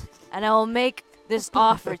believe you, and I will make this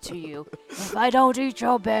offer to you. If I don't eat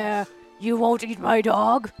your bear, you won't eat my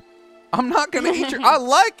dog. I'm not going to eat your... I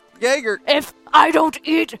like Jaeger. If I don't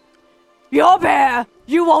eat your bear,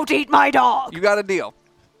 you won't eat my dog. You got a deal.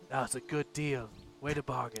 That's a good deal. Way to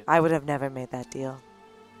bargain. I would have never made that deal.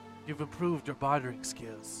 You've improved your bartering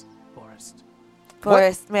skills, Forrest.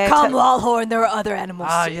 Forrest, may I Come, tell- Lawhorn, there are other animals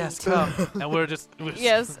Ah, to yes, eat. come. And we're just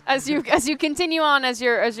Yes, as you continue on, as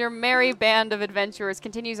your merry band of adventurers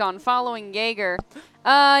continues on following Jaeger,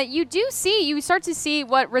 you start to see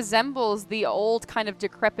what resembles the old kind of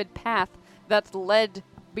decrepit path that led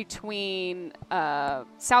between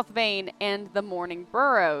South Vane and the Morning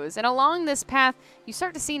Burrows. And along this path, you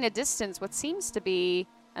start to see in a distance what seems to be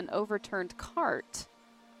an overturned cart.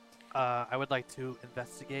 I would like to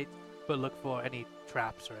investigate, but look for any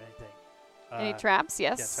traps or anything. Any traps?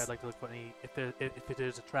 Yes. Yes, I'd like to look for any. If it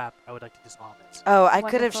is a trap, I would like to disarm it. Oh, I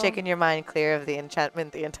could have Wonderful. shaken your mind clear of the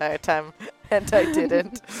enchantment the entire time, and I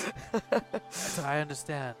didn't. So I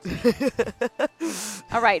understand.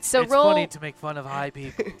 All right, so it's roll. funny to make fun of high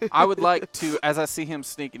people. I would like to, as I see him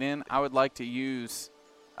sneaking in, I would like to use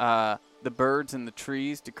the birds and the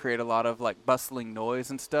trees to create a lot of like bustling noise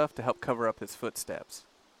and stuff to help cover up his footsteps.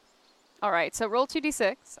 All right, so roll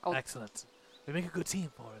 2d6. Oh, Excellent. We make a good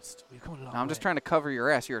team, Forrest. We've come a long Now, I'm just way. trying to cover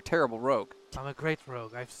your ass. You're a terrible rogue. I'm a great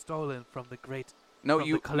rogue. I've stolen from the great. No, from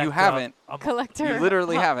you the collector, haven't. collector. You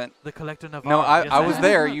literally haven't. The collector Navarre. No, I Yes, was have.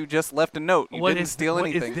 there. You just left a note. You What didn't is steal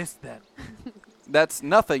anything. What is this then? That's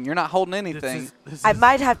nothing. You're not holding anything. This I is-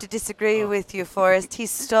 might have to disagree Oh. with you, Forrest. He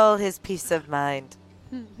stole his peace of mind.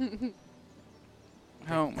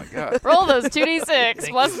 Oh my god. Roll those 2d6 Thank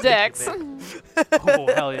plus you, dex. thank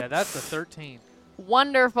Oh hell yeah, that's a 13.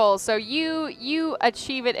 Wonderful. So you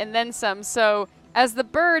achieve it and then some. So as the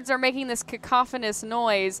birds are making this cacophonous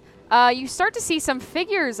noise, you start to see some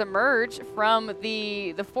figures emerge from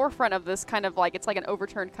the forefront of this kind of like, it's like an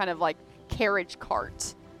overturned kind of like carriage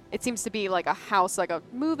cart. It seems to be like a house, like a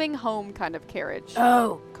moving home kind of carriage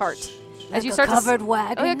Oh, cart. like As you a start covered to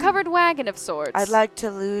wagon. a covered wagon of sorts. I'd like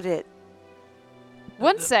to loot it.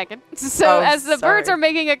 1 second. So Oh, as the birds sorry. are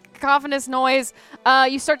making a cacophonous noise,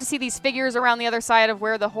 you start to see these figures around the other side of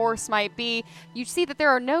where the horse might be. You see that there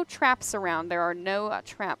are no traps around. There are no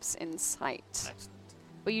traps in sight. Excellent.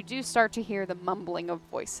 But you do start to hear the mumbling of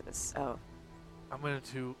voices. Oh. I'm going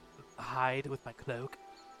to hide with my cloak,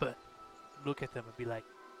 but look at them and be like,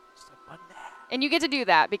 someone there. And you get to do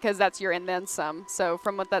that because that's your and then some. So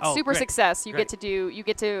from what that Oh, super great. success, you Great.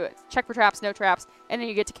 get to check for traps, no traps, and then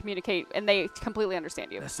you get to communicate, and they completely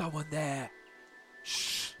understand you. There's someone there.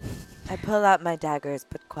 Shh. I pull out my daggers,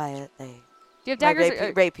 but quietly. Do you have My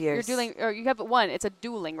daggers? rapiers. You're dueling, or you have one. It's a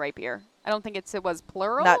dueling rapier. I don't think it was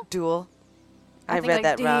plural. Not duel. I I think read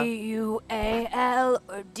like that wrong. D-U-A-L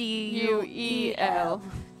or U-E-L. D-U-E-L.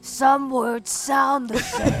 Some words sound the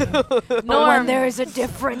same, but Norm. when there is a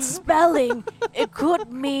different spelling, it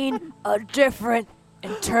could mean a different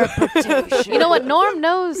Interpretation. You know what? Norm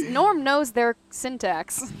knows their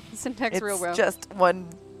syntax. Syntax It's real well. just one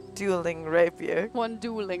dueling rapier. One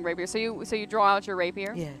dueling rapier. So you draw out your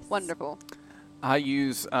rapier? Yes. Wonderful. I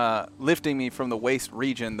use lifting me from the waist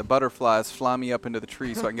region. The butterflies fly me up into the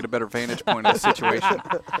tree so I can get a better vantage point of the situation.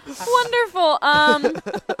 Wonderful.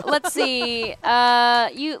 Let's see.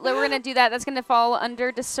 We're gonna do that. That's gonna fall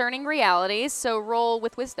under discerning realities. So roll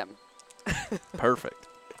with wisdom. Perfect.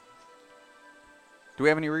 Do we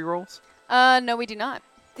have any rerolls? No, we do not.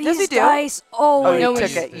 Yes, we These do. dice Oh, always. you we took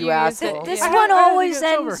use- it, you you use asshole. it. This Yeah. one I always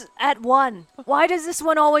think it's over. ends at 1. Why does this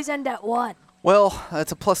one always end at 1? Well,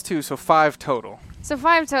 that's a +2, so 5 total. So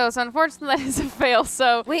 5 toes. Unfortunately, that is a fail.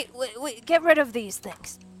 So Wait, get rid of these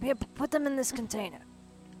things. Here, put them in this container.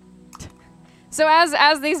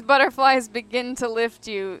 as these butterflies begin to lift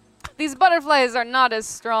you, these butterflies are not as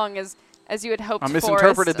strong as you had hoped I for.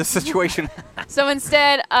 misinterpreted the situation. So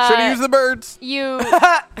instead, Should have used the birds.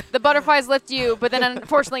 the butterflies lift you, but then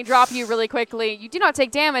unfortunately drop you really quickly. You do not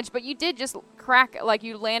take damage, but you did just crack, like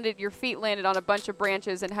your feet landed on a bunch of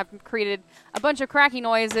branches and have created a bunch of cracky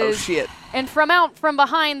noises. Oh, shit. And from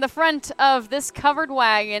behind the front of this covered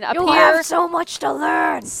wagon You appear have so much to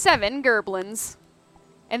learn. 7 gerblins.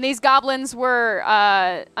 And these goblins were,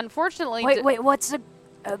 unfortunately... Wait, what's a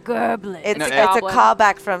gerblin? It's, No, it's a goblin.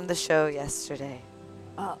 callback from the show yesterday.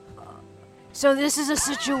 So this is a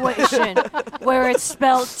situation where it's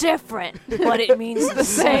spelled different, but it means the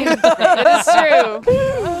same thing. That is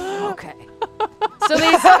true. Okay.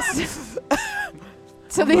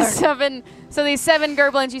 So these seven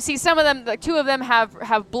gerblins, you see some of them, 2 of them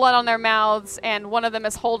have blood on their mouths, and one of them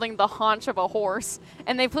is holding the haunch of a horse,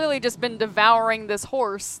 and they've clearly just been devouring this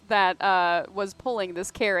horse that was pulling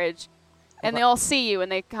this carriage, and they all see you,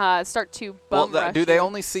 and they start to bum rush do they you.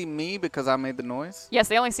 only see me because I made the noise? Yes,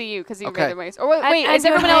 they only see you because you Okay. made the noise. Or wait, And is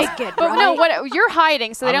you're everyone else? naked, But no, right? what you're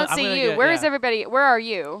hiding, so they I'm don't see gonna you. get- Where is yeah. everybody? Where are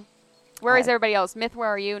you? Where is Hi. everybody else? Myth, where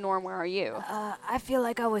are you? Norm, where are you? I feel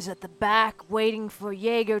like I was at the back waiting for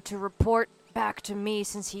Jaeger to report back to me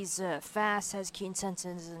since he's fast, has keen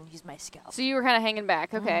senses, and he's my scout. So you were kind of hanging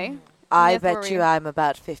back. Okay. I Myth, where bet were you I'm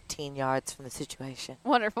about 15 yards from the situation.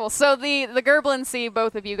 Wonderful. So the gerblins see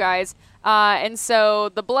both of you guys, and so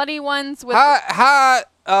the bloody ones with Hi,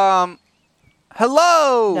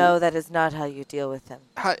 hello. No, that is not how you deal with them.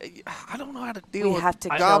 I don't know how to deal We with have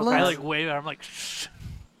to I, kill goblins. I them. like wave. I'm like, shh.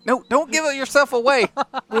 No, don't give yourself away.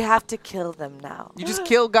 We have to kill them now. You just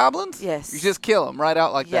kill goblins? Yes. You just kill them right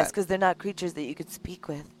out like Yes, that. because they're not creatures that you could speak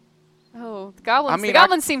with. oh the goblins. I mean, the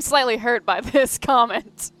goblins seem slightly hurt by this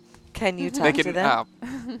comment. Can you They talk to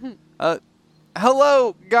them?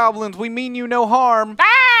 hello, goblins. We mean you no harm.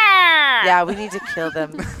 Ah! Yeah, we need to kill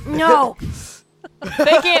them. No!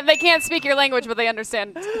 They can't speak your language, but they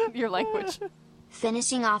understand your language.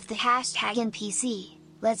 Finishing off the hashtag NPC,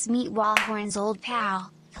 let's meet Wallhorn's old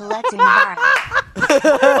pal, Collector Navarro.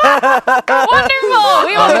 Wonderful.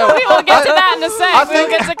 We will get to that in a sec. I We will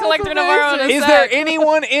think- get to Collector Navarro in a Is sec. there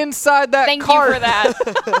anyone inside that Thank cart? you for that.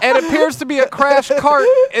 It appears to be a crashed cart.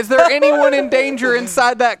 Is there anyone in danger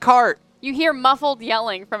inside that cart? You hear muffled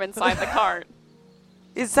yelling from inside the cart.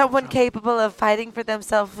 Is someone capable of fighting for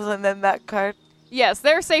themselves and then that cart? Yes,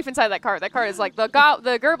 they're safe inside that cart. That cart is like the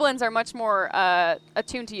gerblins are much more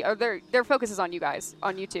attuned to you. Or their focus is on you guys,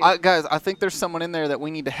 on you two. Guys, I think there's someone in there that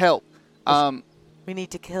we need to help. We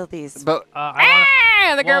need to kill these. But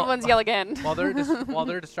Ah! The Well, gerblins yell again. While they're while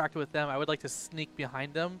they're distracted with them, I would like to sneak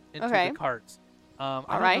behind them into Okay. the carts. I don't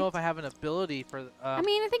Alright. know if I have an ability for. I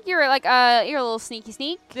mean, I think you're like you're a little sneak.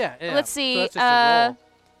 yeah. Let's So see. that's just a roll.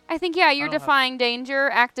 I think you're don't have- defying danger.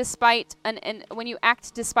 Act despite when you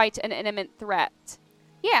act despite an imminent threat.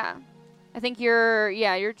 Yeah, I think you're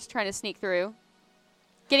just trying to sneak through,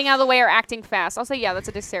 getting out of the way or acting fast. I'll say yeah, that's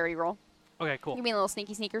a dexterity roll. Okay, cool. You mean a little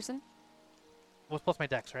sneaky sneakerson? What's plus my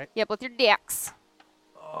dex, right? Yep, with your dex.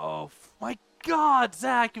 Oh my God,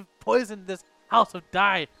 Zach! You've poisoned this house of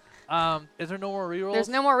dye. Is there no more rerolls? There's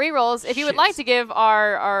no more rerolls. If you would Shit. like to give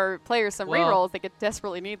our players some Well, rerolls, they could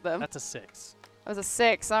desperately need them. That's a 6. That was a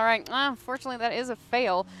 6. All right. Unfortunately, that is a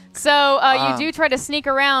fail. So you do try to sneak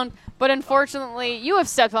around, but unfortunately, you have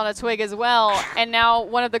stepped on a twig as well. And now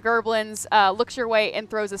one of the gerblins looks your way and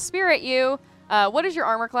throws a spear at you. What is your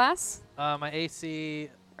armor class? My AC.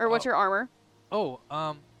 Or what's your armor? Oh,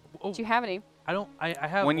 Do you have any? I don't. I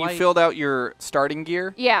have. when you light. filled out your starting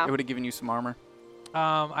gear, Yeah. it would have given you some armor.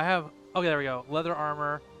 I have. Okay, there we go. Leather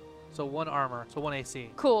armor. So 1 armor. So 1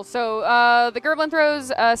 AC. Cool. So the gerblin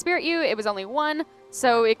throws a spear at you. It was only 1.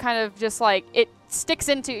 So it kind of just like it sticks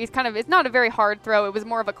into. It's not a very hard throw. It was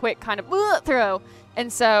more of a quick kind of throw.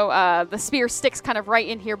 And so the spear sticks kind of right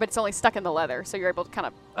in here, but it's only stuck in the leather, so you're able to kind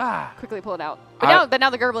of quickly pull it out. But now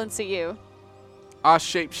the Gerblins see you. I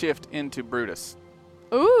shapeshift into Brutus.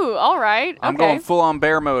 Ooh, all right. I'm okay. going full on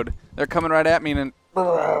bear mode. They're coming right at me, and So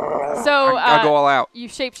I go all out. You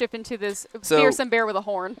shapeshift into this So, fearsome bear with a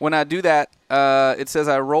horn. When I do that, it says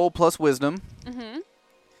I roll plus wisdom. Mm-hmm.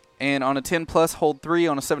 And on a 10 plus, hold 3.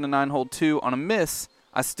 On a 7 to 9, hold 2. On a miss,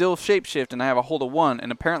 I still shapeshift, and I have a hold of 1.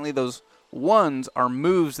 And apparently those 1s are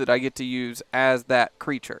moves that I get to use as that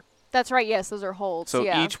creature. That's right. Yes, those are holds. So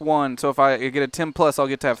yeah. each one, so if I get a 10 plus, I'll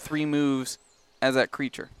get to have 3 moves as that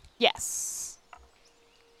creature. Yes.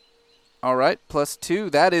 All right, plus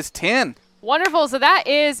 2. That is 10. Wonderful. So that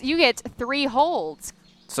is, you get 3 holds.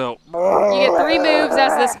 So You get 3 moves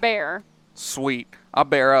as this bear. sweet. I'll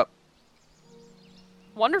bear up.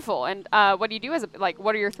 Wonderful. And what do you do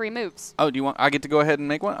what are your 3 moves? Oh, do you want? I get to go ahead and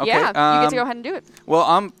make one. Okay. Yeah, you get to go ahead and do it.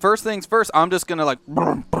 Well, first things first. I'm just gonna like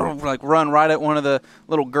run right at one of the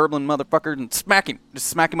little Gerblin motherfuckers and smack him. Just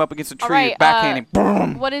smack him up against a tree, All right, backhand him.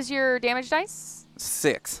 Boom. What is your damage dice?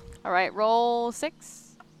 6. All right, roll 6.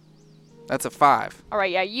 That's a 5. All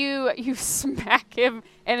right, yeah, you smack him,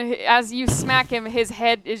 and as you smack him, his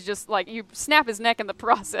head is just like, you snap his neck in the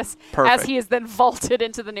process. Perfect. As he is then vaulted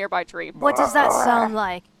into the nearby tree. What does that sound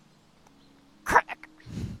like? Crack.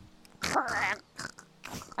 Crack.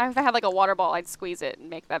 If I had like a water ball, I'd squeeze it and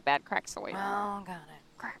make that bad crack noise. Oh, got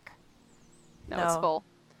it. Crack. No, it's No. full.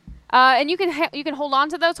 And you can hold on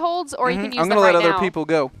to those holds, or you can use I'm them gonna right let other now. people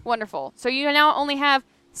go. Wonderful. So you now only have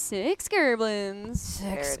 6 Gerblins.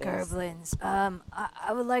 6 There it is. Gerblins.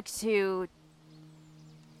 I would like to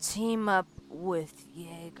team up with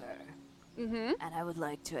Jaeger, Mm-hmm. and I would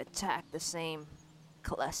like to attack the same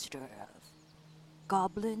cluster of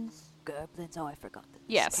goblins, Gerblins. Oh, I forgot that.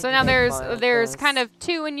 Yes. Can So you now make there's one of there's those? kind of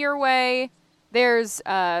 2 in your way. There's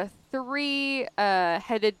 3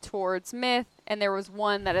 headed towards Myth, and there was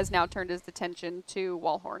 1 that has now turned his attention to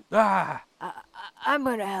Wallhorn. I'm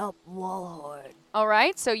gonna help Wallhorn. All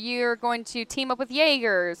right. So you're going to team up with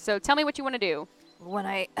Jaeger. So tell me what you want to do. When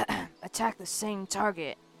I attack the same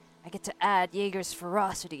target, I get to add Jaeger's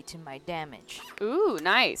ferocity to my damage. Ooh,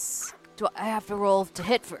 nice. Do I have to roll to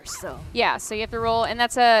hit first, though? Yeah. So you have to roll, and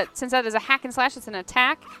since that is a hack and slash, it's an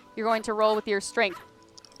attack. You're going to roll with your strength.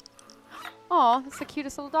 Aw, that's the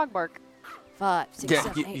cutest little dog bark. 5, 6, Yeah,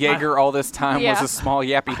 7, 8. Jaeger all this time Yeah. was a small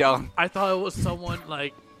yappy dog. I thought it was someone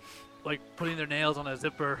like putting their nails on a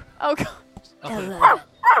zipper. Oh, God. I was like,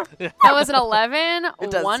 11. That was an 11.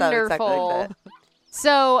 It does Wonderful. sound exactly like that.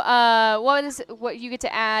 So, what you get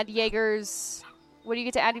to add Jaeger's? What do you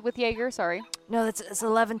get to add with Jaeger? Sorry. No, it's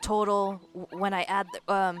 11 total when I add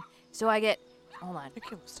the, so I get, hold on.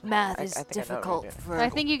 Math I is think I know what you're difficult doing. for, I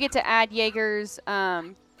think you get to add Jaeger's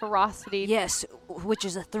ferocity. yes, which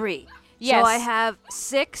is a 3. Yes. So I have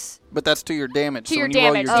 6. But that's to your damage. To so your when you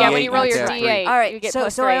roll damage. your Yeah, D8, when you roll your get that D8. All right, you get so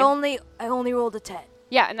plus so 3. I only rolled a 10.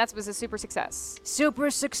 Yeah, and that was a super success.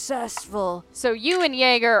 Super successful. So you and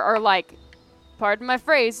Jaeger are like, pardon my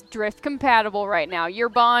phrase, drift compatible right now. Your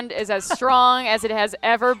bond is as strong as it has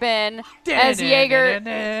ever been. As Jaeger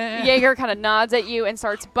kind of nods at you and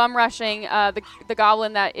starts bum rushing the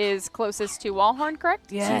goblin that is closest to Wallhorn,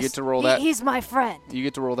 correct? Yes. get to roll that. He's my friend. You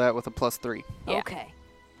get to roll that with a plus 3. Yeah. Okay.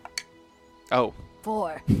 Oh.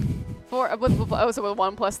 4. So with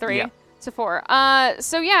 1 plus 3. Yeah. So 4.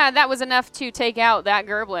 So yeah, that was enough to take out that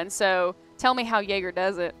Gerblin. So tell me how Jaeger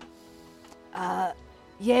does it.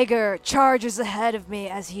 Jaeger charges ahead of me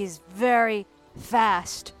as he's very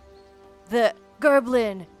fast. The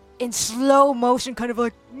Gerblin, in slow motion, kind of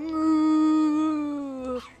like,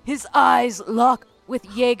 his eyes lock with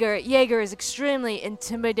Jaeger. Jaeger is extremely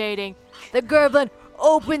intimidating. The Gerblin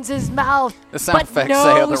opens his mouth, The sound but effects no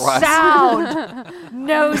say otherwise. sound.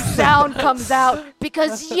 No sound comes out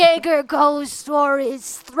because Jaeger goes for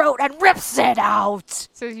his throat and rips it out.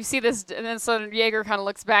 So you see this, and then so Jaeger kind of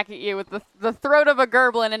looks back at you with the throat of a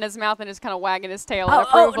Gerblin in his mouth and is kind of wagging his tail in Oh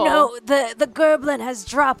approval. no, the Gerblin has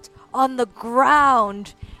dropped on the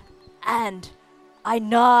ground, and I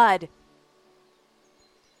nod.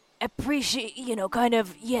 Appreciate, kind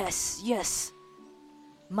of, yes.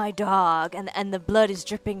 My dog, and the blood is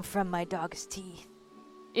dripping from my dog's teeth.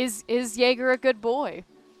 Is Jaeger a good boy?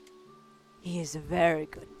 He is a very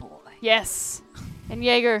good boy. Yes. And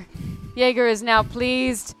Jaeger is now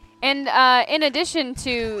pleased. And in addition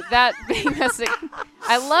to that being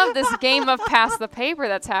I love this game of pass the paper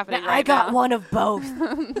that's happening right I got now. one of both.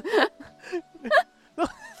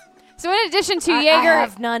 So in addition to I Jaeger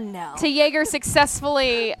have none now.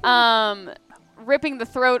 successfully ripping the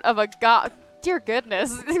throat of a dear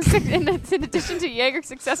goodness. in addition to Jaeger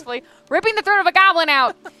successfully ripping the throat of a goblin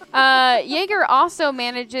out, Jaeger also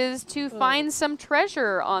manages to find some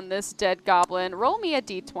treasure on this dead goblin. Roll me a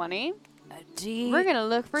d20. We're going to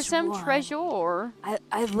look for some treasure.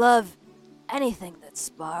 I love anything that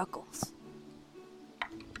sparkles.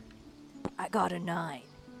 I got a 9.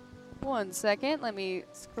 1 second. Let me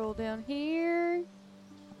scroll down here.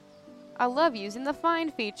 I love using the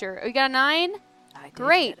find feature. Oh, you got a 9? I did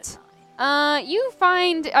Great. get a 9. You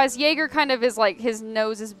find as Jaeger kind of is like his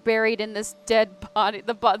nose is buried in this dead body,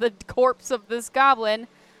 the corpse of this goblin.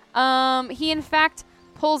 He in fact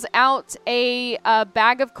pulls out a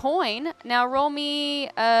bag of coin. Now roll me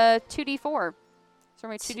 2d4. So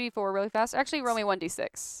roll me 2d4 really fast. Actually, roll me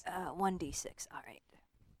 1d6. 1d6. All right.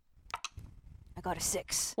 I got a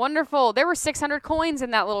 6. Wonderful. There were 600 coins in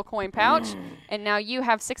that little coin pouch, and now you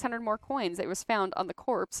have 600 more coins that was found on the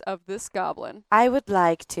corpse of this goblin. I would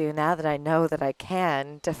like to, now that I know that I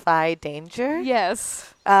can defy danger.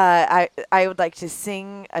 Yes. I would like to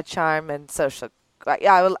sing a charm and social.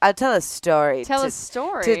 I'll tell a story. Tell to, a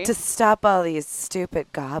story. to stop all these stupid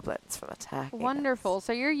goblins from attacking. Wonderful.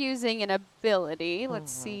 So you're using an ability.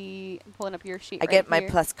 Let's see. I'm pulling up your sheet. I right get my here.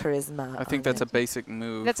 plus charisma. I think that's a basic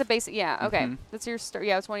move. That's a basic. Yeah. Okay. Mhm. That's your.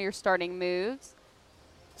 Yeah. It's one of your starting moves.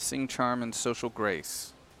 Sing charm and social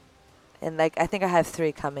grace. And like I think I have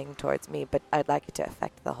 3 coming towards me, but I'd like it to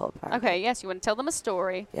affect the whole party. Okay. Yes. You want to tell them a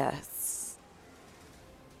story. Yes.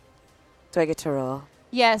 Do I get to roll?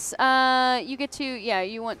 Yes. You get to. Yeah.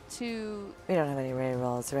 You want to. We don't have any re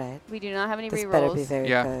rolls, right? We do not have any This better be rerolls. very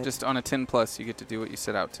Yeah, good. just on a 10 plus, you get to do what you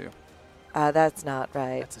set out to. That's not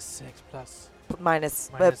right. That's a 6 plus. Minus.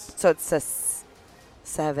 Minus. So it's a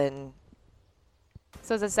 7.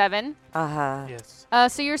 So it's a 7. Uh-huh. Yes.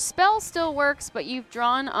 So your spell still works, but you've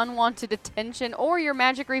drawn unwanted attention, or your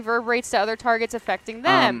magic reverberates to other targets affecting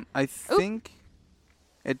them. I think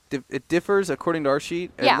it differs according to our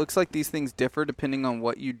sheet. Yeah. It looks like these things differ depending on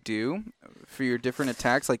what you do for your different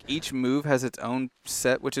attacks. Like each move has its own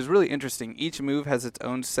set, which is really interesting. Each move has its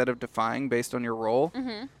own set of defying based on your roll.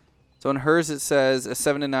 Mm-hmm. So in hers it says a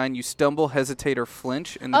 7 to 9, you stumble, hesitate, or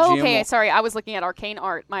flinch, and the Oh, GM okay. will, Sorry, I was looking at arcane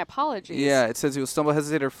art. My apologies. yeah, it says you'll stumble,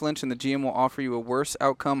 hesitate, or flinch, and the GM will offer you a worse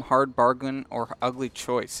outcome, hard bargain, or ugly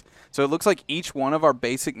choice. So it looks like each one of our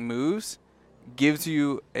basic moves gives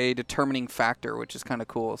you a determining factor, which is kind of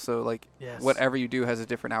cool. So like Yes. whatever you do has a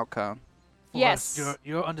different outcome. Yes.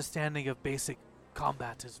 Your understanding of basic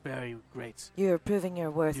combat is very great. You're proving your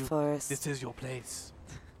worth You- for us. This is your place.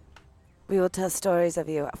 We will tell stories of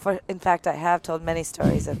you. In fact, I have told many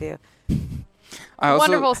stories of you. I also,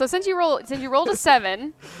 Wonderful. So since you rolled a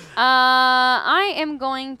 7, I am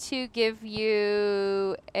going to give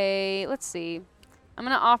you a. Let's see. I'm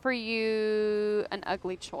going to offer you an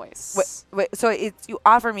ugly choice. Wait, so you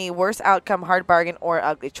offer me worse outcome, hard bargain, or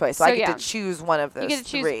ugly choice. So So I get yeah. to choose one of those You get to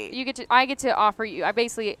choose. 3. I get to offer you.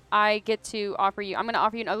 I get to offer you. I'm going to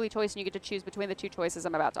offer you an ugly choice, and you get to choose between the 2 choices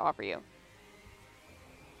I'm about to offer you.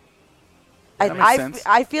 That makes sense.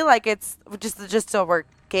 I feel like it's just so we're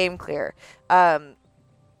game clear.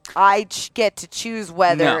 I get to choose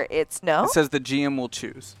whether No. it's no. it says the GM will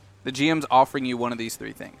choose. The GM's offering you one of these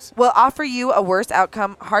 3 things. Will offer you a worse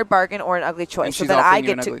outcome, hard bargain, or an ugly And choice. So she's then I offering you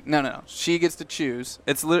get an to. ugly. No. She gets to choose.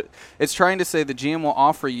 It's trying to say the GM will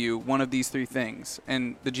offer you one of these 3 things,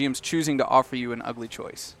 and the GM's choosing to offer you an ugly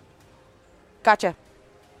choice. Gotcha.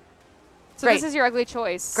 So Great. this is your ugly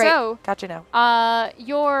choice. Great. So Gotcha now.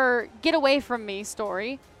 your get away from me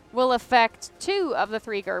story will affect 2 of the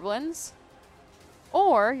 3 gerblins.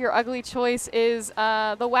 Or your ugly choice is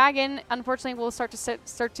the wagon. Unfortunately, will start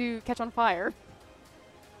to catch on fire.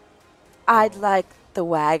 I'd like the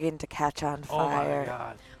wagon to catch on Oh my fire.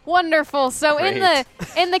 god. Wonderful. So in Great.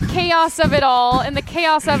 the chaos of it all,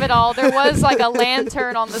 there was like a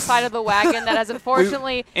lantern on the side of the wagon that has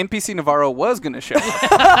unfortunately NPC Navarro was going to show up.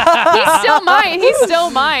 he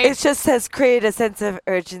still might. It just has created a sense of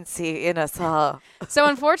urgency in us all. So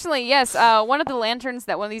unfortunately, yes, one of the lanterns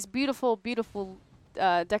one of these beautiful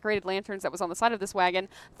decorated lanterns that was on the side of this wagon,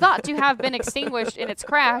 thought to have been extinguished in its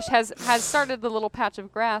crash, has started the little patch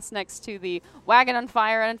of grass next to the wagon on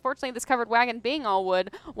fire. And unfortunately, this covered wagon being all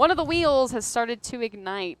wood, one of the wheels has started to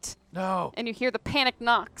ignite. No. And you hear the panic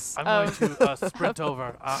knocks. I'm of going to sprint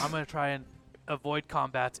over. I'm going to try and avoid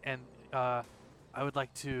combat, and I would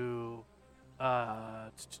like to. I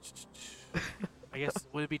guess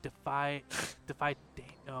would it be defy?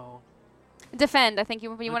 No. defend. I think you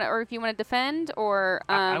want to, or if you want to defend, or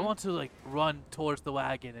I want to like run towards the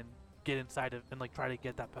wagon and get inside of and like try to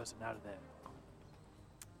get that person out of there.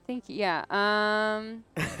 think yeah. I'm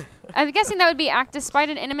guessing that would be act despite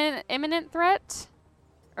an imminent threat,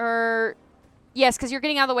 or Yes, because you're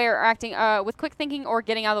getting out of the way or acting with quick thinking or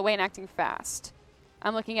getting out of the way and acting fast.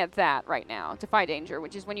 I'm looking at that right now. Defy danger,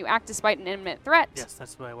 which is when you act despite an imminent threat. Yes,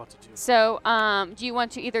 that's what I want to do. So, do you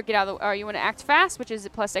want to either get out of the, or you want to act fast, which is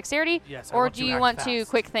plus dexterity, Yes, I or want do to you act want to fast.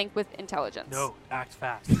 quick think with intelligence? No, act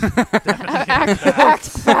fast. Definitely act Act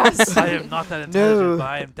fast. fast. I am not that intelligent, No. but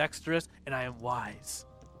I am dexterous and I am wise.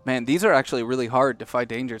 Man, these are actually really hard to fight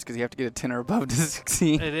dangers because you have to get a 10 or above to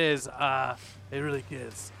succeed. It is. It really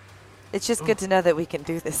is. It's just good to know that we can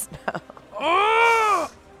do this now.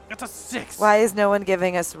 Oh! That's a 6. Why is no one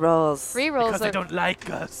giving us rolls? Rerolls. Because they are- don't like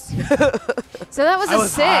us. So that was I a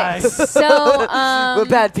was 6. high. So, We're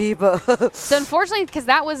bad people. so unfortunately, because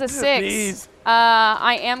that was a 6, Please.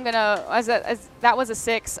 I am gonna as that was a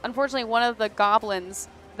 6. Unfortunately, one of the goblins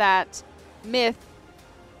that Myth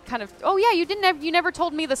kind of. Oh yeah, you never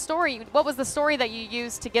told me the story. What was the story that you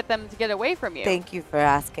used to get them to get away from you? Thank you for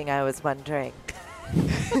asking. I was wondering.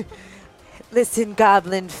 Listen,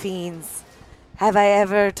 goblin fiends. Have I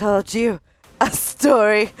ever told you a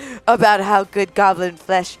story about how good goblin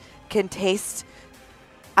flesh can taste?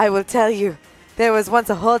 I will tell you. There was once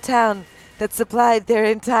a whole town that supplied their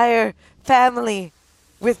entire family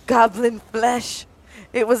with goblin flesh.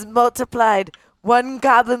 It was multiplied. One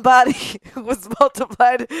goblin body was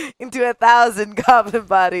multiplied into 1,000 goblin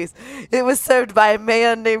bodies. It was served by a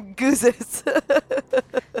man named Goozes.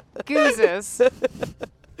 Goozes.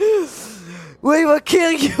 We will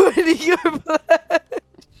kill you in your blood.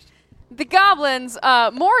 The goblins,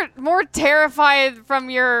 more terrified from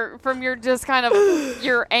your just kind of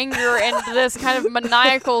your anger and this kind of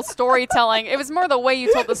maniacal storytelling. It was more the way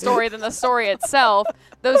you told the story than the story itself.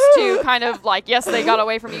 Those two kind of like, yes, they got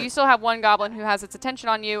away from you. You still have one goblin who has its attention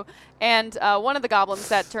on you, and one of the goblins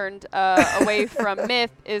that turned away from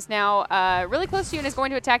Myth is now really close to you and is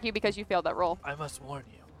going to attack you because you failed that roll. I must warn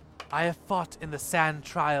you. I have fought in the sand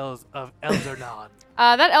trials of Eldernon.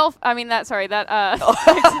 That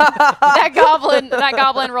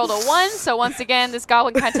goblin rolled a 1. So once again, this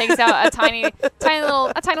goblin kind of takes out a tiny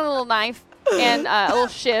little knife and a little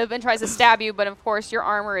shiv and tries to stab you. But of course, your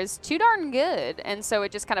armor is too darn good, and so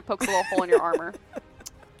it just kind of pokes a little hole in your armor.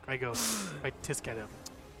 I tisk at him.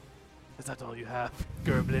 Is that all you have,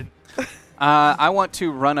 Gerblin? I want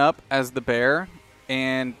to run up as the bear,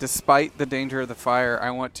 and despite the danger of the fire,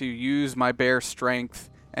 I want to use my bear strength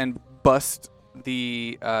and bust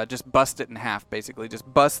just bust it in half, basically.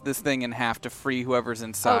 Just bust this thing in half to free whoever's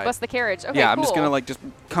inside. Oh, bust the carriage. Okay, yeah, cool. I'm just gonna just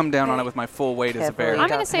come down on it with my full weight as a bear. I'm Don't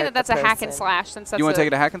gonna say hurt that that's the a hack and person. slash since that's You want to take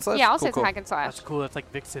it a hack and slash? Yeah, I'll cool, say it's cool. a hack and slash. That's cool. That's like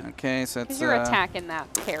Vixen. Okay, so it's Because you're attacking that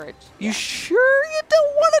carriage. You sure you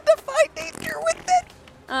don't want to defy danger with it?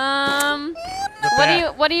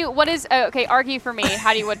 What is okay? Argue for me.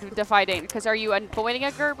 How do you want to defy danger? Because are you avoiding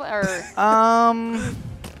a gerbil or?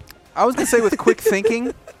 I was gonna say with quick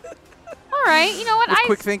thinking. All right, you know what? With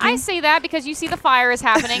quick thinking? I say that because you see the fire is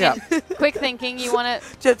happening. Yeah. And quick thinking, you want to.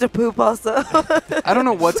 Do you have to poop also? I don't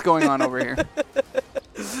know what's going on over here.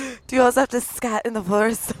 Do you also have to scat in the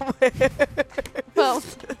forest somewhere? Well,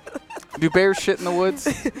 Do bears shit in the woods?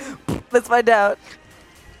 Let's find out.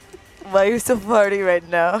 Why are you so farty right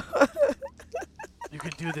now? You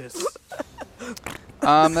can do this.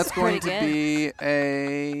 That's going to Pretty be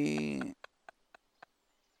a.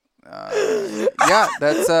 Yeah,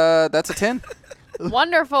 that's a 10.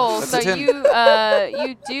 wonderful. That's So a 10.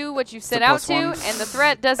 you do what you set a out +1. to, and the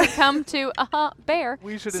threat doesn't come to bear.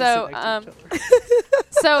 We should So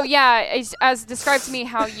so yeah, as describe to me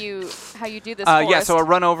how you do this. Yeah, so I forest.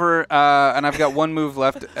 run over, and I've got one move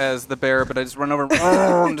left as the bear, but I just run over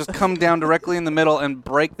and just come down directly in the middle and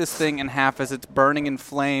break this thing in half as it's burning in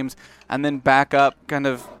flames, and then back up, kind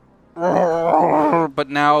of. But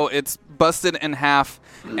now it's busted in half,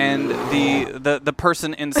 and the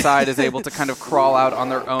person inside is able to kind of crawl out on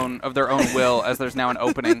their own will, as there's now an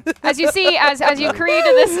opening. As you see, as you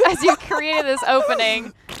created this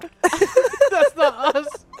opening. That's not us.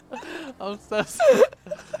 I'm so sorry.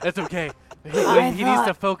 It's okay. When he needs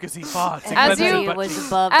to focus, he fought. As you- Everybody was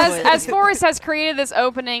above As with- Forrest has created this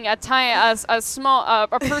opening, a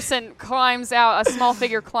person climbs out, a small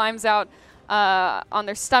figure climbs out on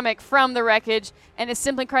their stomach from the wreckage and is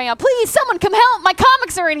simply crying out, "Please, someone come help! My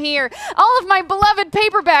comics are in here! All of my beloved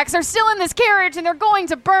paperbacks are still in this carriage and they're going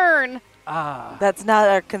to burn!" That's not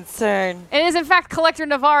our concern. It is, in fact, Collector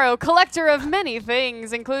Navarro, collector of many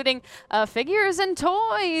things, including figures and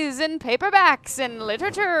toys and paperbacks and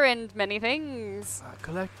literature and many things.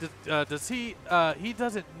 Does he? He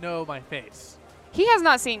doesn't know my face, He has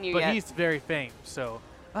not seen you but yet. he's very famed. So,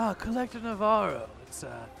 Collector Navarro.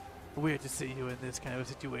 weird to see you in this kind of a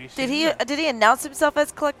situation. Did he announce himself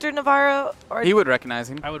as Collector Navarro? Or He would recognize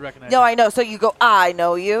him. I would recognize. No, him. I know. So you go, I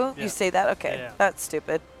know you. Yeah. You say that? Okay. Yeah. That's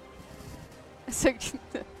stupid. So,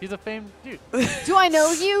 He's a famed dude. do I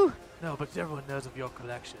know you? No, but everyone knows of your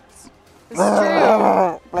collections. It's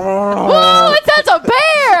true. Whoa, that's a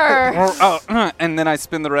bear! Oh, and then I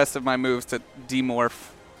spin the rest of my moves to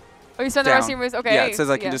demorph. Oh, you spend the rest of down. your moves? Okay. Yeah, it says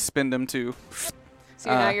I can yeah. just spin them too. So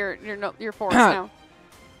now you're Forrest now.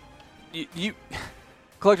 You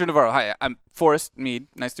Collector Navarro. Hi, I'm Forrest Mead.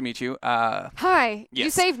 Nice to meet you. Hi. You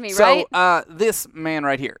Yes. saved me, right? So, this man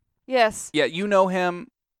right here. Yes. Yeah, you know him.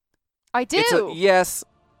 I do. Yes.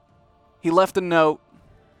 He left a note.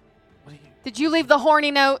 What do you? Did you leave the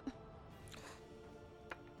horny note?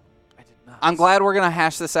 I did not. I'm glad we're gonna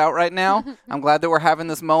hash this out right now. I'm glad that we're having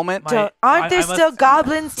this moment. Aren't there still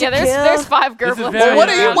goblins to Yeah, kill? there's 5 This is gerblins. very-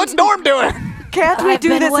 Well, what's Norm doing? Can't we I've do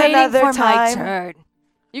been this waiting another for my time? turn.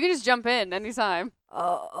 You can just jump in anytime.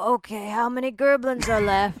 Okay, how many gerblins are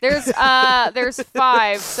left? There's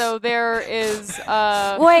 5, so there is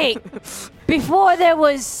Wait, before there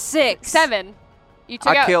was 6. 7. You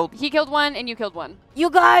took I out. killed- He killed 1, and you killed 1. You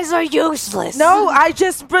guys are useless. No, I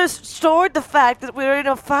just restored the fact that we're in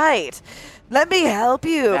a fight. Let me help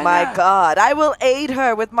you, my god. I will aid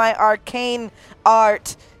her with my arcane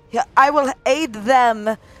art. Yeah, I will aid them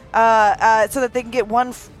so that they can get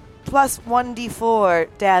plus 1d4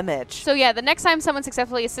 damage. So yeah, the next time someone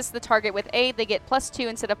successfully assists the target with aid, they get +2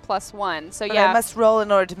 instead of +1. So But yeah, I must roll in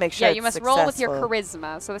order to make sure yeah, it's you must roll with your successful.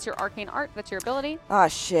 charisma. So that's your arcane art. That's your ability. Ah,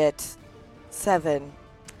 shit. 7.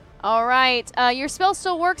 All right. Your spell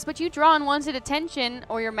still works, but you draw unwanted attention,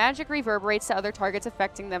 or your magic reverberates to other targets,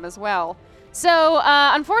 affecting them as well. So,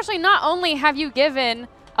 unfortunately, not only have you given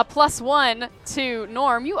a +1 to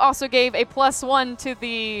Norm, you also gave a +1 to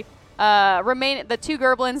the the 2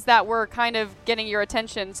 gerblins that were kind of getting your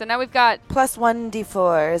attention. So now we've got. Plus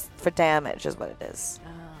 1d4 is for damage, is what it is.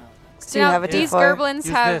 So Do you now have a these d4? gerblins Use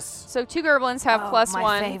have. this. So 2 gerblins have Oh, +1.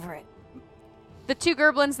 my favorite. The 2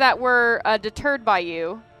 gerblins that were deterred by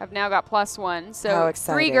you have now got +1. So How 3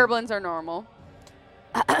 exciting. gerblins are normal.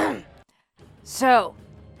 So,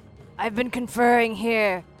 I've been conferring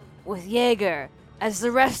here with Jaeger, as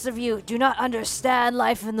the rest of you do not understand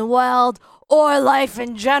life in the wild or life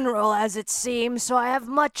in general, as it seems, so I have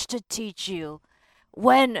much to teach you.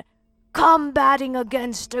 When combating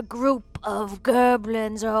against a group of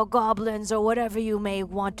gerblins or goblins or whatever you may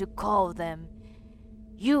want to call them,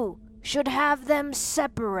 you should have them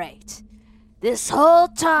separate. This whole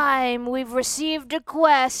time we've received a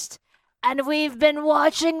quest, and we've been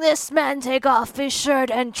watching this man take off his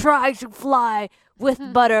shirt and try to fly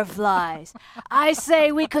with butterflies. I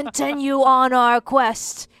say we continue on our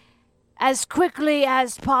quest as quickly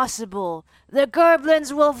as possible. The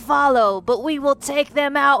gerblins will follow, but we will take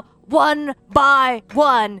them out one by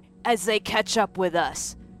one as they catch up with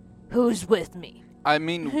us. Who's with me? I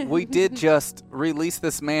mean, we did just release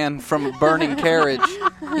this man from a burning carriage.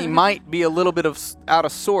 He might be a little bit out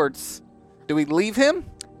of sorts. Do we leave him?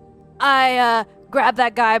 I grab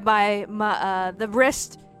that guy by the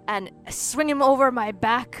wrist and swing him over my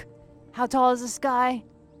back. How tall is this guy?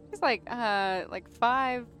 He's like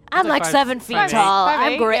 5. I'm like 5'7", 7 feet 5'8". tall. 5'8",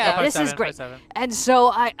 I'm great. yeah. This is 5'7", great. 5'7". And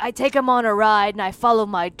so I take him on a ride and I follow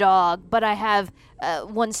my dog, but I have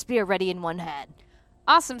 1 spear ready in 1 hand.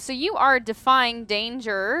 Awesome. So you are defying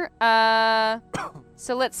danger.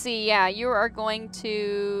 So let's see. Yeah, you are going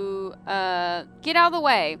to get out of the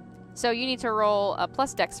way. So you need to roll a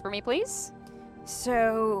plus dex for me, please.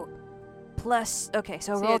 So okay,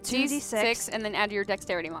 so roll yeah, 2d6. and then add your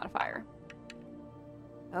dexterity modifier.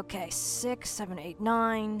 Okay, 6, 7, 8,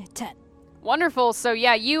 9, 10. Wonderful. So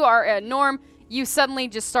yeah, you are Norm. You suddenly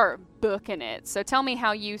just start booking it. So tell me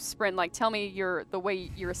how you sprint. Like, tell me the way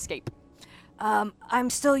you escape. I'm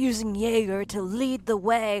still using Jaeger to lead the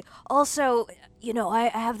way. Also, you know, I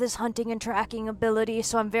have this hunting and tracking ability,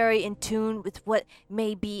 so I'm very in tune with what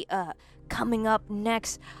may be coming up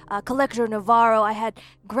next. Collector Navarro, I had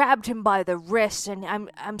grabbed him by the wrist, and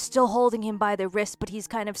I'm still holding him by the wrist, but he's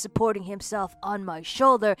kind of supporting himself on my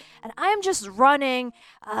shoulder, and I'm just running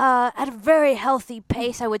at a very healthy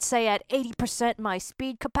pace, I would say at 80% my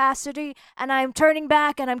speed capacity, and I'm turning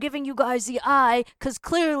back and I'm giving you guys the eye, because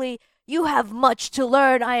clearly you have much to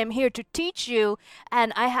learn. I am here to teach you,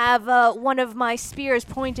 and I have one of my spears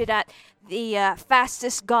pointed at the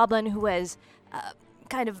fastest goblin who has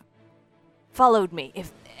kind of followed me,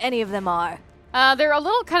 if any of them are. They're a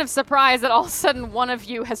little kind of surprised that all of a sudden one of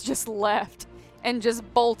you has just left and just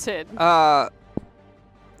bolted. I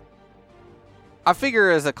figure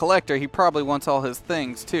as a collector, he probably wants all his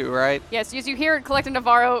things too, right? Yes, as you hear Collector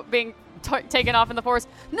Navarro being taken off in the forest.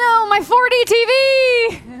 No, my 4D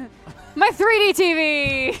TV! My 3D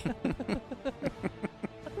TV!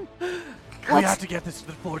 We have to get this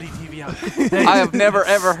 4D TV out. I have never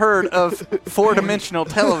ever heard of 4-dimensional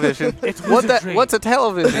television. It's wizardry. What's a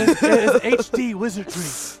television? It's HD wizardry.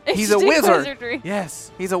 He's a HD wizard. wizardry.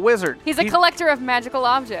 Yes. He's a wizard. He's a collector of magical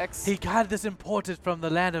objects. He got this imported from the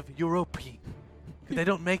land of Europe. They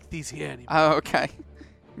don't make these here anymore Oh, okay.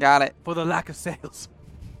 Got it. for the lack of sales.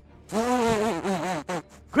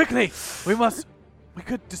 Quickly! We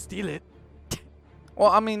could just steal it. Well,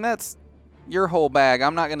 I mean, that's your whole bag.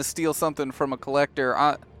 I'm not going to steal something from a collector.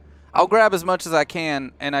 I'll grab as much as I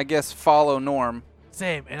can and I guess follow Norm.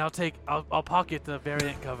 Same, and I'll pocket the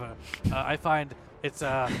variant cover. I find it's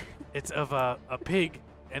of a pig,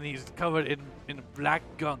 and he's covered in black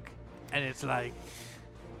gunk, and it's like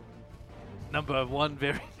number 1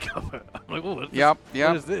 variant cover. I'm like, oh, Yep.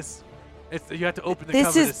 what is this? You have to open the This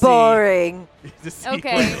cover is boring. to see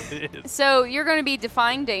Okay. what it is. So you're going to be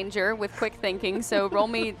defying danger with quick thinking. So roll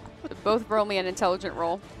me an intelligent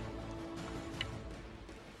roll.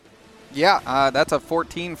 Yeah, that's a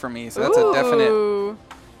 14 for me, so that's a Ooh.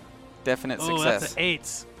 definite Oh, success. that's an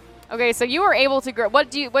 8. Okay, so you were able to grab. What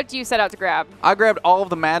do you set out to grab? I grabbed all of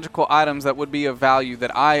the magical items that would be of value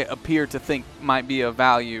that I appear to think might be of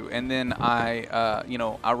value, and then I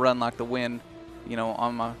run like the wind,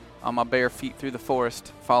 on my bare feet through the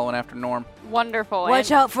forest, following after Norm. Wonderful.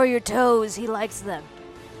 Watch out for your toes. He likes them.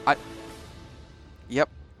 Yep.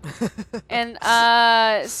 And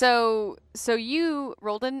so you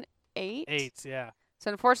rolled an 8. 8, yeah. So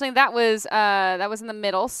unfortunately, that was in the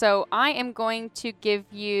middle. So I am going to give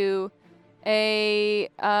you a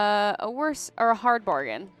worse or a hard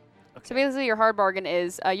bargain. Okay. So basically, your hard bargain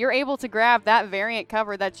is you're able to grab that variant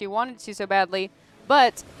cover that you wanted to so badly,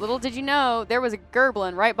 but little did you know there was a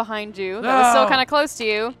Gerblin right behind you that was still No. kind of close to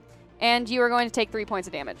you, and you are going to take 3 points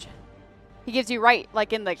of damage. He gives you right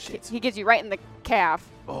Shit. he gives you right in the calf.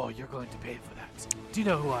 Oh, you're going to pay for that. Do you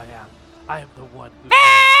know who I am? I am the one who...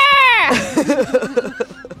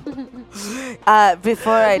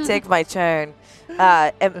 Before I take my turn,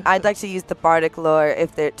 I'd like to use the bardic lore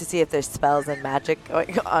to see if there's spells and magic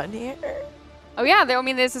going on here. Oh yeah,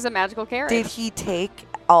 this is a magical carriage. Did he take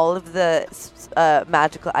all of the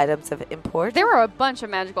magical items of import? There were a bunch of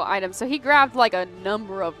magical items, so he grabbed like a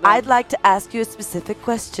number of them. I'd like to ask you a specific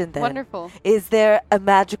question then. Wonderful. Is there a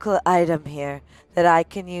magical item here that I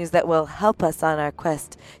can use that will help us on our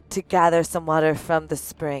quest to gather some water from the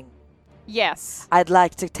spring? Yes. I'd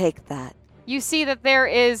like to take that. You see that there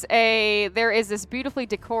is this beautifully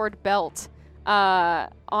decored belt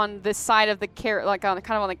on the side of the carriage, like on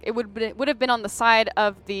kind of on like it would have been on the side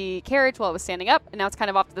of the carriage while it was standing up, and now it's kind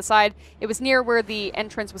of off to the side. It was near where the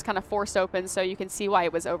entrance was kind of forced open, so you can see why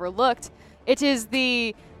it was overlooked. It is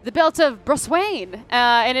the belt of Broswain,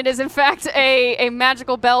 and it is in fact a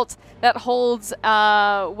magical belt that holds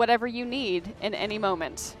whatever you need in any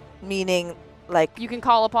moment. Meaning, like, You can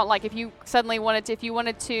call upon, like, if you suddenly wanted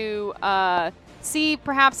to, see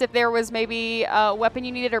perhaps if there was maybe a weapon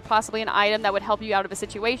you needed or possibly an item that would help you out of a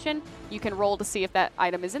situation, you can roll to see if that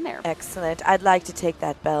item is in there. excellent. I'd like to take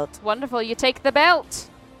that belt. Wonderful. You take the belt.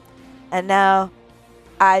 And now,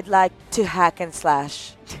 I'd like to hack and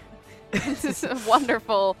slash. This is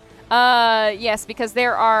wonderful. Yes, because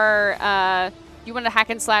there are, you want to hack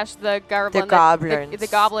and slash the goblin. goblins. The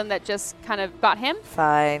goblin that just kind of got him.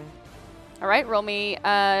 Fine. All right, roll me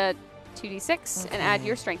 2d6 and add Okay.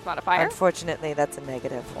 your strength modifier. Unfortunately, that's a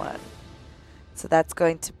 -1. So that's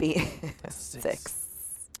going to be 6.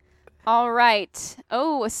 All right.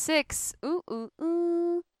 Oh, a 6.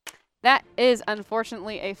 Ooh. That is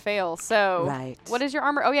unfortunately a fail. So, Right. what is your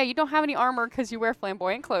armor? Oh, yeah, you don't have any armor because you wear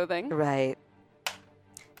flamboyant clothing. Right.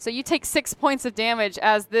 So you take 6 points of damage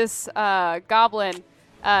as this goblin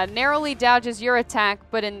narrowly dodges your attack,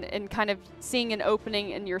 but in kind of seeing an opening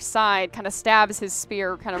in your side, kind of stabs his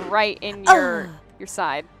spear kind of right in your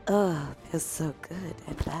side. Oh, feels so good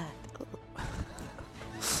at that.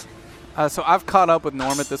 So I've caught up with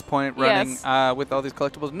Norm at this point, running Yes. with all these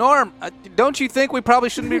collectibles. Norm, don't you think we probably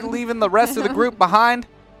shouldn't be leaving the rest of the group behind?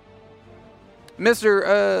 Mr.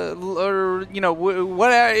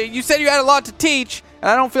 You said you had a lot to teach, and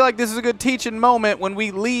I don't feel like this is a good teaching moment when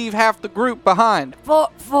we leave half the group behind.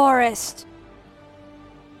 Forrest.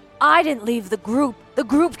 I didn't leave the group. The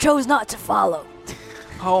group chose not to follow.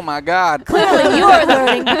 Oh my God. Clearly, you are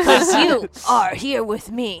learning because you are here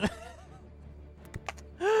with me.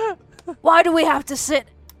 Why do we have to sit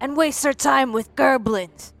and waste our time with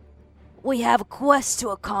Gerblins? We have a quest to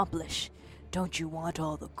accomplish. Don't you want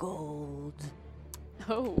all the gold?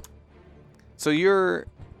 Oh. So you're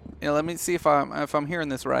let me see if I'm hearing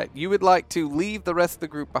this right. You would like to leave the rest of the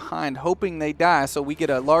group behind, hoping they die, so we get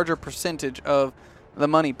a larger percentage of the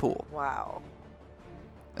money pool. Wow.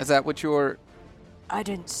 Is that what you're? I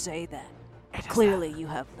didn't say that. Clearly, you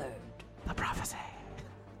have learned. The prophecy.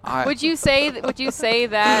 Would you say that? Would you say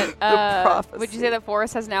that prophecy.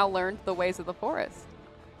 Forrest has now learned the ways of the forest?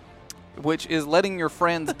 Which is letting your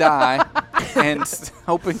friends die and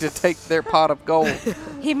hoping to take their pot of gold.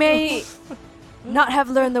 He may not have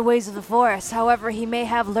learned the ways of the forest. However, he may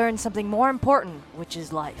have learned something more important, which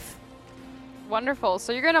is life. Wonderful.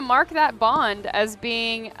 So you're going to mark that bond as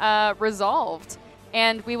being resolved,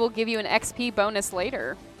 and we will give you an XP bonus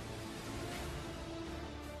later.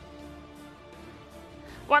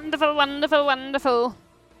 Wonderful, wonderful, wonderful.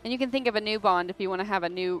 And you can think of a new bond if you want to have a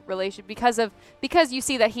new relation because you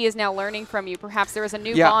see that he is now learning from you. Perhaps there is a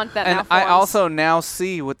new bond that now and forms. I also now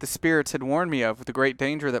see what the spirits had warned me of, the great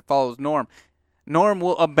danger that follows Norm. Norm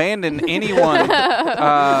will abandon anyone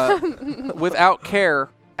without care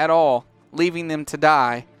at all, leaving them to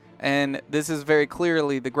die. And this is very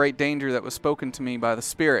clearly the great danger that was spoken to me by the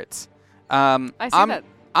spirits. I see that.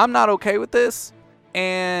 I'm not okay with this,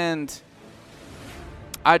 and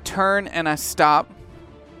I turn and I stop,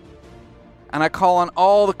 and I call on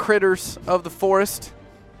all the critters of the forest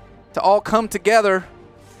to all come together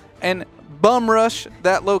and bum rush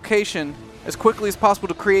that location as quickly as possible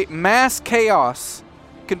to create mass chaos,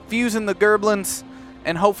 confusing the Gerblins,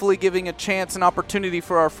 and hopefully giving a chance and opportunity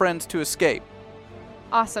for our friends to escape.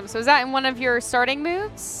 Awesome. So is that in one of your starting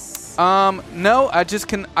moves? No, I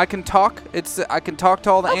can talk. I can talk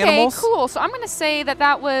to all the animals. Okay, cool. So I'm going to say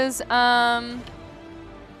that was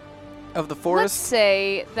Of the let's forest.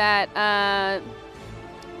 say that I'm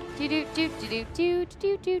going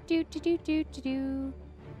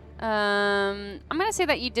to say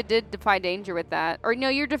that you did defy danger with that. Or no,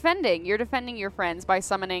 you're defending your friends by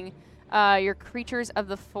summoning your creatures of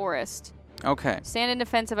the forest. Okay. Stand in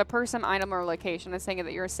defense of a person, item, or location. It's saying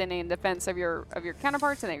that you're standing in defense of your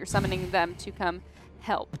counterparts and that you're summoning them to come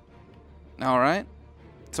help. All right.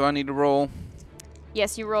 So I need to roll.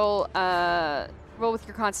 Yes, you roll with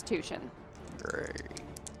your constitution. Great.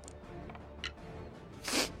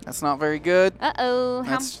 That's not very good. Uh-oh.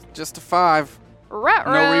 That's just a 5.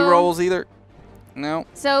 Ruh-roh. No re-rolls either. No.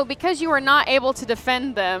 So because you are not able to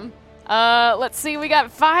defend them, let's see, we got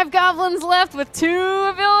 5 goblins left with 2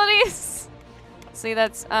 abilities. See,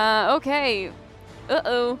 that's okay.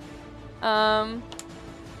 Uh-oh.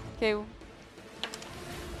 Okay.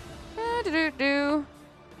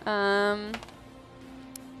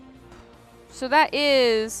 So that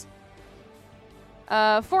is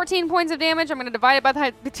 14 points of damage. I'm going to divide it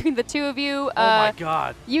by between the 2 of you. Oh my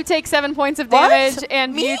god. You take 7 points of What? damage,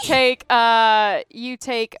 and Me? you take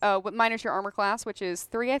minus your armor class, which is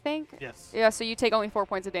 3, I think. Yes. Yeah, so you take only 4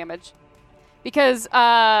 points of damage, because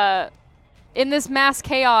in this mass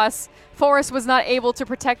chaos, Forrest was not able to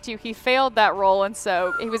protect you. He failed that roll, and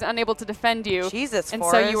so he was unable to defend you. Jesus, and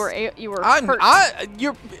Forrest. so you were hurt.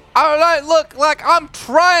 I look like I'm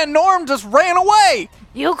trying. Norm just ran away.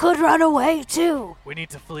 You could run away too. We need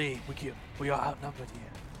to flee. We are outnumbered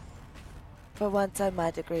here. For once, I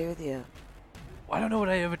might agree with you. I don't know what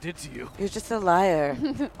I ever did to you. You're just a liar.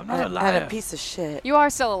 I'm not a and liar. a piece of shit. You are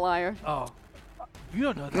still a liar. Oh. You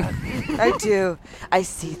don't know that. I do. I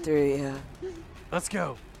see through you. Let's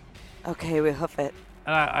go. Okay, we hoof it.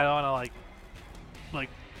 And I want to like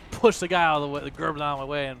push the guy out of the way, the Gerblin out of my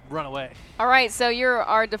way, and run away. All right, so you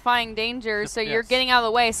are defying danger, so you're Yes. getting out of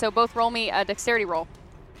the way. So both roll me a dexterity roll.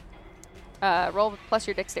 Roll plus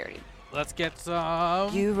your dexterity. Let's get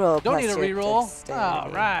some. You roll. Don't plus need a your reroll. dexterity. All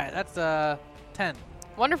right, that's 10.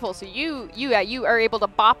 Wonderful. So you are able to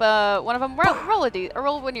bop one of them.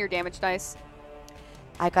 Roll one of your damage dice.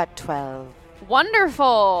 I got 12.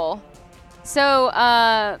 Wonderful. So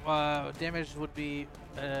Damage would be.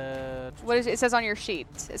 what is it says on your sheet?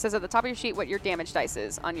 It says at the top of your sheet what your damage dice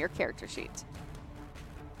is on your character sheet.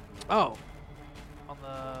 Oh. On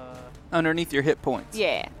the. Underneath your hit points.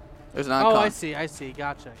 Yeah, There's an Oh, icon. I see.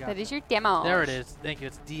 Gotcha. that is your damage. There it is. Thank you.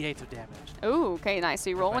 It's D8 of damage. Ooh, okay, nice. So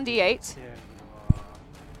you roll If I 1d8. do-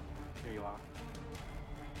 Here you are.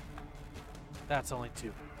 That's only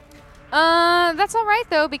 2. That's all right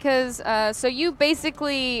though, because so you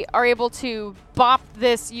basically are able to bop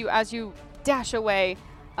this. As you dash away,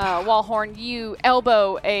 Wallhorn, you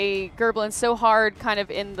elbow a Gerblin so hard, kind of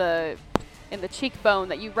in the cheekbone,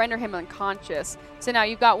 that you render him unconscious. So now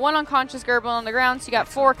you've got 1 unconscious Gerblin on the ground. So you got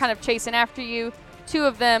 4 kind of chasing after you. 2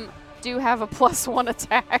 of them do have a +1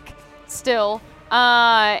 attack still,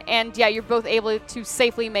 and yeah, you're both able to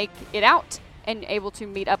safely make it out and able to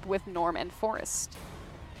meet up with Norm and Forrest.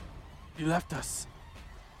 You left us.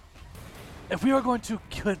 If we are going to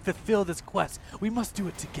fulfill this quest, we must do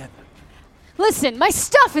it together. Listen, my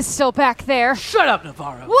stuff is still back there. Shut up,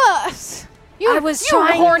 Navarro. What? I was you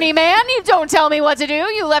trying- horny man. You don't tell me what to do.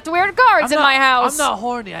 You left weird cards in my house. I'm not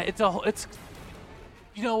horny. It's.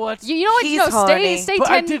 You know what? You know what? He's No, horny. stay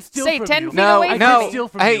But I 10, did steal stay from 10 you. feet No, away I from did no. me. steal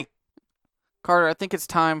from Hey, you. Carter, I think it's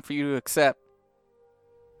time for you to accept.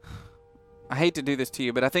 I hate to do this to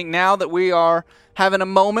you, but I think now that we are having a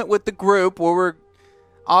moment with the group where we're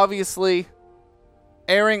obviously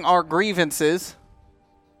airing our grievances.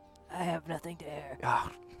 I have nothing to air.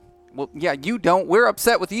 Well, yeah, you don't. We're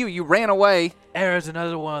upset with you. You ran away. Error is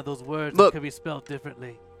another one of those words Look. that can be spelled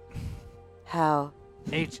differently. How?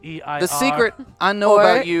 H-E-I-R. The secret I know Or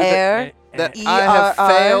about you that, air. that E- I have ERR.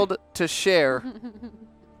 failed to share.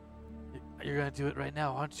 You're going to do it right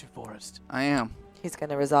now, aren't you, Forrest? I am. He's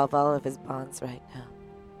gonna resolve all of his bonds right now.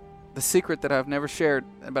 The secret that I've never shared,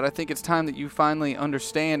 but I think it's time that you finally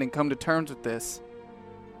understand and come to terms with this.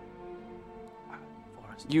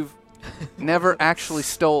 Forrest. You've never actually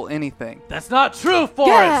stole anything. That's not true,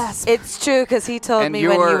 Forrest! Yes. It's true, because he told And me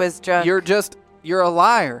when he was drunk. You're a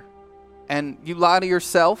liar. And you lie to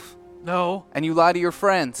yourself, No. and you lie to your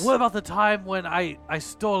friends. What about the time when I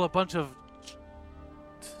stole a bunch of...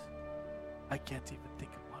 I can't even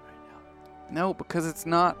think of one right now. No, because it's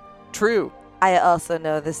not true. I also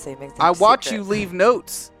know the same exact I watch secret. you leave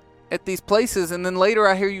notes at these places, and then later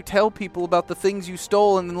I hear you tell people about the things you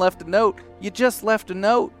stole and then left a note. You just left a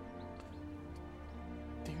note.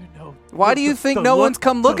 Do you know... Why do you think no one's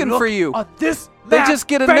come looking the look for you? On this They man's just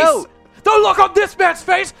get a face. note. The look on this man's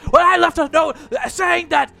face when I left a note saying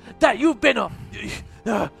that you've been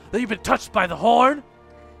that you've been touched by the horn.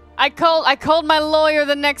 I called my lawyer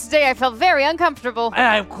the next day. I felt very uncomfortable. And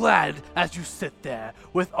I'm glad as you sit there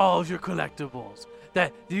with all of your collectibles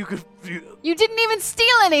that you could. You didn't even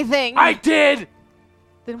steal anything. I did.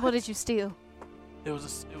 Then what did you steal? It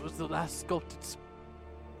was the last sculpted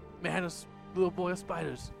little boy of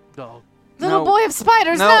spiders doll. Little No. boy of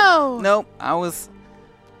spiders. No. No, I was...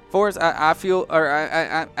 Forrest, I feel... Or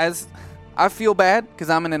I feel bad because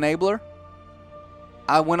I'm an enabler.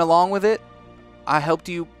 I went along with it. I helped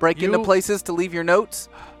you break into You- places to leave your notes.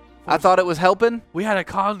 I Forrest, thought it was helping, we had a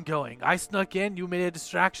con going. I snuck in. You made a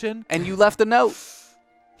distraction. and you left a note.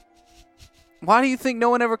 Why do you think no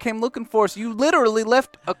one ever came looking for us? You literally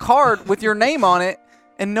left a card with your name on it,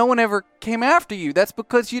 and no one ever came after you. That's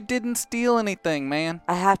because you didn't steal anything, man.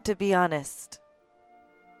 I have to be honest.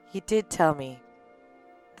 He did tell me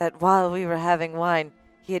that while we were having wine,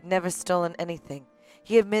 he had never stolen anything.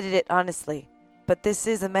 He admitted it honestly. But this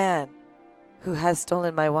is a man who has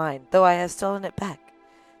stolen my wine, though I have stolen it back.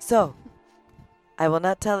 So, I will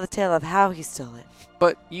not tell the tale of how he stole it.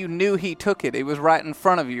 But you knew he took it. It was right in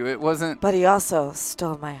front of you. It wasn't... But he also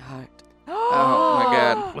stole my heart. Oh, my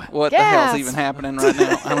God. What the hell's Gasp. even happening right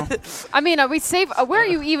now? I don't... I mean, are we safe? Where are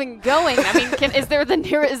you even going? I mean, is there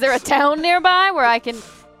a town nearby where I can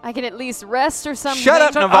at least rest or something? Shut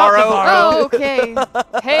up, Shut up, Navarro. Navarro. Oh, okay.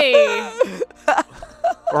 Hey.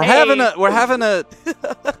 We're Hey. having a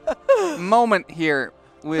moment here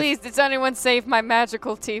with Please, did anyone save my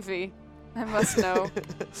magical TV? I must know.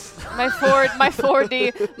 my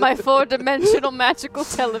 4-dimensional magical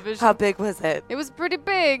television. How big was it? It was pretty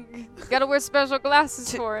big. Gotta wear special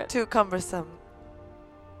glasses for it. Too cumbersome.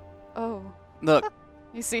 Oh. look.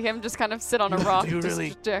 You see him just kind of sit on a rock, Do you just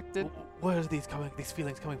really- dejected. Where are these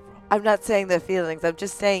feelings coming from? I'm not saying the feelings. I'm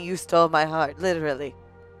just saying you stole my heart, literally.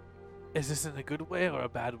 Is this in a good way or a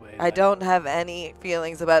bad way? I Like, don't have any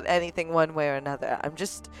feelings about anything one way or another. I'm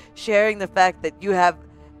just sharing the fact that you have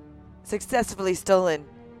successfully stolen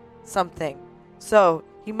something. So,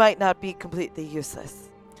 he might not be completely useless.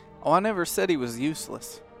 Oh, I never said he was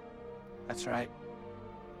useless. That's right.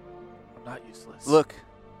 I'm not useless. Look.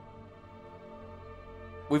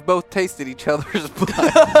 We've both tasted each other's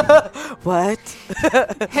blood. What?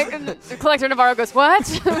 Collector Navarro goes, what?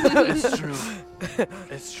 It's true.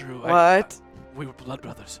 It's true. What? We were blood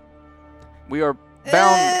brothers. We are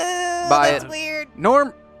bound by it. weird.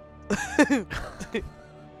 Norm.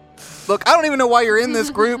 Look, I don't even know why you're in this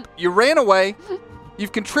group. You ran away.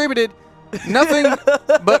 You've contributed nothing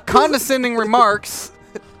but condescending remarks.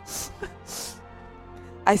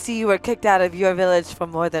 I see you were kicked out of your village for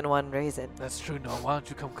more than one reason. That's true. No, why don't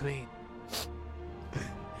you come clean?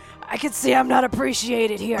 I can see I'm not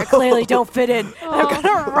appreciated here. I clearly don't fit in. I'm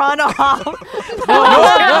gonna run off.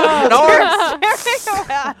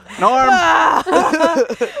 Norm.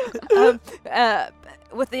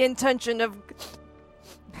 With the intention of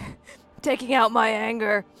taking out my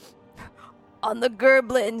anger on the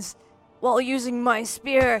Gerblins while using my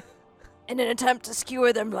spear in an attempt to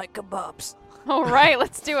skewer them like kebabs. All right,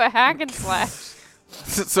 let's do a hack and slash.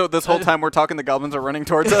 So this whole time we're talking, the goblins are running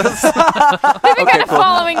towards us. They've been kind of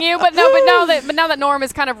following you, but now that Norm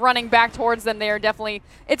is kind of running back towards them, they are definitely.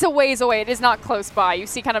 It's a ways away. It is not close by. You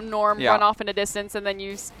see kind of Norm run off in a distance, and then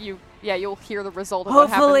you'll hear the result of what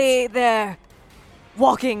happens. Hopefully they're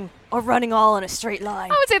walking or running all in a straight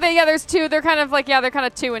line. I would say that there's two. They're kind of they're kind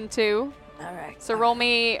of 2 and 2. All right. So roll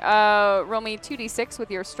me 2d6 with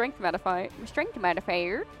your strength modifier. Strength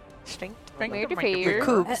modifier.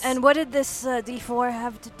 Coops. And what did this D4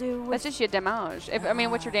 have to do with? That's just your damage.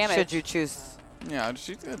 What's your damage? Should you choose? Yeah,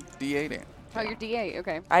 she's a D8. Oh, your D8.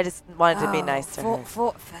 Okay. I just wanted to be nice to her.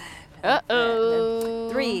 4,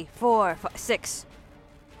 5. 3, 4, 5, 6.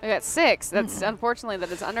 I got 6. That's unfortunately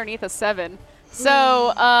that is underneath a 7. So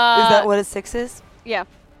Is that what a 6 is? Yeah.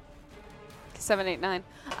 7, 8, 9.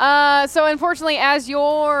 So unfortunately, as you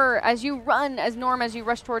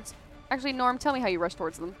rush towards. Actually, Norm, tell me how you rush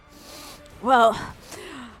towards them. Well,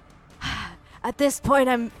 at this point,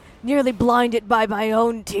 I'm nearly blinded by my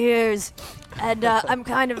own tears, and I'm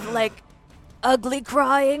kind of ugly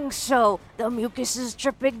crying, so the mucus is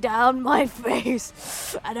dripping down my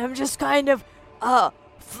face, and I'm just kind of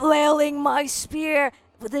flailing my spear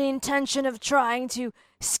with the intention of trying to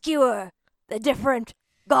skewer the different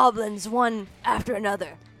goblins one after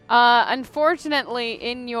another. Unfortunately,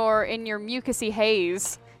 in your mucusy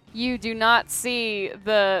haze, you do not see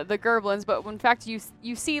the goblins, but in fact you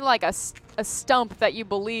see a stump that you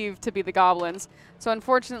believe to be the goblins. So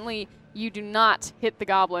unfortunately, you do not hit the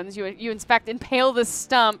goblins. You impale the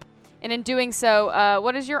stump, and in doing so,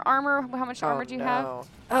 what is your armor? How much armor do you have?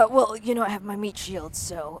 Well, I have my meat shield,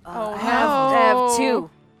 so Oh, I have 2.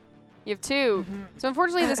 You have 2. So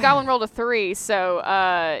unfortunately, this goblin rolled a 3.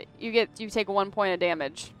 So you take 1 point of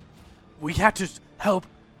damage. We had to help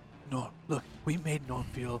Norm. Look, we made Norm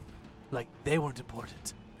feel like they weren't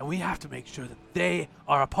important. And we have to make sure that they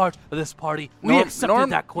are a part of this party. We accepted Norm,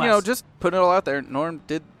 that quest. just put it all out there. Norm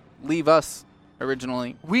did leave us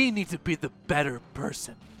originally. We need to be the better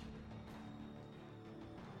person.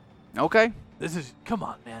 Okay. Come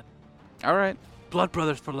on, man. All right. Blood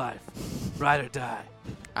brothers for life. Ride or die.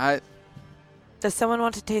 Does someone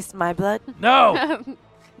want to taste my blood? No!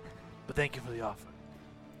 But thank you for the offer.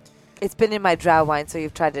 It's been in my drow wine, so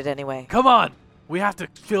you've tried it anyway. Come on! We have to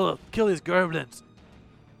kill these goblins.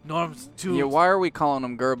 Norm's too... Yeah, why are we calling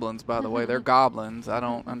them gerblins, by the way? They're goblins. I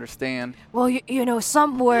don't understand. Well,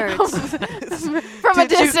 some words. From a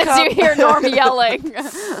distance, you hear Norm yelling.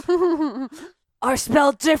 Are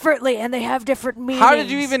spelled differently, and they have different meanings. How did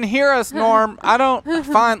you even hear us, Norm? I don't...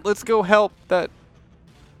 Fine, let's go help that...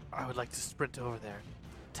 I would like to sprint over there,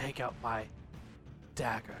 take out my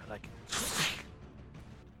dagger,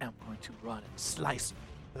 I'm going to run and slice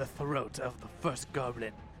the throat of the first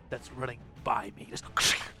goblin that's running by me.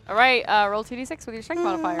 All right, roll 2d6 with your strength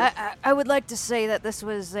modifier. I would like to say that this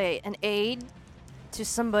was an aid to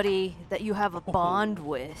somebody that you have a bond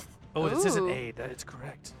with. Oh, this is an Ooh. aid. That is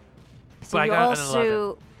correct. So But I you got an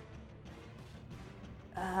also,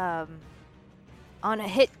 on a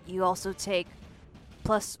hit, you also take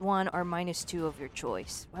 +1 or -2 of your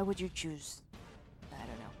choice. Why would you choose? I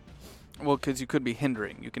don't know. Well, because you could be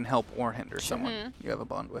hindering. You can help or hinder someone you have a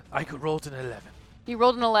bond with. I could roll an 11. You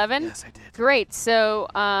rolled an 11? Yes, I did. Great. So,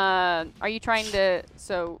 are you trying to...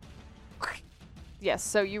 So, yes.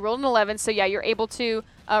 So, you rolled an 11. So, yeah, you're able to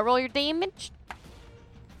roll your damage.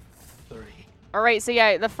 3. All right. So,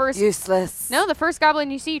 yeah, the first... Useless. No, the first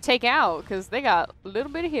goblin you see, you take out because they got a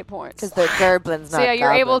little bit of hit points. Because they're gerblins, not So, yeah,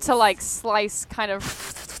 you're able goblins. to, slice kind of...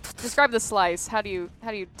 Describe the slice. How do you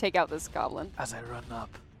take out this goblin? As I run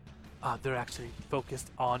up, they're actually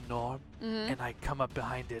focused on Norm, and I come up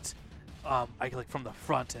behind it. I go from the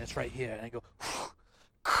front, and it's right here, and I go,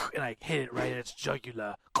 and I hit it right at its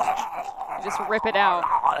jugular. You just rip it out.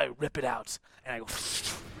 I rip it out, and I go,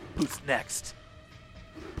 who's next?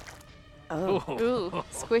 Oh. Ooh,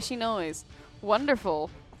 squishy noise.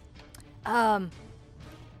 Wonderful. I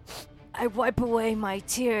wipe away my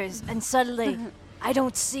tears, and suddenly I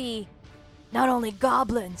don't see not only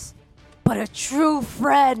goblins, but a true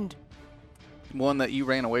friend. One that you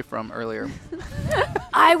ran away from earlier.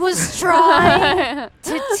 I was trying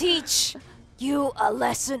to teach you a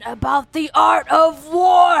lesson about the art of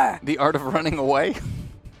war. The art of running away?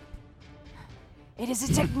 It is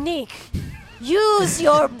a technique. Use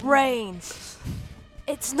your brains.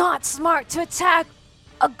 It's not smart to attack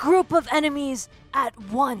a group of enemies at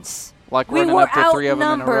once. Like We running were up to 3 of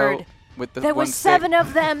them in a row outnumbered. with the There were one stick. 7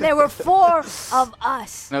 of them. There were 4 of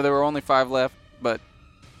us. No, there were only 5 left, but...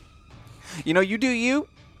 you do you.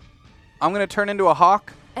 I'm going to turn into a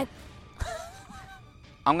hawk. And-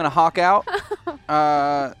 I'm going to hawk out.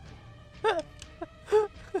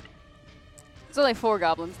 There's only 4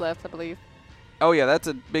 goblins left, I believe. Oh yeah, that's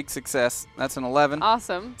a big success. That's an 11.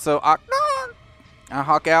 Awesome. So I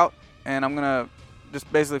hawk out, and I'm gonna just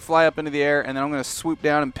basically fly up into the air, and then I'm gonna swoop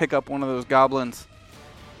down and pick up one of those goblins,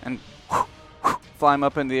 and fly him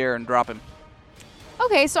up into the air and drop him.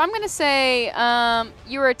 Okay, so I'm going to say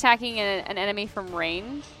you were attacking an enemy from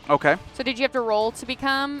range. Okay. So did you have to roll to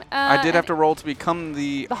become I did have to roll to become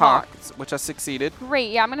the hawk. which I succeeded. Great.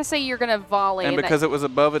 Yeah, I'm going to say you're going to volley. And because it was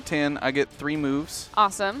above a 10, I get 3 moves.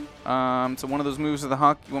 Awesome. So one of those moves of the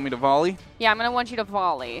hawk, you want me to volley? Yeah, I'm going to want you to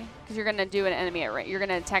volley because you're going to do an enemy at range. You're going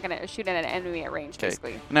to attack and shoot at an enemy at range,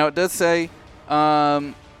 basically. Now it does say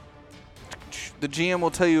the GM will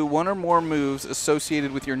tell you 1 or more moves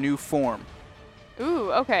associated with your new form.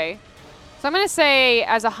 Ooh, okay. So I'm going to say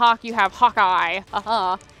as a hawk, you have Hawkeye,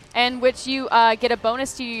 and which you get a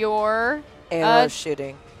bonus to your Arrow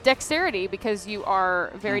shooting. dexterity because you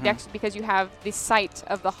are very because you have the sight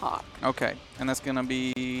of the hawk. Okay, and that's going to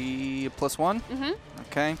be a +1? Mm-hmm.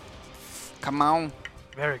 Okay. Come on.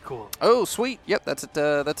 Very cool. Oh, sweet. Yep, that's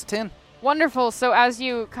a 10. Wonderful. So as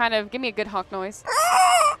you kind of give me a good hawk noise.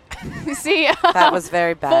 You see That was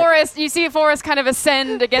very bad. Forrest, you see Forrest kind of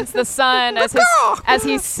ascend against the sun as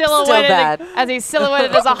he's silhouetted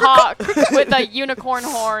as a hawk with a unicorn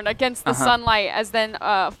horn against the sunlight, as then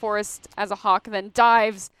Forrest as a hawk then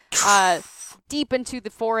dives deep into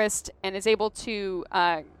the forest and is able to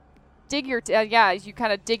dig your you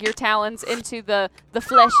kind of dig your talons into the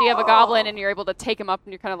fleshy of a goblin, and you're able to take him up,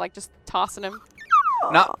 and you're kind of like just tossing him.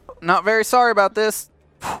 Not very sorry about this.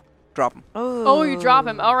 Drop him. Oh, you drop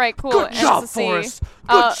him. All right, cool. Good job, Forrest.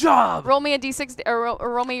 Good job. Roll me a d6 or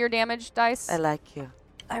roll me your damage dice. I like you.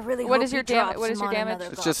 I really What hope is your he damage? drops What is him your on damage?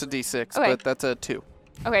 another It's just a D6, Okay. but that's a 2.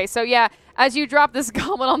 Okay, so yeah, as you drop this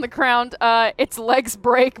goblin on the ground, its legs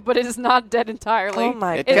break, but it is not dead entirely. Oh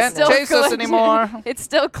my It goodness. can't chase us anymore. It's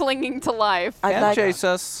still clinging to life. Can't chase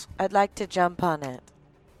us. I'd like to jump on it.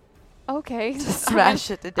 Okay.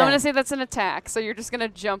 Smash it to death. I'm gonna say that's an attack, so you're just gonna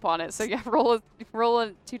jump on it. So yeah, roll a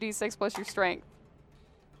 2d6 plus your strength.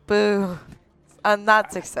 Boo.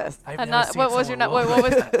 Not success. I've And never not, seen what was your someone what roll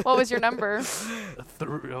was like that. what was your number?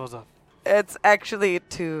 It was a. It's actually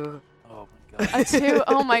 2. Oh my god. A 2.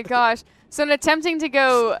 Oh my gosh. So in attempting to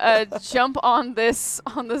go jump on this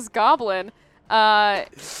goblin,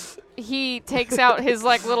 he takes out his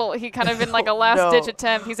he kind of in like a last ditch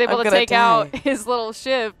attempt, he's able I'm to gonna take out die. his little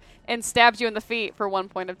shiv and stabs you in the feet for 1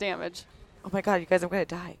 point of damage. Oh my god, you guys, I'm gonna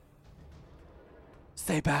die.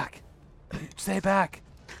 Stay back. Stay back.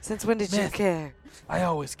 Since when did you Myth. care? I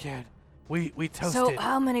always cared. We toasted. So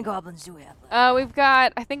how many goblins do we have left?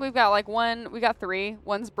 I think we've got we got 3.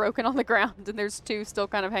 One's broken on the ground, and there's 2 still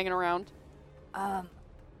kind of hanging around.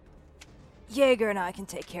 Jaeger and I can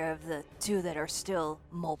take care of the 2 that are still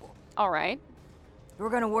mobile. All right. We're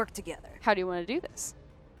gonna work together. How do you want to do this?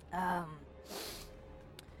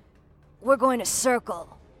 We're going to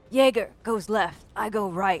circle. Jaeger goes left. I go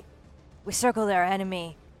right. We circle their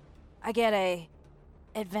enemy. I get a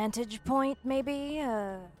advantage point, maybe,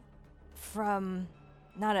 from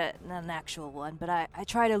not an actual one, but I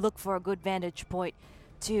try to look for a good vantage point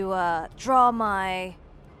to draw my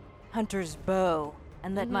hunter's bow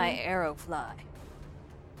and let my arrow fly.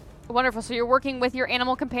 Wonderful. So you're working with your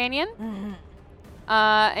animal companion, Mm-hmm.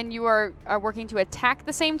 and you are working to attack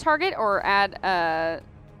the same target or add.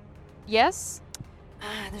 Yes.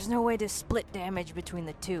 There's no way to split damage between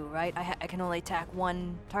the 2, right? I can only attack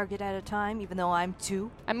 1 target at a time, even though I'm 2.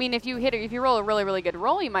 I mean, if you roll a really, really good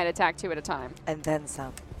roll, you might attack 2 at a time. And then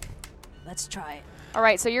some. Let's try it. All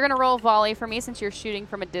right, so you're going to roll volley for me since you're shooting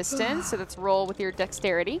from a distance. So let's roll with your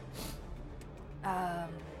dexterity.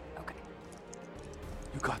 Okay.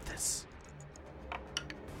 You got this.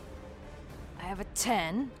 I have a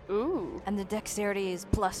 10, Ooh, and the dexterity is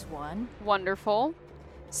 +1. wonderful.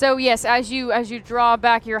 So yes, as you draw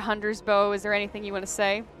back your hunter's bow, is there anything you want to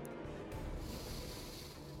say?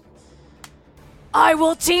 I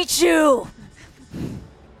will teach you!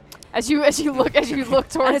 As you look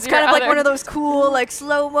towards And it's your kind of like other- one of those cool, like,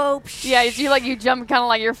 slow-mo. Yeah, as you jump kind of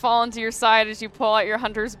like you're falling to your side as you pull out your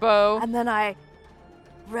hunter's bow. And then I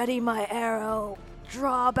ready my arrow,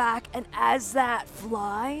 draw back, and as that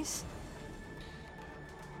flies,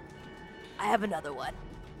 I have another one.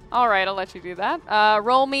 All right, I'll let you do that.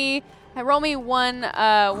 Roll me one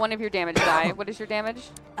of your damage die. What is your damage?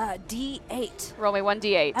 D8. Roll me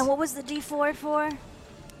 1d8. And what was the D4 for?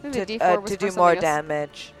 Maybe the D4 was To for do more something else.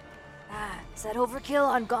 damage. Is that overkill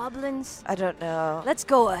on goblins? I don't know. Let's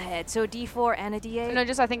go ahead. So D4 and a D8?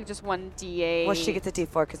 No, I think just 1d8. Well, she gets a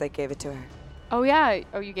D4 because I gave it to her. Oh yeah.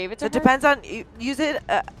 Oh, you gave it to So it her? depends on use it.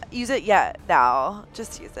 Yeah, now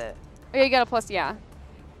just use it. Oh, yeah, you got a plus. Yeah.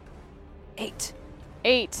 8.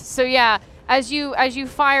 8. So yeah, as you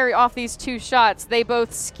fire off these 2 shots, they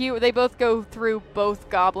both go through both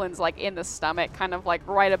goblins like in the stomach, kind of like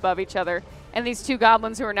right above each other. And these 2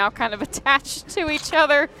 goblins who are now kind of attached to each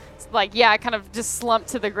other, like kind of just slumped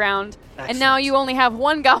to the ground. And now you only have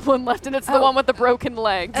 1 goblin left, and it's the one with the broken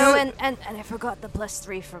leg. Oh, and I forgot the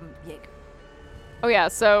 +3 from Jaeger. Oh yeah,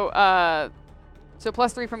 so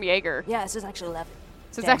 +3 from Jaeger. Yeah, this is actually 11.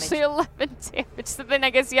 So it's damage. actually 11 damage. So then I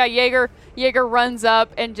guess Jaeger runs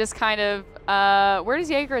up and just kind of where does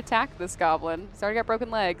Jaeger attack this goblin? He's already got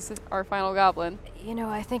broken legs. Our final goblin. You know,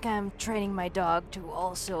 I think I'm training my dog to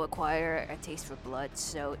also acquire a taste for blood,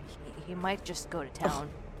 so he might just go to town.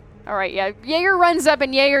 All right, yeah. Jaeger runs up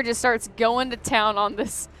and Jaeger just starts going to town on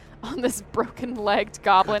this broken-legged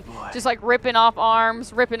goblin, just like ripping off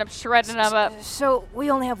arms, shredding them up. So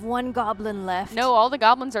we only have 1 goblin left. No, all the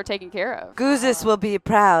goblins are taken care of. Guzis will be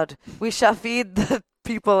proud. We shall feed the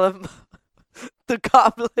people of the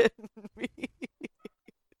goblin meat.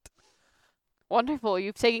 Wonderful,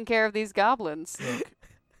 you've taken care of these goblins. Look,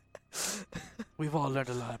 we've all learned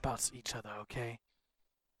a lot about each other, okay?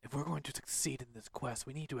 If we're going to succeed in this quest,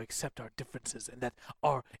 we need to accept our differences and that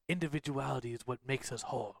our individuality is what makes us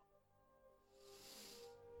whole.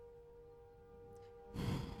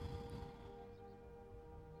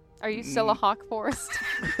 Are you still a hawk, Forrest?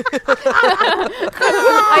 Are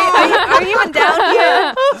you even down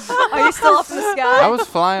here? Are you still up in the sky? I was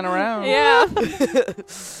flying around. Yeah.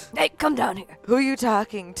 Hey, come down here. Who are you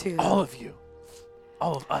talking to? All of you.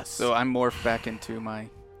 All of us. So I morphed back into my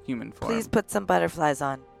human form. Please put some butterflies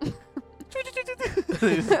on.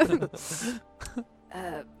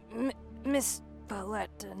 Miss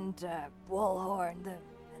Paulette and Wallhorn, the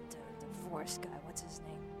forest guy, what's his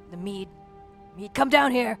name? The Mead, come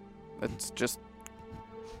down here. It's just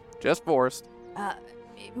Forrest.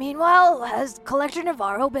 Meanwhile, has Collector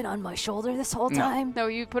Navarro been on my shoulder this whole time? No,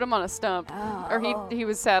 you put him on a stump. Oh, Or he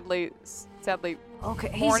was sadly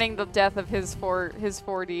okay. mourning the death of his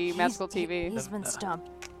 4D magical TV. He's been stumped.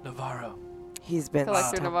 Navarro. He's been Collector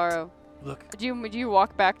stumped. Navarro. Look, Would you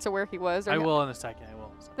walk back to where he was? Or I no? will in a second.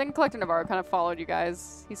 Then Collector Navarro kind of followed you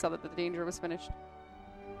guys. He saw that the danger was finished.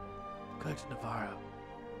 Collector Navarro.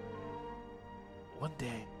 One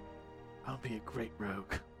day, I'll be a great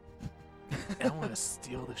rogue. And I'm gonna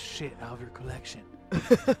steal the shit out of your collection.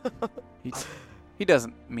 He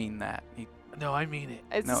doesn't mean that. No, I mean it.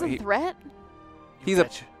 Is No, this a threat? He's a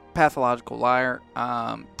pathological liar.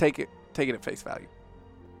 Take it at face value.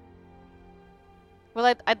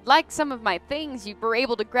 Well, I'd like some of my things. You were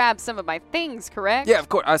able to grab some of my things, correct? Yeah, of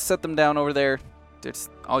course. I set them down over there. It's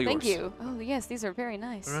all yours. Thank you. Oh, yes, these are very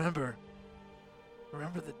nice. Remember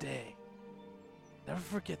the day. Never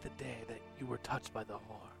forget the day that you were touched by the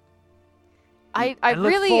whore. I look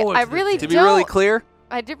really forward to the really day. To be really clear,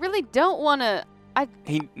 really don't want to.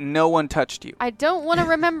 no one touched you. I don't want to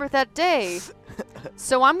remember that day.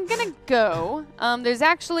 So I'm gonna go. There's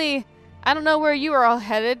actually, I don't know where you are all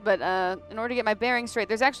headed, but in order to get my bearings straight,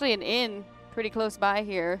 there's actually an inn pretty close by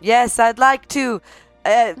here. Yes, I'd like to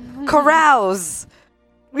carouse.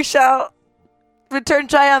 We shall return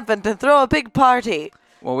triumphant and throw a big party.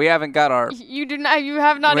 Well, we haven't got our. You do not. You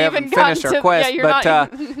have not we even haven't gotten finished to. our quest, yeah, you're but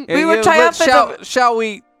not. We were triumphant Shall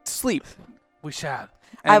we sleep? We shall.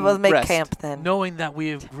 I and will make rest? camp then. Knowing that we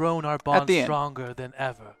have grown our bond the end. stronger than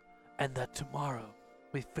ever, and that tomorrow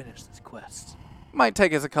we finish this quest. Might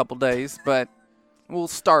take us a couple days, but we'll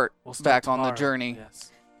start back on the tomorrow, journey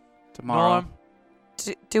Yes. tomorrow. Norm,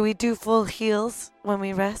 Do we do full heals when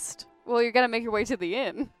we rest? Well, you're gonna make your way to the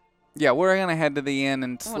inn. Yeah, we're gonna head to the inn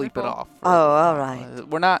and sleep it Wonderful. off. Oh, all right.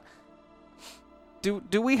 We're not.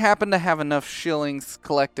 Do we happen to have enough shillings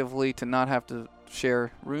collectively to not have to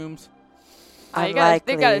share rooms? You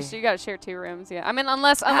Unlikely. gotta share 2 rooms. Yeah, I mean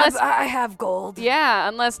unless I have gold. yeah,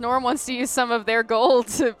 unless Norm wants to use some of their gold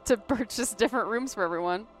to purchase different rooms for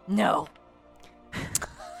everyone. No.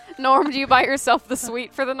 Norm, do you buy yourself the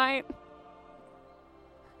suite for the night?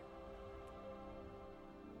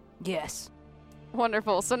 Yes.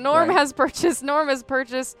 Wonderful. So Norm Right. has purchased the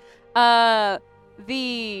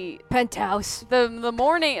Penthouse. the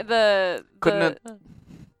morning Couldn't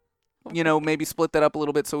maybe split that up a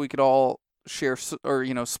little bit so we could all share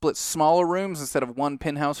or split smaller rooms instead of one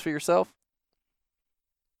penthouse for yourself.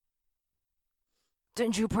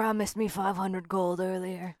 Didn't you promise me 500 gold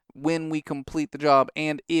earlier? When we complete the job,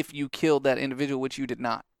 and if you killed that individual, which you did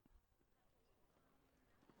not,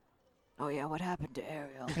 Oh yeah, what happened to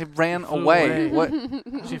Ariel? it ran flew away. away. What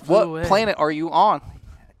She flew what away. planet are you on?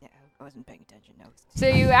 Yeah, I wasn't paying attention. No. So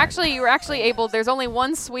you were actually able. There's only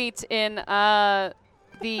one suite in the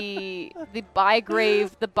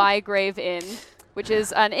Bygrave Inn. which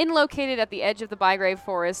is an inn located at the edge of the Bygrave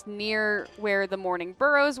Forest near where the Morning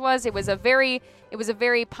Burrows was. It was a very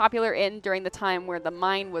popular inn during the time where the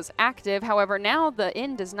mine was active. However, now the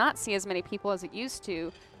inn does not see as many people as it used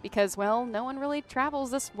to because, well, no one really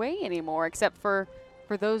travels this way anymore except for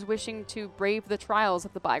those wishing to brave the trials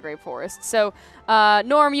of the Bygrave Forest. So,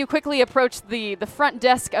 Norm, you quickly approach the front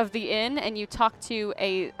desk of the inn and you talk to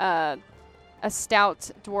a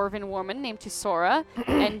stout dwarven woman named Tusora,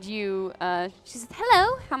 and she says,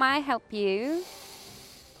 "Hello, how may I help you?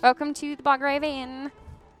 Welcome to the Bygrave Inn."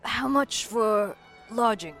 How much for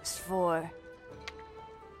lodgings for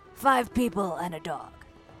 5 people and a dog?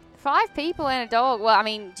 5 people and a dog. Well, I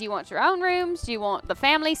mean, do you want your own rooms? Do you want the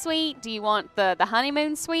family suite? Do you want the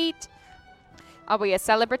honeymoon suite? Are we a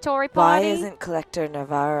celebratory Why party? isn't Collector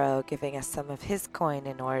Navarro giving us some of his coin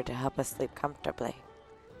in order to help us sleep comfortably?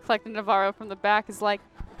 Collector Navarro from the back is like,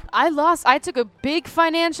 I took a big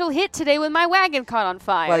financial hit today when my wagon caught on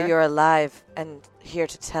fire. Well, you're alive and here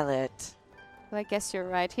to tell it. Well, I guess you're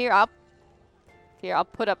right. Here, I'll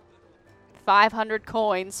put up 500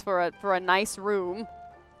 coins for a nice room.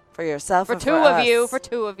 For yourself For or two for of us? you. For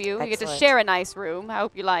 2 of you. You get to Excellent. share a nice room. I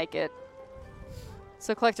hope you like it.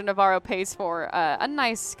 So Collector Navarro pays for a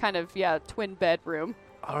nice kind of, twin bedroom.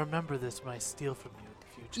 I'll remember this when I steal from you in the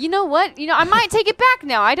future. You know what? I might take it back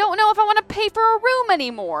now. I don't know if I want to pay for a room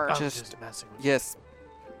anymore. I'm Just- just messing with you. Yes.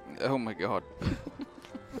 Oh my god.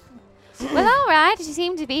 Well, all right. You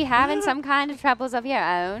seem to be having some kind of troubles of your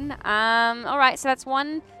own. All right. So that's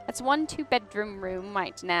one 2-bedroom room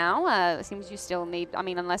right now. It seems you still need. I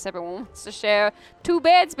mean, unless everyone wants to share 2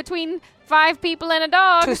 beds between 5 people and a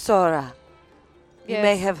dog. Tusora, you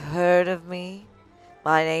may Yes. have heard of me.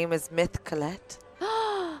 My name is Myth Colette.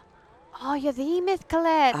 Oh, you're the Myth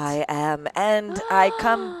Colette. I am, and I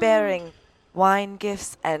come bearing wine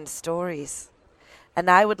gifts and stories. And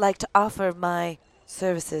I would like to offer my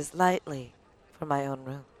services lightly for my own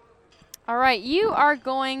room. All right, you are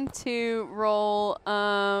going to roll.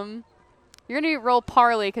 You're going to roll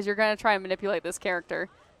parley because you're going to try and manipulate this character.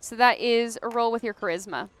 So that is a roll with your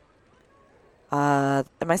charisma. Am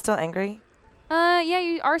I still angry? Yeah,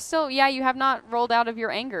 you are still. Yeah, you have not rolled out of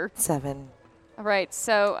your anger. 7. All right,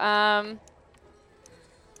 so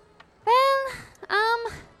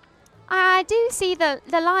I do see the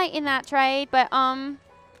light in that trade, but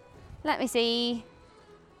let me see.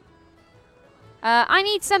 I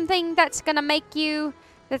need something that's gonna make you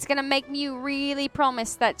really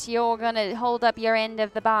promise that you're gonna hold up your end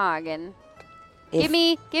of the bargain. If-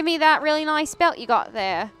 Give me that really nice belt you got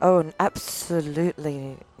there. Oh,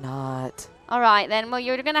 absolutely not. All right then. Well,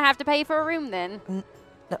 you're gonna have to pay for a room then.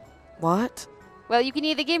 What? Well, you can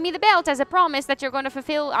either give me the belt as a promise that you're going to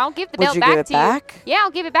fulfill. I'll give the Would belt you back give it to back? you. Yeah,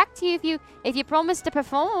 I'll give it back to you if you promise to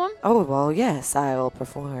perform. Oh, well, yes, I will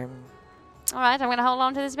perform. All right, I'm going to hold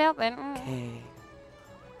on to this belt then. Okay.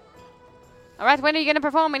 All right, when are you going to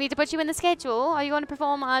perform? I need to put you in the schedule. Are you going to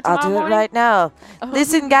perform tomorrow I'll do it morning? right now. Oh.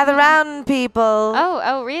 Listen, gather round, people.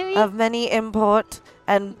 Oh, really? Of many import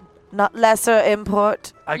and not lesser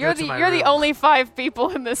import. I you're go to my the room. only 5 people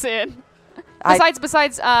in this inn.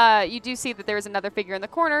 Besides, you do see that there is another figure in the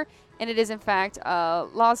corner, and it is in fact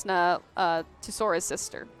Losna, Tusora's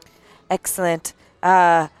sister. Excellent.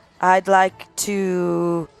 I'd like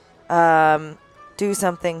to do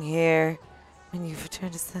something here. When you've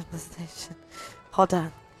returned to civilization. Hold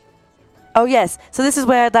on. Oh, yes. So this is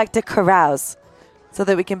where I'd like to carouse so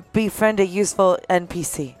that we can befriend a useful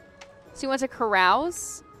NPC. So you want to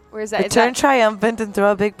carouse? Where is that? Is Return that triumphant and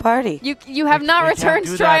throw a big party. you have not we can't returned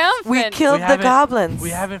do that. triumphant. We killed the haven't- goblins. We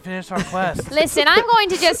haven't finished our quest. Listen, I'm going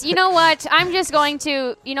to just, you know what? I'm just going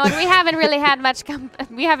to, we haven't really had much,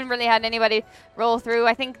 we haven't really had anybody roll through.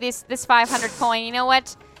 I think this 500 coin, you know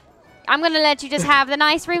what? I'm going to let you just have the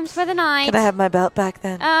nice rooms for the night. Can I have my belt back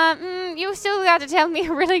then? You still got to tell me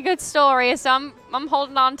a really good story, so I'm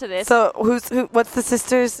holding on to this. So what's the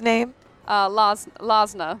sister's name?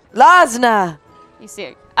 Losna. Losna! You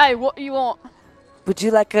see, hey, what you want? Would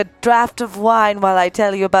you like a draught of wine while I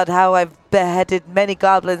tell you about how I've beheaded many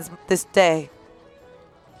goblins this day?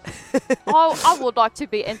 I would like to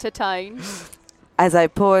be entertained. As I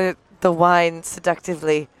pour the wine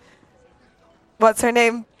seductively. What's her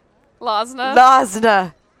name? Losna.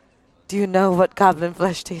 Losna! Do you know what goblin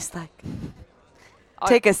flesh tastes like?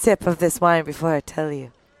 Take a sip of this wine before I tell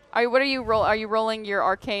you. What are you Are you rolling your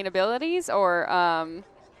arcane abilities or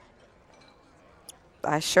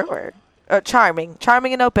Sure. Charming.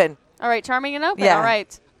 Charming and open. All right, charming and open. Yeah. All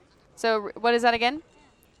right. So what is that again?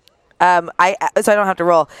 So I don't have to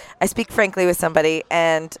roll. I speak frankly with somebody,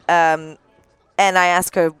 and I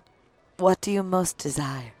ask her, "What do you most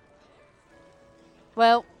desire?"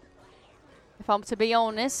 Well, if I'm to be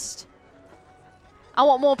honest. I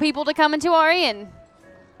want more people to come into our inn.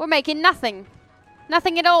 We're making nothing.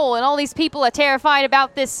 Nothing at all. And all these people are terrified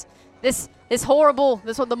about this horrible,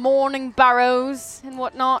 the mourning barrows and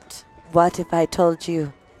whatnot. What if I told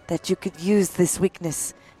you that you could use this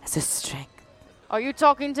weakness as a strength? Are you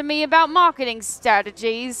talking to me about marketing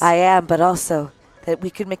strategies? I am, but also that we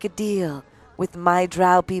could make a deal with my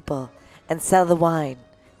drow people and sell the wine.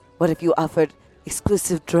 What if you offered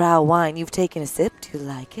exclusive drow wine? You've taken a sip. Do you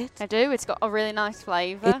like it? I do. It's got a really nice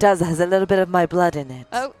flavor. It does. It has a little bit of my blood in it.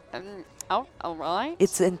 Oh, all right.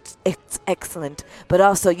 It's excellent. But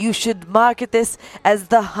also, you should market this as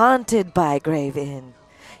the Haunted Bygrave Inn.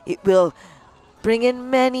 It will bring in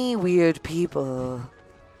many weird people.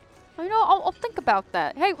 You know, I'll think about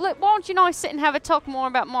that. Hey, look, why don't you and I sit and have a talk more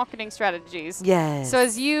about marketing strategies? Yes. So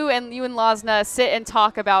as you and Lasna sit and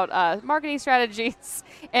talk about marketing strategies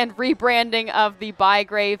and rebranding of the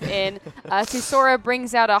Bygrave Inn, Tusora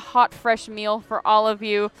brings out a hot, fresh meal for all of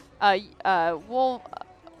you. I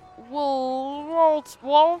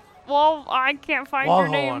can't find your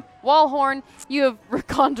name. Wallhorn, you have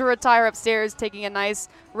gone to retire upstairs, taking a nice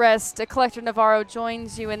rest. Collector Navarro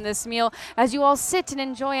joins you in this meal as you all sit and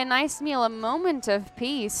enjoy a nice meal, a moment of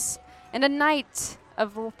peace, and a night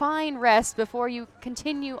of fine rest before you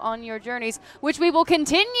continue on your journeys, which we will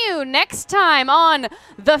continue next time on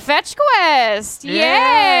The Fetch Quest.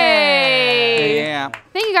 Yay! Yeah.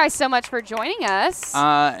 Thank you guys so much for joining us.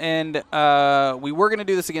 And we were going to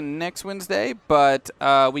do this again next Wednesday, but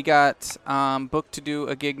we got booked to do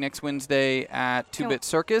a gig next Wednesday at 2-Bit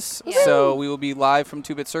Circus. Yeah. So we will be live from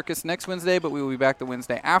 2-Bit Circus next Wednesday, but we will be back the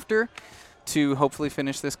Wednesday after to hopefully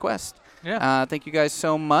finish this quest. Yeah. Thank you guys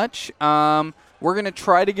so much. We're going to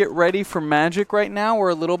try to get ready for Magic right now. We're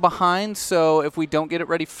a little behind, so if we don't get it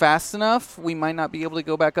ready fast enough, we might not be able to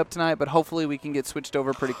go back up tonight, but hopefully we can get switched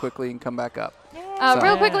over pretty quickly and come back up.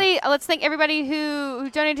 Real quickly, let's thank everybody who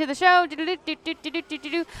donated to the show.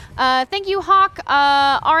 Thank you, Hawk,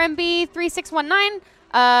 RMB3619,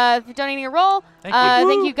 for donating a roll.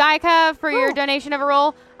 Thank you, Gaika, for your donation of a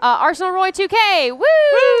roll. Arsenal Roy 2K, woo!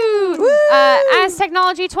 As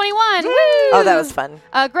Technology 21, woo! Oh, that was fun.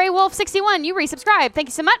 Grey Wolf 61, you resubscribed. Thank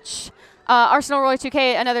you so much. Arsenal Roy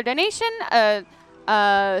 2K, another donation.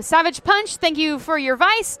 Savage Punch, thank you for your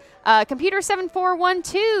vice. Computer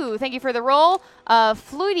 7412, thank you for the roll.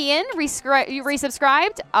 Fluidian, you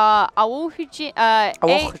resubscribed. Awahjin,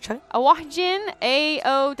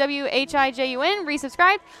 AOWHIJUN,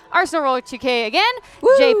 resubscribed. Arsenal Roll 2K again. Woo!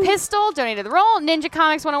 J Pistol donated the roll. Ninja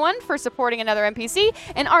Comics 101 for supporting another NPC.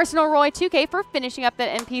 And Arsenal Roy 2K for finishing up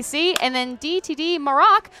that NPC. And then DTD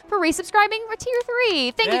Maroc for resubscribing for Tier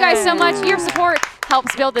 3. Thank you guys so much. Your support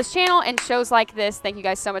helps build this channel and shows like this. Thank you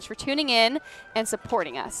guys so much for tuning in and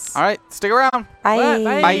supporting us. All right, stick around. Bye.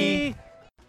 Bye.